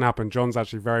 He doesn't happen. John's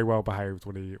actually very well behaved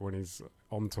when he's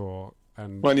on tour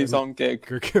and when he's on gig.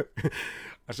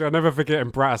 Actually, I'll never forget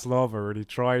in Bratislava, and he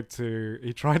tried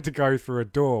to go through a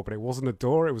door, but it wasn't a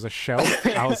door; it was a shelf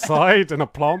outside and a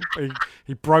plump.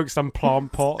 He broke some plum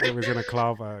pot that was in a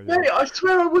club. Mate, I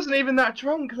swear I wasn't even that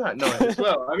drunk that night as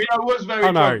well. I mean, I was very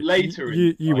drunk later.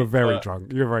 You were very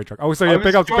drunk. You were very drunk. Oh, so yeah,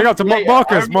 big up to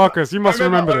Marcus. Marcus, you must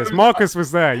remember this. Marcus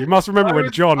was there. You must remember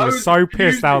when John was so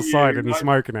pissed outside in the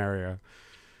smoking area.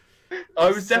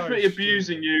 I was definitely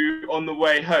abusing you on the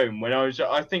way home when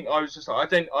I think I was just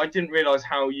like, I didn't realise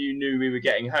how you knew we were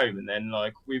getting home, and then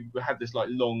like we had this like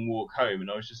long walk home, and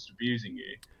I was just abusing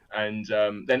you, and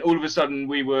then all of a sudden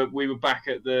we were back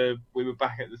at the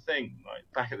thing, like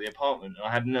back at the apartment, and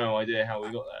I had no idea how we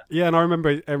got there. Yeah, and I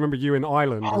remember you in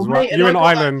Ireland as well. You in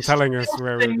Ireland telling us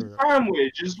where we were.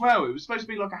 Sandwich as well. It was supposed to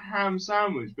be like a ham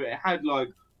sandwich, but it had like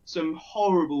some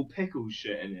horrible pickle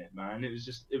shit in it, man. It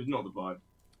was not the vibe.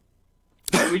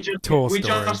 We just missed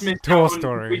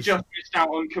out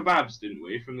on kebabs, didn't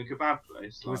we? From the kebab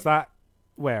place. Like. Was that?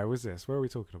 Where was this? Where are we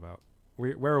talking about?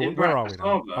 Where are we now?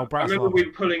 Oh, I remember we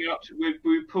were pulling up.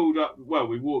 We pulled up. Well,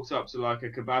 we walked up to like a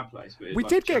kebab place. But we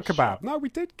did get a kebab. Shop. No, we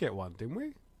did get one, didn't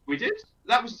we? We did.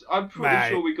 I'm pretty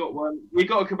sure we got one. We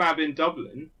got a kebab in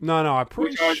Dublin. No, I'm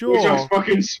pretty sure. Which I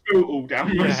fucking spilled all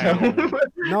down myself.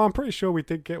 No, I'm pretty sure we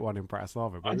did get one in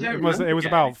Bratislava. But it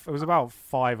was about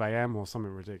 5 a.m. or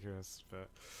something ridiculous. But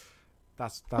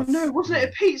that's. No, wasn't it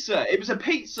a pizza? It was a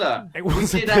pizza. It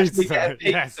was we a did pizza. Actually get a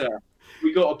pizza. Yes.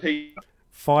 We got a pizza.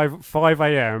 5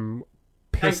 a.m.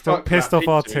 Pissed off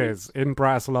our tiz in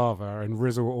Bratislava, and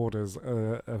Rizzle orders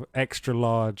an extra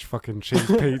large fucking cheese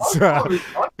pizza. I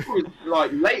thought it was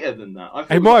like later than that.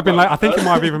 It might have been like, I think it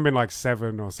might have even been like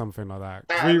 7 or something like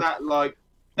that.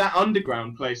 that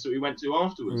underground place that we went to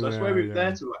afterwards. I swear we were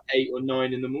there till like 8 or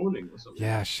 9 in the morning or something.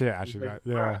 Yeah, shit. Actually,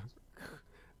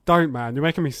 Don't, man. You're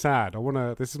making me sad.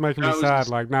 This is making me sad.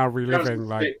 Like now reliving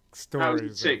like stories. That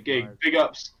was a sick gig. Big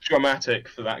ups, Dramatic,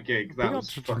 for that gig. That was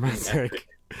Dramatic.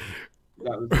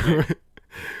 That was big.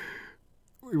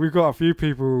 We've got a few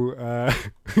people.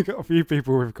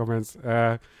 With comments.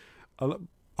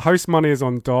 Host money is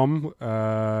on Dom.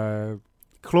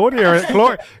 Claudia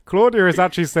has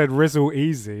actually said Rizzle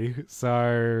easy.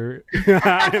 So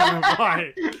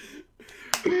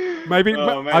maybe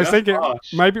I was thinking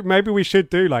maybe we should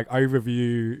do like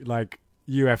overview like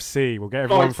UFC. We'll get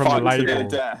everyone from the label.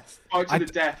 Fight to the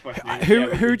death. I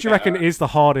think. Who do you reckon is the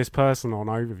hardest person on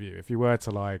overview? If you were to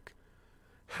like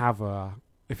have a.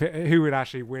 Who would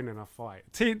actually win in a fight?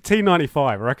 T95.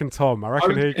 I reckon Tom. I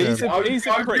reckon he can.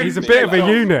 He's a bit of a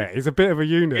unit. He's a bit of a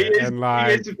unit, and like.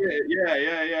 He is a bit,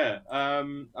 yeah.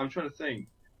 I'm trying to think.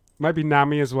 Maybe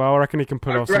Nami as well. I reckon he can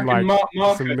put off some like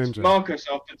some ninja. Marcus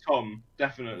after Tom,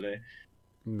 definitely.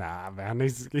 Nah, man,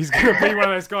 he's gonna be one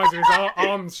of those guys with his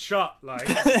arms shut, like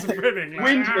spinning.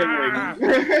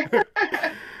 Windmilling.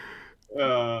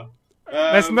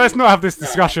 Let's not have this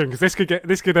discussion because this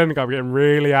could end up getting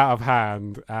really out of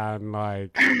hand and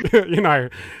like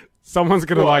someone's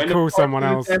gonna call someone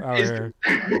else out here.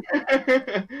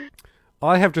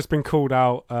 I have just been called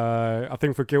out. I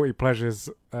think for guilty pleasures.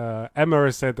 Emma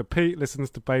has said that Pete listens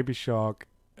to Baby Shark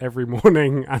every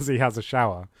morning as he has a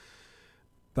shower.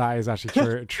 That is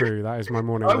actually true. That is my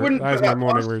morning. That is my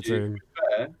morning routine.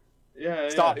 Yeah.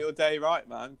 Start your day right,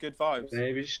 man. Good vibes.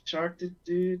 Baby Shark,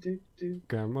 do.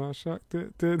 Grandma Shark,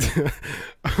 do.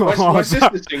 My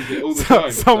sister sings it all the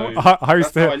time.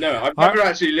 Host that's how I know. I've never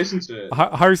actually listened to it.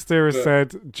 Host here has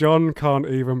said John can't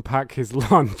even pack his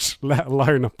lunch, let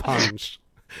alone a punch.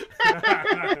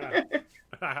 Shit.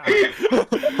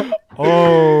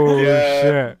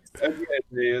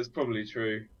 It's probably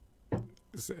true.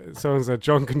 Someone said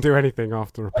John can do anything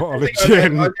after a bottle of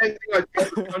gin. I don't think I've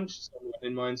ever punched someone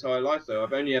in my entire life, though.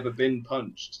 I've only ever been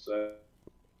punched, so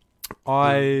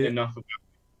enough about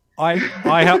it.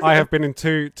 I have been in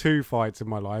two fights in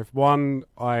my life. One,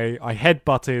 I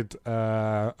headbutted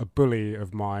a bully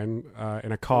of mine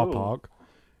in a car park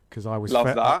because I was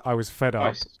fed up.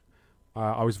 Nice.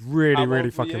 I was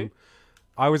really fucking.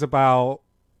 I was about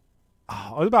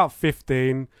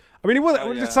 15. I mean,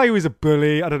 let's say he was a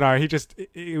bully. I don't know. He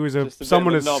was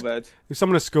someone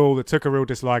at school that took a real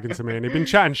disliking to me, and he'd been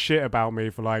chatting shit about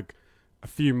me for like a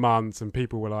few months, and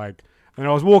people were like, and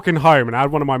I was walking home, and I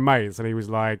had one of my mates, and he was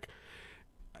like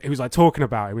talking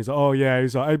about him. He's like, oh yeah,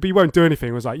 he's like, but he won't do anything.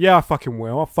 I was like, yeah, I fucking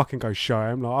will. I'll fucking go show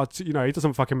him. Like, he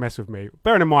doesn't fucking mess with me.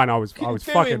 Bearing in mind, I was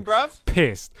fucking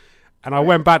pissed. And I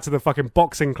went back to the fucking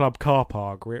boxing club car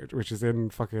park, which is in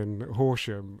fucking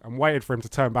Horsham, and waited for him to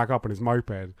turn back up on his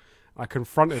moped. I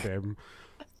confronted him,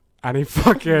 and he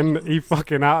fucking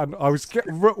out, and I was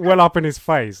getting well up in his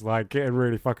face, like getting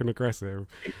really fucking aggressive.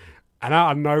 And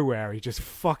out of nowhere, he just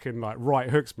fucking like right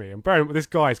hooks me. And bearing in mind, this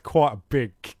guy is quite a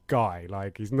big guy,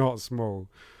 like he's not small.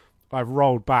 I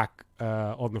rolled back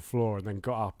on the floor and then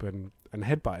got up and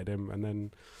headbutted him, and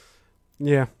then.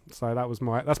 Yeah, so that's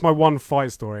my one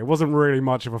fight story. It wasn't really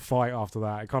much of a fight after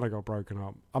that. It kind of got broken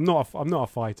up. I'm not a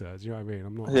fighter. Do you know what I mean?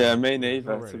 I'm not. Yeah, me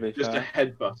neither. Really. To be just fair. a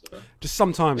headbutter. Just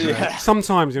sometimes, you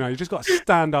just got to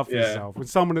stand up for yourself. When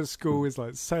someone at school is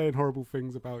like saying horrible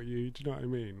things about you, do you know what I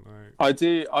mean?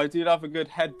 Like... I do love a good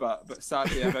headbutt, but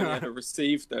sadly I've only ever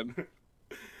received them.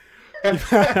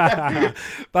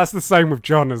 That's the same with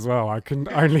John as well. I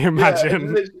can only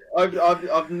imagine.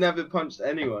 I've never punched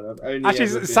anyone. I've only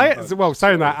actually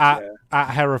saying that at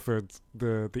Hereford,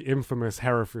 the infamous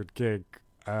Hereford gig,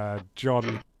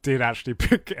 John did actually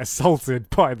get assaulted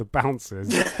by the bouncers.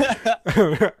 This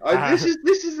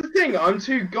is the thing. I'm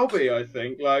too gobby. I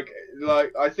think I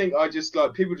think I just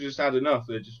like people just had enough.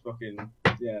 They're just fucking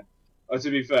yeah. To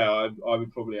be fair, I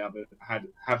would probably have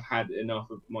had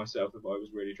enough of myself if I was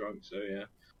really drunk. So yeah,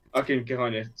 I can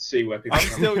kind of see where people. I'm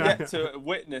still yet to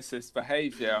witness this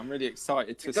behaviour. I'm really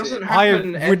excited to see it.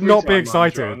 I would not be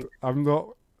excited. I'm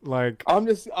not like.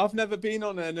 I've never been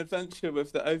on an adventure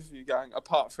with the Overview Gang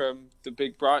apart from the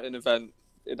Big Brighton event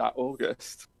in that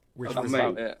August. Which that's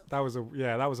about it. That was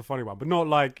a funny one, but not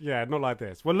like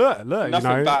this. Well, look,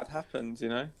 nothing bad happened,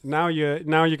 Now you're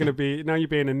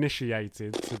being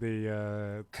initiated to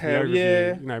the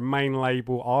overview, main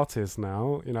label artist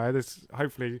now. This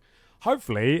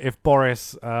hopefully if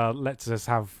Boris lets us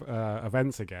have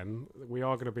events again, we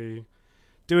are going to be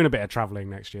doing a bit of travelling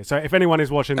next year. So if anyone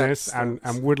is watching this and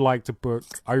would like to book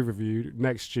Overview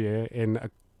next year in a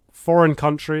foreign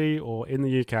country or in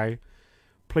the UK.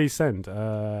 please send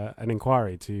an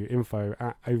inquiry to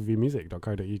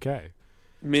info@overviewmusic.co.uk.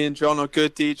 Me and John are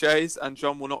good DJs, and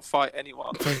John will not fight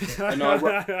anyone. And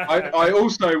I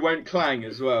also won't clang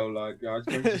as well. Like, I just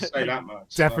want to say that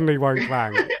much. Definitely won't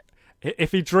clang.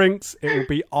 If he drinks, it will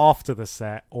be after the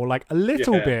set or like a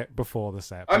little bit before the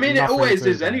set. I mean, it always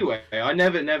is bad. Anyway. I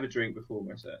never drink before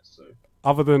my set. So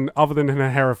other than in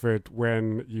Hereford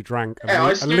when you drank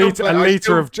a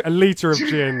liter of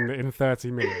gin in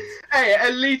 30 minutes. Hey, a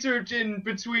litre of gin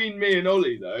between me and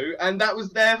Ollie though, and that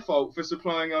was their fault for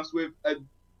supplying us with a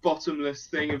bottomless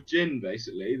thing of gin,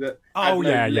 basically. That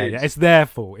yeah. It's their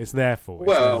fault.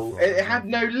 Well, it had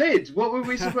no lid. What were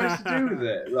we supposed to do with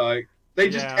it? Like. They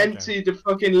just emptied a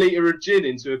fucking litre of gin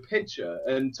into a pitcher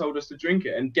and told us to drink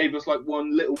it and gave us like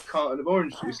one little carton of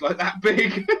orange juice, like that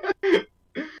big.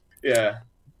 Yeah.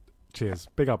 Cheers.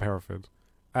 Big up Hereford.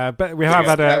 But we have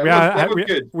had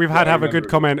we've had a good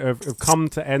comment of come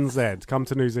to NZ, come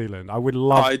to New Zealand. I would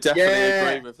love. I definitely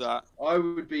agree with that. I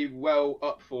would be well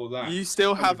up for that. You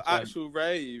still have 100%. Actual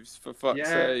raves for fuck's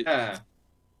sake.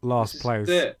 Last place.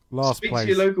 Speak to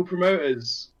your local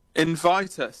promoters.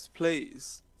 Invite us,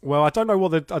 please. Well, I don't know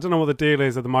what the deal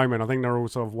is at the moment. I think they're all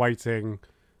sort of waiting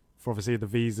for obviously the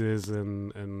visas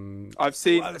and I've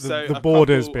seen the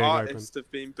borders being artists open.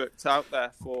 have been booked out there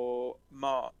for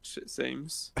March. It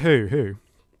seems. Who?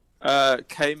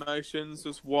 K Motions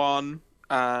was one,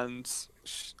 and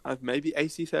maybe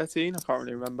AC13. I can't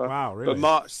really remember. Wow, really? But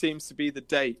March seems to be the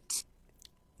date.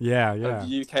 Yeah. Of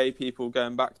UK people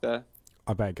going back there.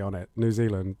 I better get on it. New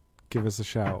Zealand. Give us a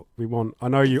shout. We want. I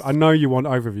know you want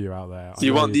overview out there. Do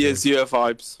you want the Azure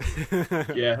vibes?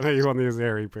 Yeah. I know you want the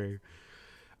Azure EP.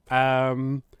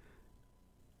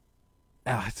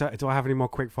 Do I have any more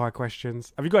quick fire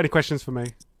questions? Have you got any questions for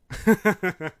me?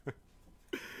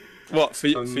 What for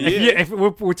you? If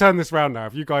we'll turn this round now.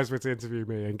 If you guys were to interview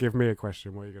me and give me a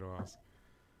question, what are you going to ask?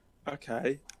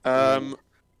 Okay.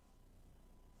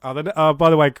 By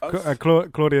the way,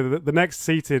 Claudia, the next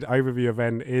seated overview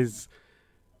event is,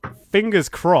 fingers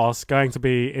crossed, going to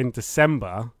be in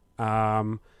December.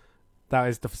 That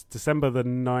is December the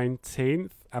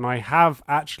 19th, and I have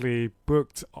actually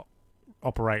booked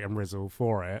Operate and Rizzle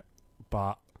for it,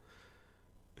 but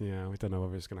yeah, we don't know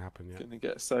whether it's going to happen yet. Gonna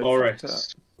get so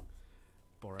Boris.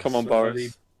 Come on,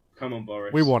 Boris. Come on,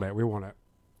 Boris. We want it. Mate,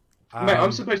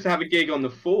 I'm supposed to have a gig on the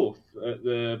 4th at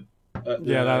the.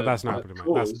 That's not happening, mate.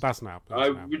 That's not happening. I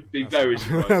would be very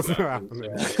surprised. That's not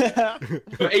happening.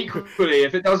 But equally,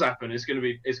 if it does happen, it's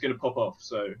gonna pop off.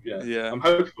 So yeah. I'm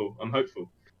hopeful.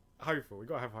 Hopeful. We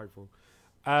gotta have hopeful.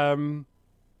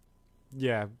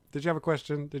 Yeah. Did you have a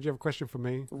question? Did you have a question for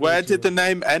me? Where did the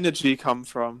name Energy come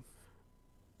from?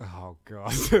 Oh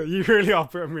god, you really are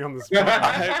putting me on the spot.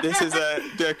 I hope this is a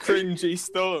cringy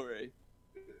story.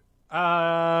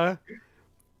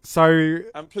 So,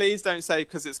 and please don't say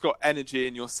because it's got energy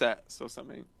in your sets or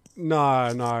something.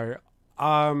 No.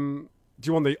 Do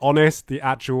you want the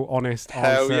actual honest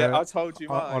Hell answer? Yeah, I told you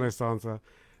mine. Honest answer.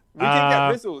 We didn't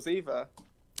get Rizzles either.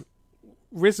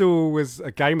 Rizzle was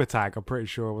a gamer tag, I'm pretty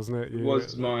sure, wasn't it? It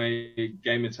was my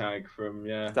gamer tag from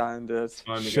standard.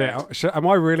 Shit, am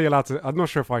I really allowed to? I'm not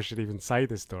sure if I should even say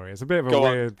this story. It's a bit of a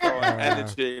weird. Go on.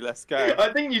 Energy. Let's go.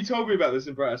 I think you told me about this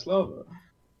in Bratislava.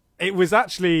 It was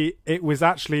actually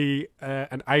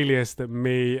an alias that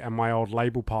me and my old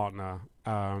label partner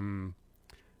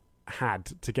had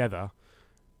together.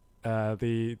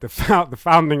 The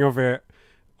founding of it,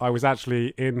 I was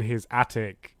actually in his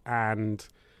attic, and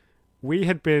we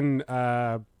had been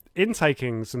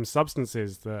intaking some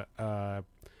substances that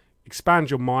expand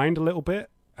your mind a little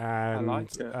bit, and I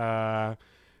liked it.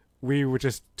 We were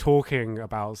just talking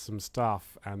about some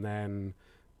stuff, and then.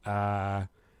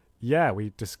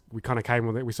 We kind of came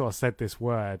with it. We sort of said this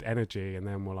word, energy, and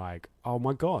then we're like, oh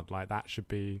my God, like that should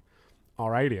be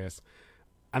our alias.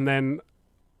 And then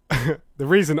the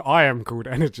reason I am called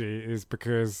Energy is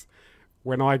because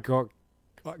when I got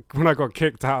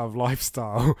kicked out of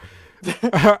Lifestyle,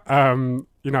 I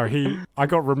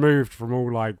got removed from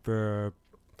all like the,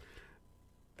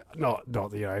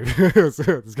 it's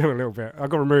getting a little bit, I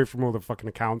got removed from all the fucking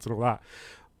accounts and all that,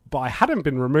 but I hadn't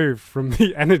been removed from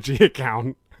the Energy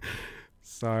account.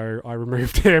 So I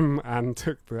removed him and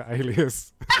took the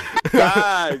alias.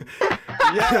 Bang!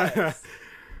 Yes!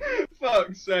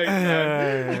 Fuck's sake,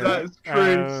 man. That's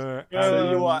cringe.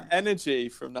 So you are Energy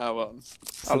from now on.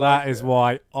 So that is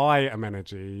why I am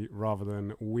Energy rather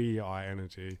than we are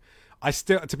Energy. I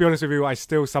still, to be honest with you, I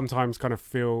still sometimes kind of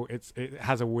feel it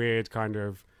has a weird kind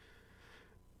of.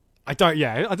 I don't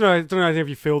know if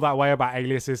you feel that way about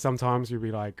aliases. Sometimes you'd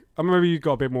be like, maybe you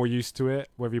got a bit more used to it.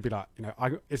 Whether you'd be like,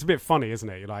 it's a bit funny, isn't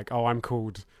it? You're like, oh, I'm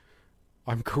called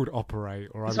I'm called Operate,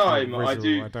 or I'm time called I Rizzle,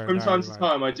 do I don't from know, time to like-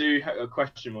 time I do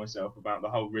question myself about the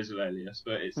whole Rizzle alias,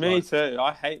 but it's Me like, too.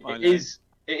 I hate my it name.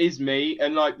 is me,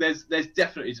 and like there's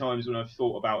definitely times when I've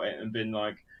thought about it and been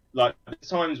like there's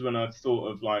times when I've thought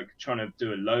of like trying to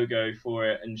do a logo for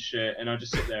it and shit, and I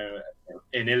just sit there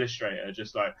in Illustrator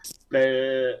just like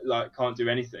bleh, like can't do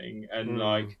anything, and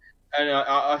like and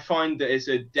I find that it's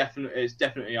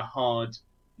definitely a hard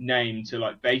name to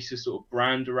like base a sort of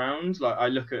brand around. Like I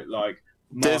look at like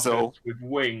Dizzle Marcus with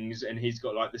wings, and he's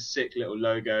got like the sick little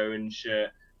logo and shit,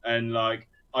 and like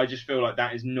I just feel like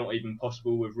that is not even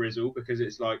possible with Rizzle, because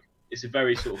it's like it's a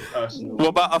very sort of personal. What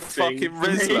about a thing fucking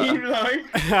for me,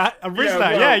 Rizzler? like, a Rizzler,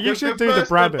 well, yeah, you should do the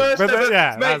branding. The first But ever,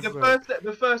 yeah, mate, that's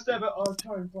the first ever. I'll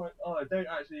try and find. Oh, I don't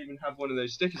actually even have one of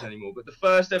those stickers anymore. But the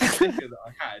first ever sticker that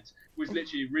I had was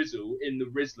literally Rizzle in the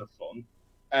Rizzler font,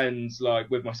 and like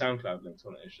with my SoundCloud links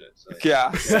on it and shit. So, Yeah.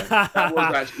 that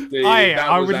was actually.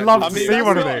 I would love I to mean, see that's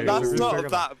one of not, these. That's If you not think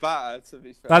of that bad, to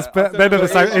be fair. That's I but don't know,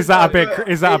 so it's is that a like- bit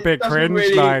is that a bit doesn't cringe?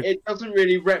 really, Like it doesn't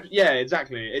really yeah,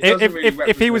 exactly. It doesn't if really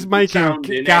if he was represent the making sound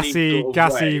in any gassy sort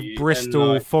of way, and, Bristol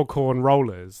like, foghorn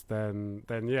rollers, then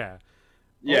yeah.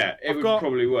 yeah, I've it would got-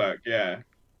 probably work. Yeah.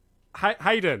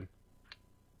 Hayden.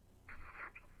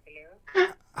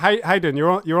 Hey, Hayden, you're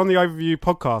on the Overview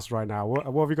podcast right now. What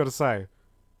have you got to say?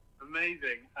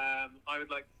 Amazing. I would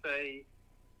like to say,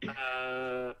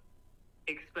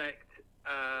 expect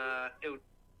a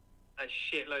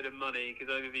shitload of money, because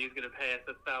Overview is going to pay us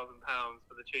 £1,000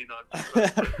 for the tune that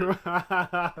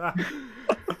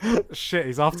I'm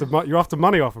Shit, you're after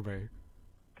money off of me.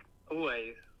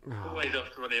 always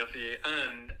after money off of you,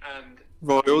 and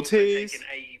Royalties. taking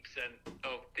 80%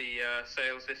 of the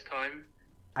sales this time.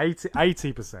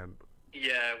 80%.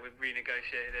 Yeah, we've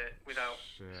renegotiated it without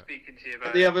speaking to you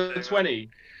about The it. other So, 20.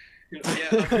 Yeah,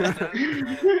 other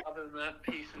than that,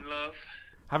 peace and love.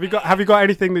 Have you got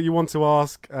anything that you want to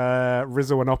ask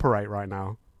Rizzle and Operate right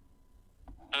now?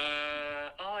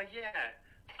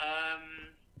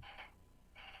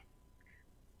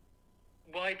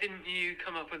 Why didn't you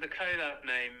come up with a collab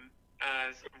name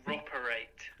as Roperate?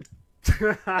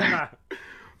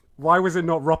 Why was it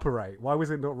not Roperate? Why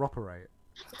was it not Roperate?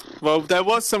 Well, there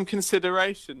was some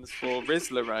considerations for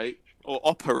Rizzlerate or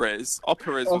Operiz.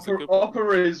 Operiz was a good one.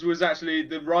 Operiz was actually,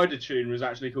 the rider tune was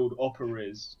actually called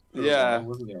Operiz. Yeah.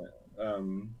 Wasn't it?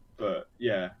 But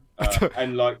yeah.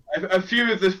 And like a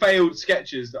few of the failed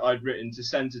sketches that I'd written to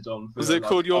centered on. For, Was it like,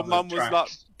 called Your other Mum Was Like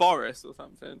tracks. Boris or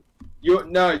something?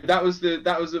 No,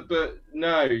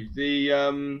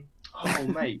 oh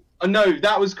mate, no,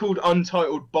 that was called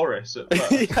Untitled Boris at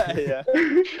first. yeah.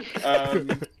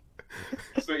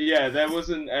 But yeah, there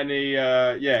wasn't any.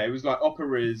 Yeah, it was like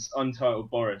Operiz,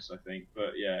 Untitled Boris, I think.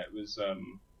 But yeah, it was.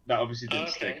 That obviously didn't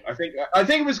stick. I think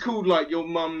it was called like Your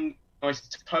Mum Nice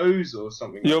Toes or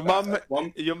something. Your like mum, that.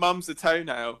 One. your mum's a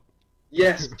toenail.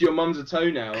 Yes, Your Mum's a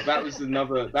Toenail. That was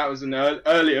another. That was an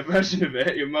earlier version of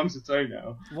it. Your Mum's a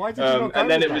Toenail. Why did you not go And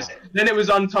then with it was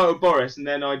Untitled Boris, and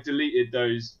then I deleted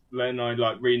those. Then I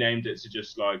like renamed it to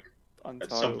just like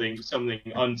Untitled. something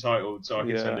untitled, so I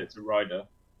could send it to Ryder.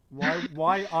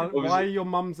 Why are your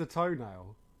mums a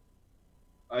toenail?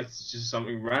 It's just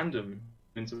something random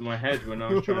into my head when I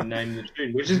was trying to name the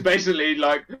tune, which is basically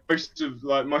like most of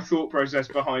like my thought process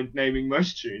behind naming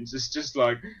most tunes. It's just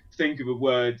like think of a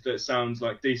word that sounds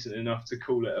like decent enough to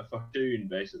call it a fuck tune,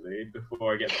 basically,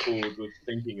 before I get bored with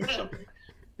thinking of something.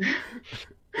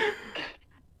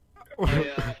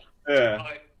 Yeah.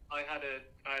 I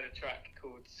had a track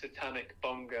called Satanic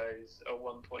Bongos at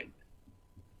one point.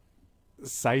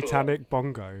 Satanic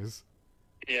bongos.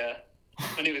 Yeah,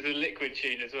 and it was a liquid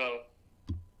tune as well.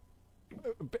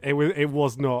 It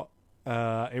was not.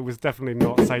 It was definitely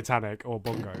not satanic or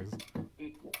bongos.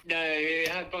 No, it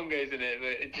had bongos in it, but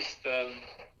it just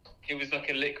it was like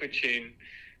a liquid tune,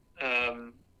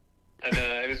 and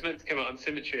it was meant to come out on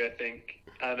Symmetry, I think.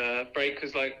 And Break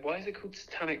was like, "Why is it called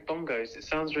Satanic Bongos? It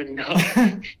sounds really nice."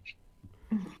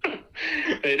 But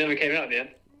it never came out in the end.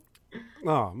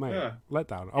 Oh mate, Yeah. let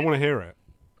down. I want to hear it.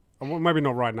 Maybe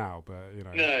not right now, but you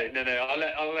know. No.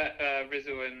 I'll let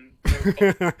Rizzle and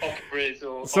Riz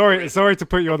or Sorry to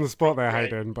put you on the spot there, Right.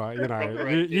 Hayden, but you know,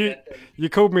 Right. you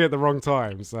called me at the wrong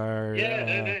time, so Yeah,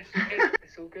 no, it's good.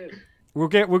 It's all good. we'll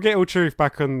get all truth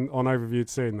back on Overviewed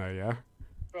soon, though. Yeah.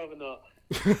 Rather not.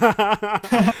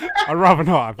 I'd rather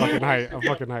not. I fucking hate Well,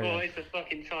 it. it's the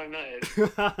fucking time that is.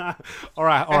 all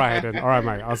right, Hayden. All right,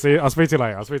 mate. I'll speak to you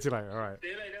later. All right. See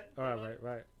you later. All right,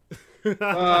 mate. Right.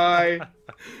 Bye.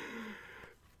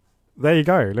 There you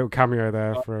go. A little cameo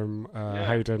there from Yeah.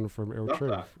 Hayden from Ill Love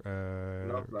Truth. Love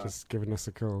that. Just giving us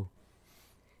a call.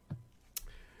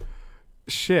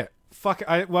 Shit. Fuck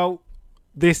it. Well,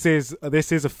 this is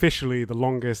officially the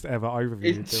longest ever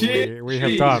overview It's that we have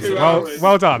cheap, done. 2 Well, hours.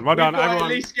 well done, We've got to everyone. at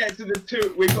least get to the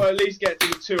 2. We've got to at least get to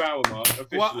the 2 hour mark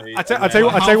officially. I tell you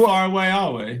what. How far away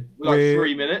are we? Like we-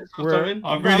 3 minutes or we're- something.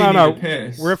 I really No. need a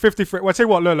piss. We're at 53. Well, I tell you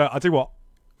what. Look. I tell you what.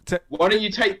 Why don't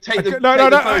you take the, No, take no, the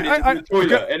no, phone into the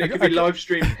toilet and it could be live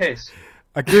stream piss.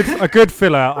 A good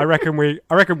filler. I reckon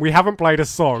we haven't played a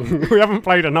song. We haven't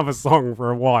played another song for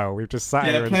a while. We've just sat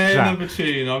here Yeah, and play chat. another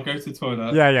tune. I'll go to the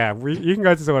toilet. Yeah. You can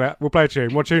go to the toilet. We'll play a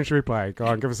tune. What tune should we play? Go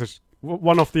on, give us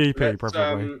one off the EP,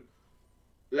 preferably.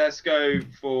 Let's go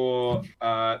for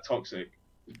Toxic.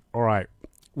 All right.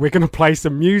 We're gonna play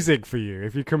some music for you,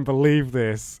 if you can believe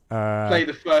this. Play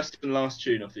the first and last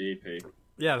tune of the EP.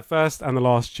 Yeah, the first and the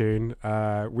last tune.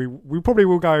 We probably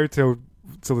will go till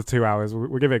the 2 hours.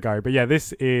 We'll give it a go. But yeah,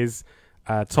 this is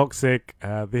Toxic.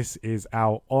 This is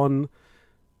out on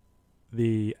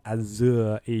the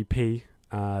Azure EP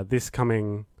this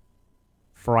coming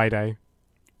Friday.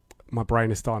 My brain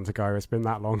is starting to go. It's been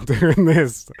that long doing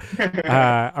this.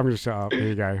 I'm going to shut up. Here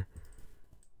you go.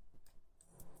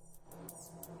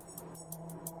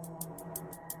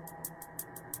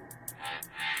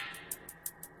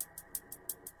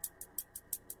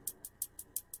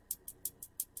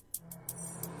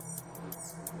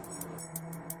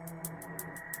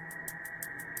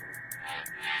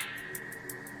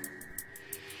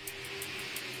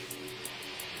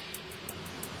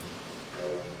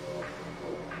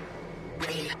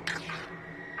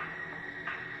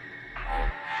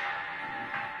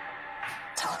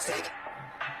 Toxic.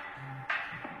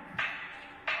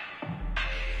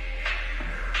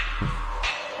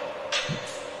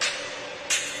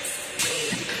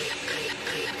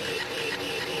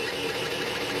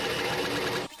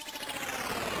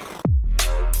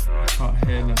 Can't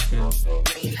hear nothing.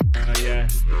 Yeah,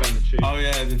 found the tune. Oh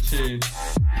yeah, the tune.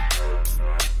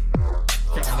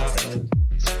 Get that then.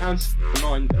 Sounds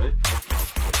mine though.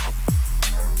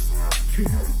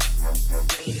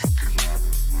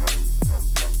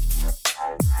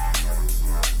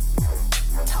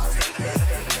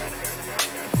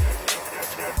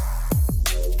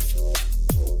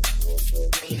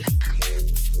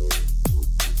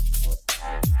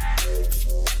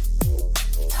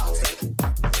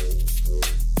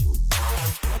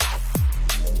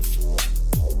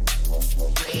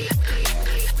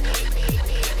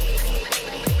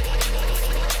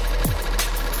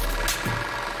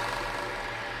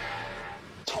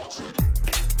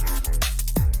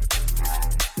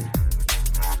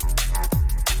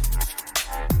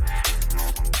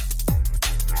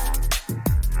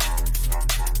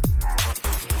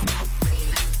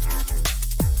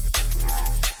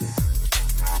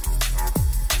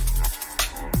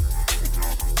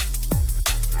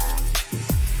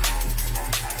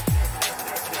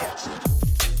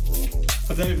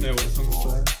 I don't even know what song's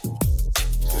playing.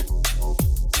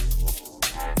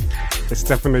 It's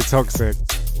definitely Toxic.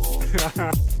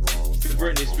 It's the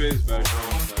Britney Spears version.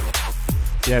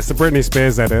 So. Yeah, it's the Britney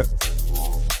Spears edit.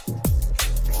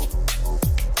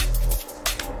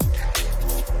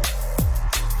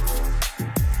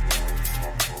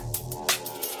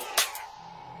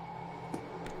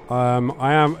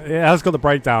 It has got the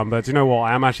breakdown, but do you know what?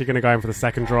 I am actually going to go in for the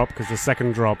second drop because the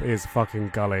second drop is fucking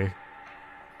gully.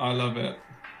 I love it.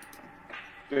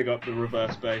 Big up the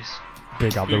reverse bass.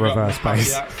 Big up the Big up reverse the happy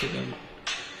bass. accident.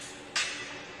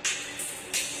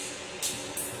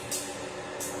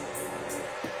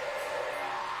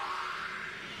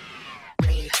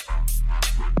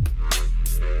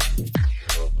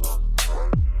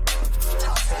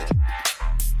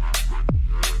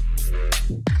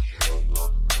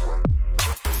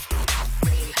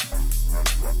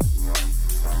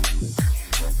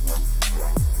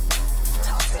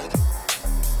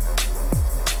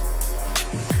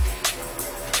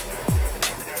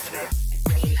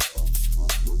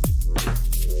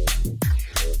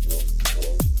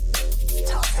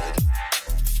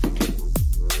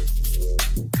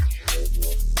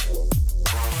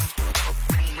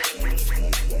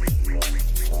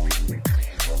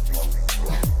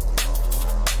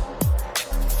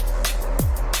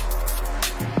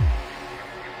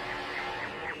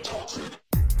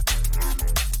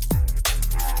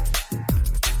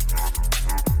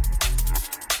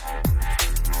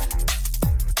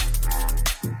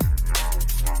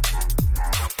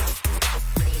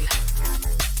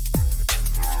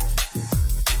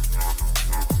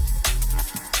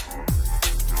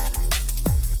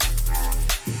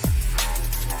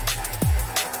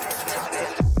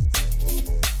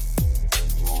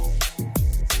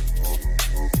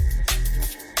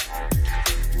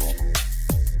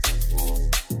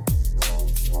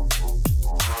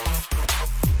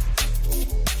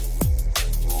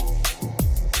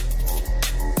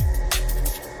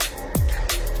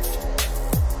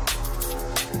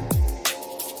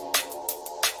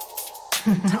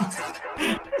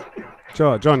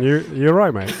 John, you're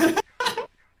right, mate.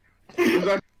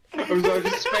 Was I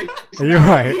just spacing Are you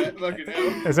right? Fucking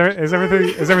hell. Is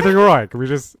everything all right? Can we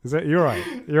just? You're right.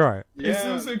 You're right. It's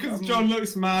also because John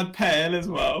looks mad pale as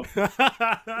well.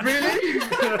 Really?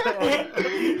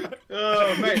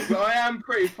 Oh, mate, but I am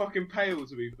pretty fucking pale,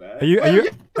 to be fair. Are you?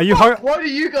 Why do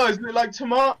you guys look like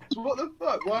tomatoes? What the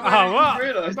fuck? Why Oh, did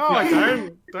you realise? No, I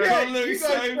don't. Yeah, John looks you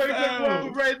guys so both look pale. well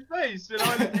red faced and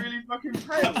I look really fucking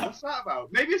pale. What's that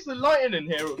about? Maybe it's the lighting in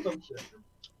here or some shit.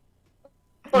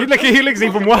 He looks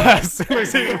even worse. He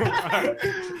looks even worse.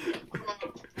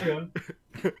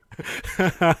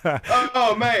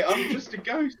 Oh, mate, I'm just a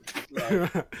ghost.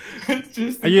 Like, It's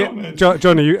just Are a you, comment.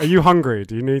 John? Are you hungry?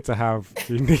 Do you need to have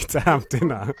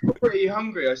dinner? I'm pretty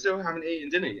hungry. I still haven't eaten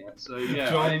dinner yet, so yeah,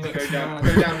 John I need to go looks down mad.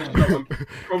 the shop. I'm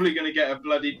probably gonna get a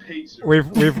bloody pizza.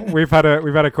 We've had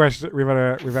a question.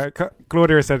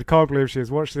 Claudia said, "Can't believe she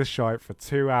has watched this shite for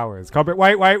 2 hours." Can't be,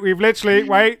 wait. We've literally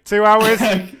 2 hours.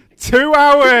 2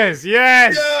 hours.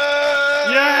 Yes.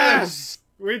 Yes.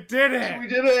 We did it. We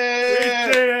did it!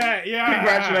 We did it. Yeah.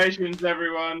 Congratulations,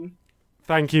 everyone.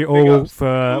 Thank you Big all ups for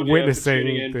Claudia for tuning witnessing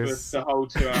in this. for the whole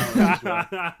 2 hours.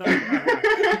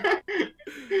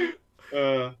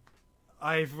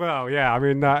 I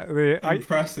mean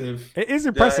Impressive. it is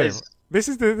impressive. it's- This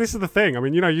is the thing. I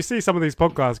mean, you see some of these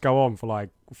podcasts go on for like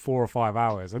 4 or 5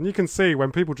 hours, and you can see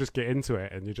when people just get into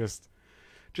it and you just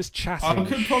chatting. I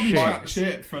could probably shit. chat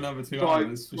shit for another 2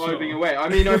 hours. For Driving sure. away. I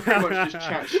mean, I pretty much just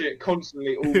chat shit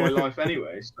constantly all my life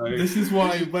anyway. So This is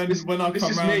why when I this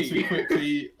come is round me. to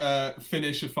quickly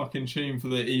finish a fucking tune for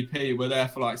the EP, we're there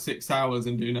for like 6 hours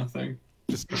and do nothing.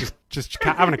 just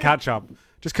having a catch up,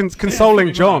 just consoling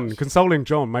pretty John, much.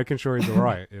 making sure he's all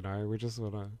right. We just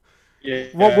want to. yeah.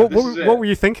 What this is it. were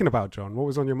you thinking about, John? What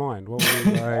was on your mind? What were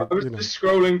you, I was just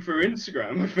scrolling through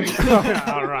Instagram. I think.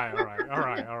 all right.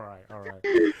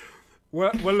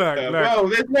 Well, look. Well,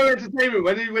 there's no entertainment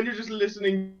when you're just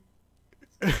listening,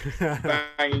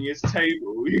 banging his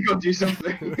table. You got to do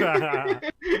something.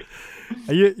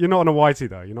 You're not on a whitey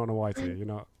though. You're not on a whitey. You're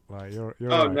not like you're. Oh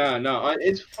all right. no!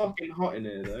 It's fucking hot in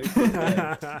here though.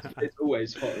 It's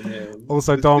always hot in here.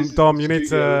 Also, This Dom, is the you need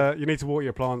studio. to water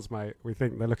your plants, mate. We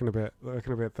think they're looking a bit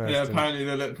thirsty. Yeah, apparently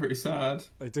they look pretty sad.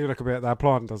 They do look a bit. That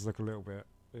plant does look a little bit.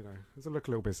 Does it look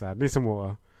a little bit sad? Need some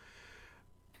water.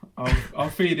 I'll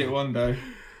feed it one day.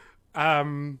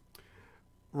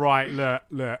 Right.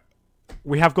 Look.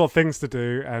 We have got things to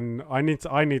do, and I need to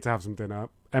have some dinner.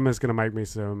 Emma's gonna make me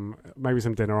some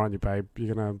dinner, aren't you, babe?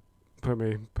 You're gonna put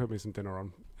me some dinner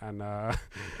on, and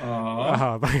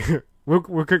we'll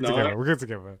cook together. Nice. We'll cook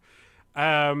together.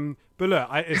 But look,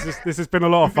 this has been a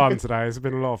lot of fun today. It's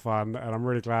been a lot of fun, and I'm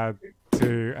really glad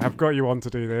to have got you on to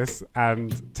do this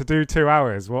and to do 2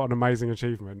 hours. What an amazing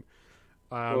achievement!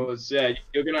 Yeah,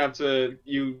 you're gonna have to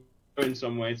in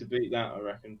some way to beat that, I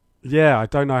reckon. Yeah, I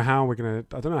don't know how we're gonna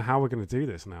do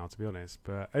this now, to be honest.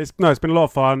 But it's been a lot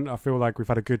of fun. I feel like we've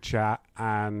had a good chat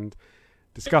and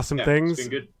discussed some things. It's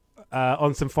been good.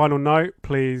 On some final note,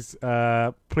 please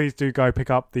do go pick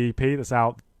up the EP that's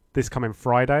out this coming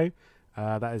Friday.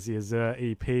 That is the Azure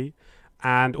EP,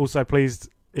 and also please,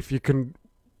 if you can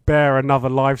bear another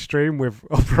live stream with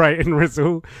Operating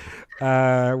Rizzle,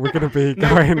 we're going to be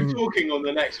going. No talking on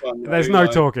the next one. There's no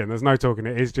talking. There's no talking.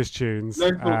 It is just tunes.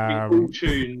 No talking, all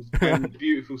tunes and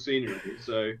beautiful scenery.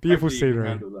 So Beautiful hopefully you can scenery.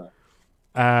 handle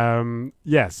that.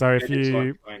 Yeah. So if It's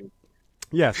you. fine.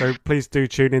 Yeah, so please do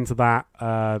tune into that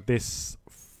this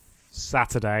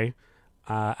Saturday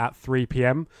at 3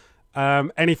 p.m.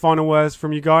 Any final words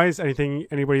from you guys? Anything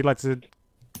anybody you'd like to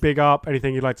big up?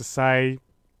 Anything you'd like to say?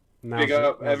 Big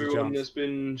up everyone that's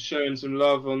been showing some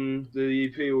love on the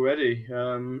EP already.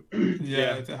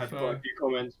 Yeah, had quite a definitely. few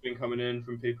comments been coming in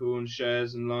from people and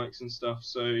shares and likes and stuff.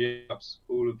 So yeah, ups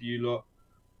all of you lot.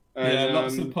 And, Yeah,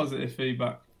 lots of positive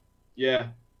feedback. yeah,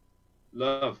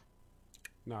 love.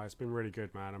 No, it's been really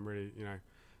good, man. I'm really,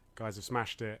 guys have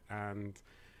smashed it, and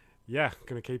yeah,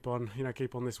 gonna keep on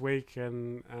this week,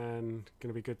 and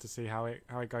gonna be good to see how it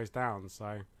goes down.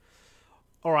 So,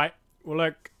 all right, well,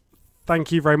 look.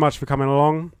 Thank you very much for coming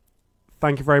along.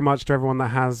 Thank you very much to everyone that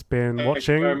has been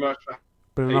watching. Thank you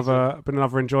very much. Been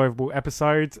another enjoyable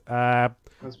episode.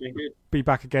 That's been good. Be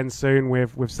back again soon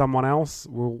with someone else.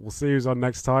 We'll see who's on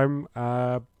next time.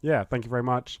 Yeah, thank you very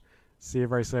much. See you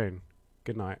very soon.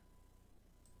 Good night.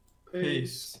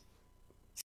 Peace.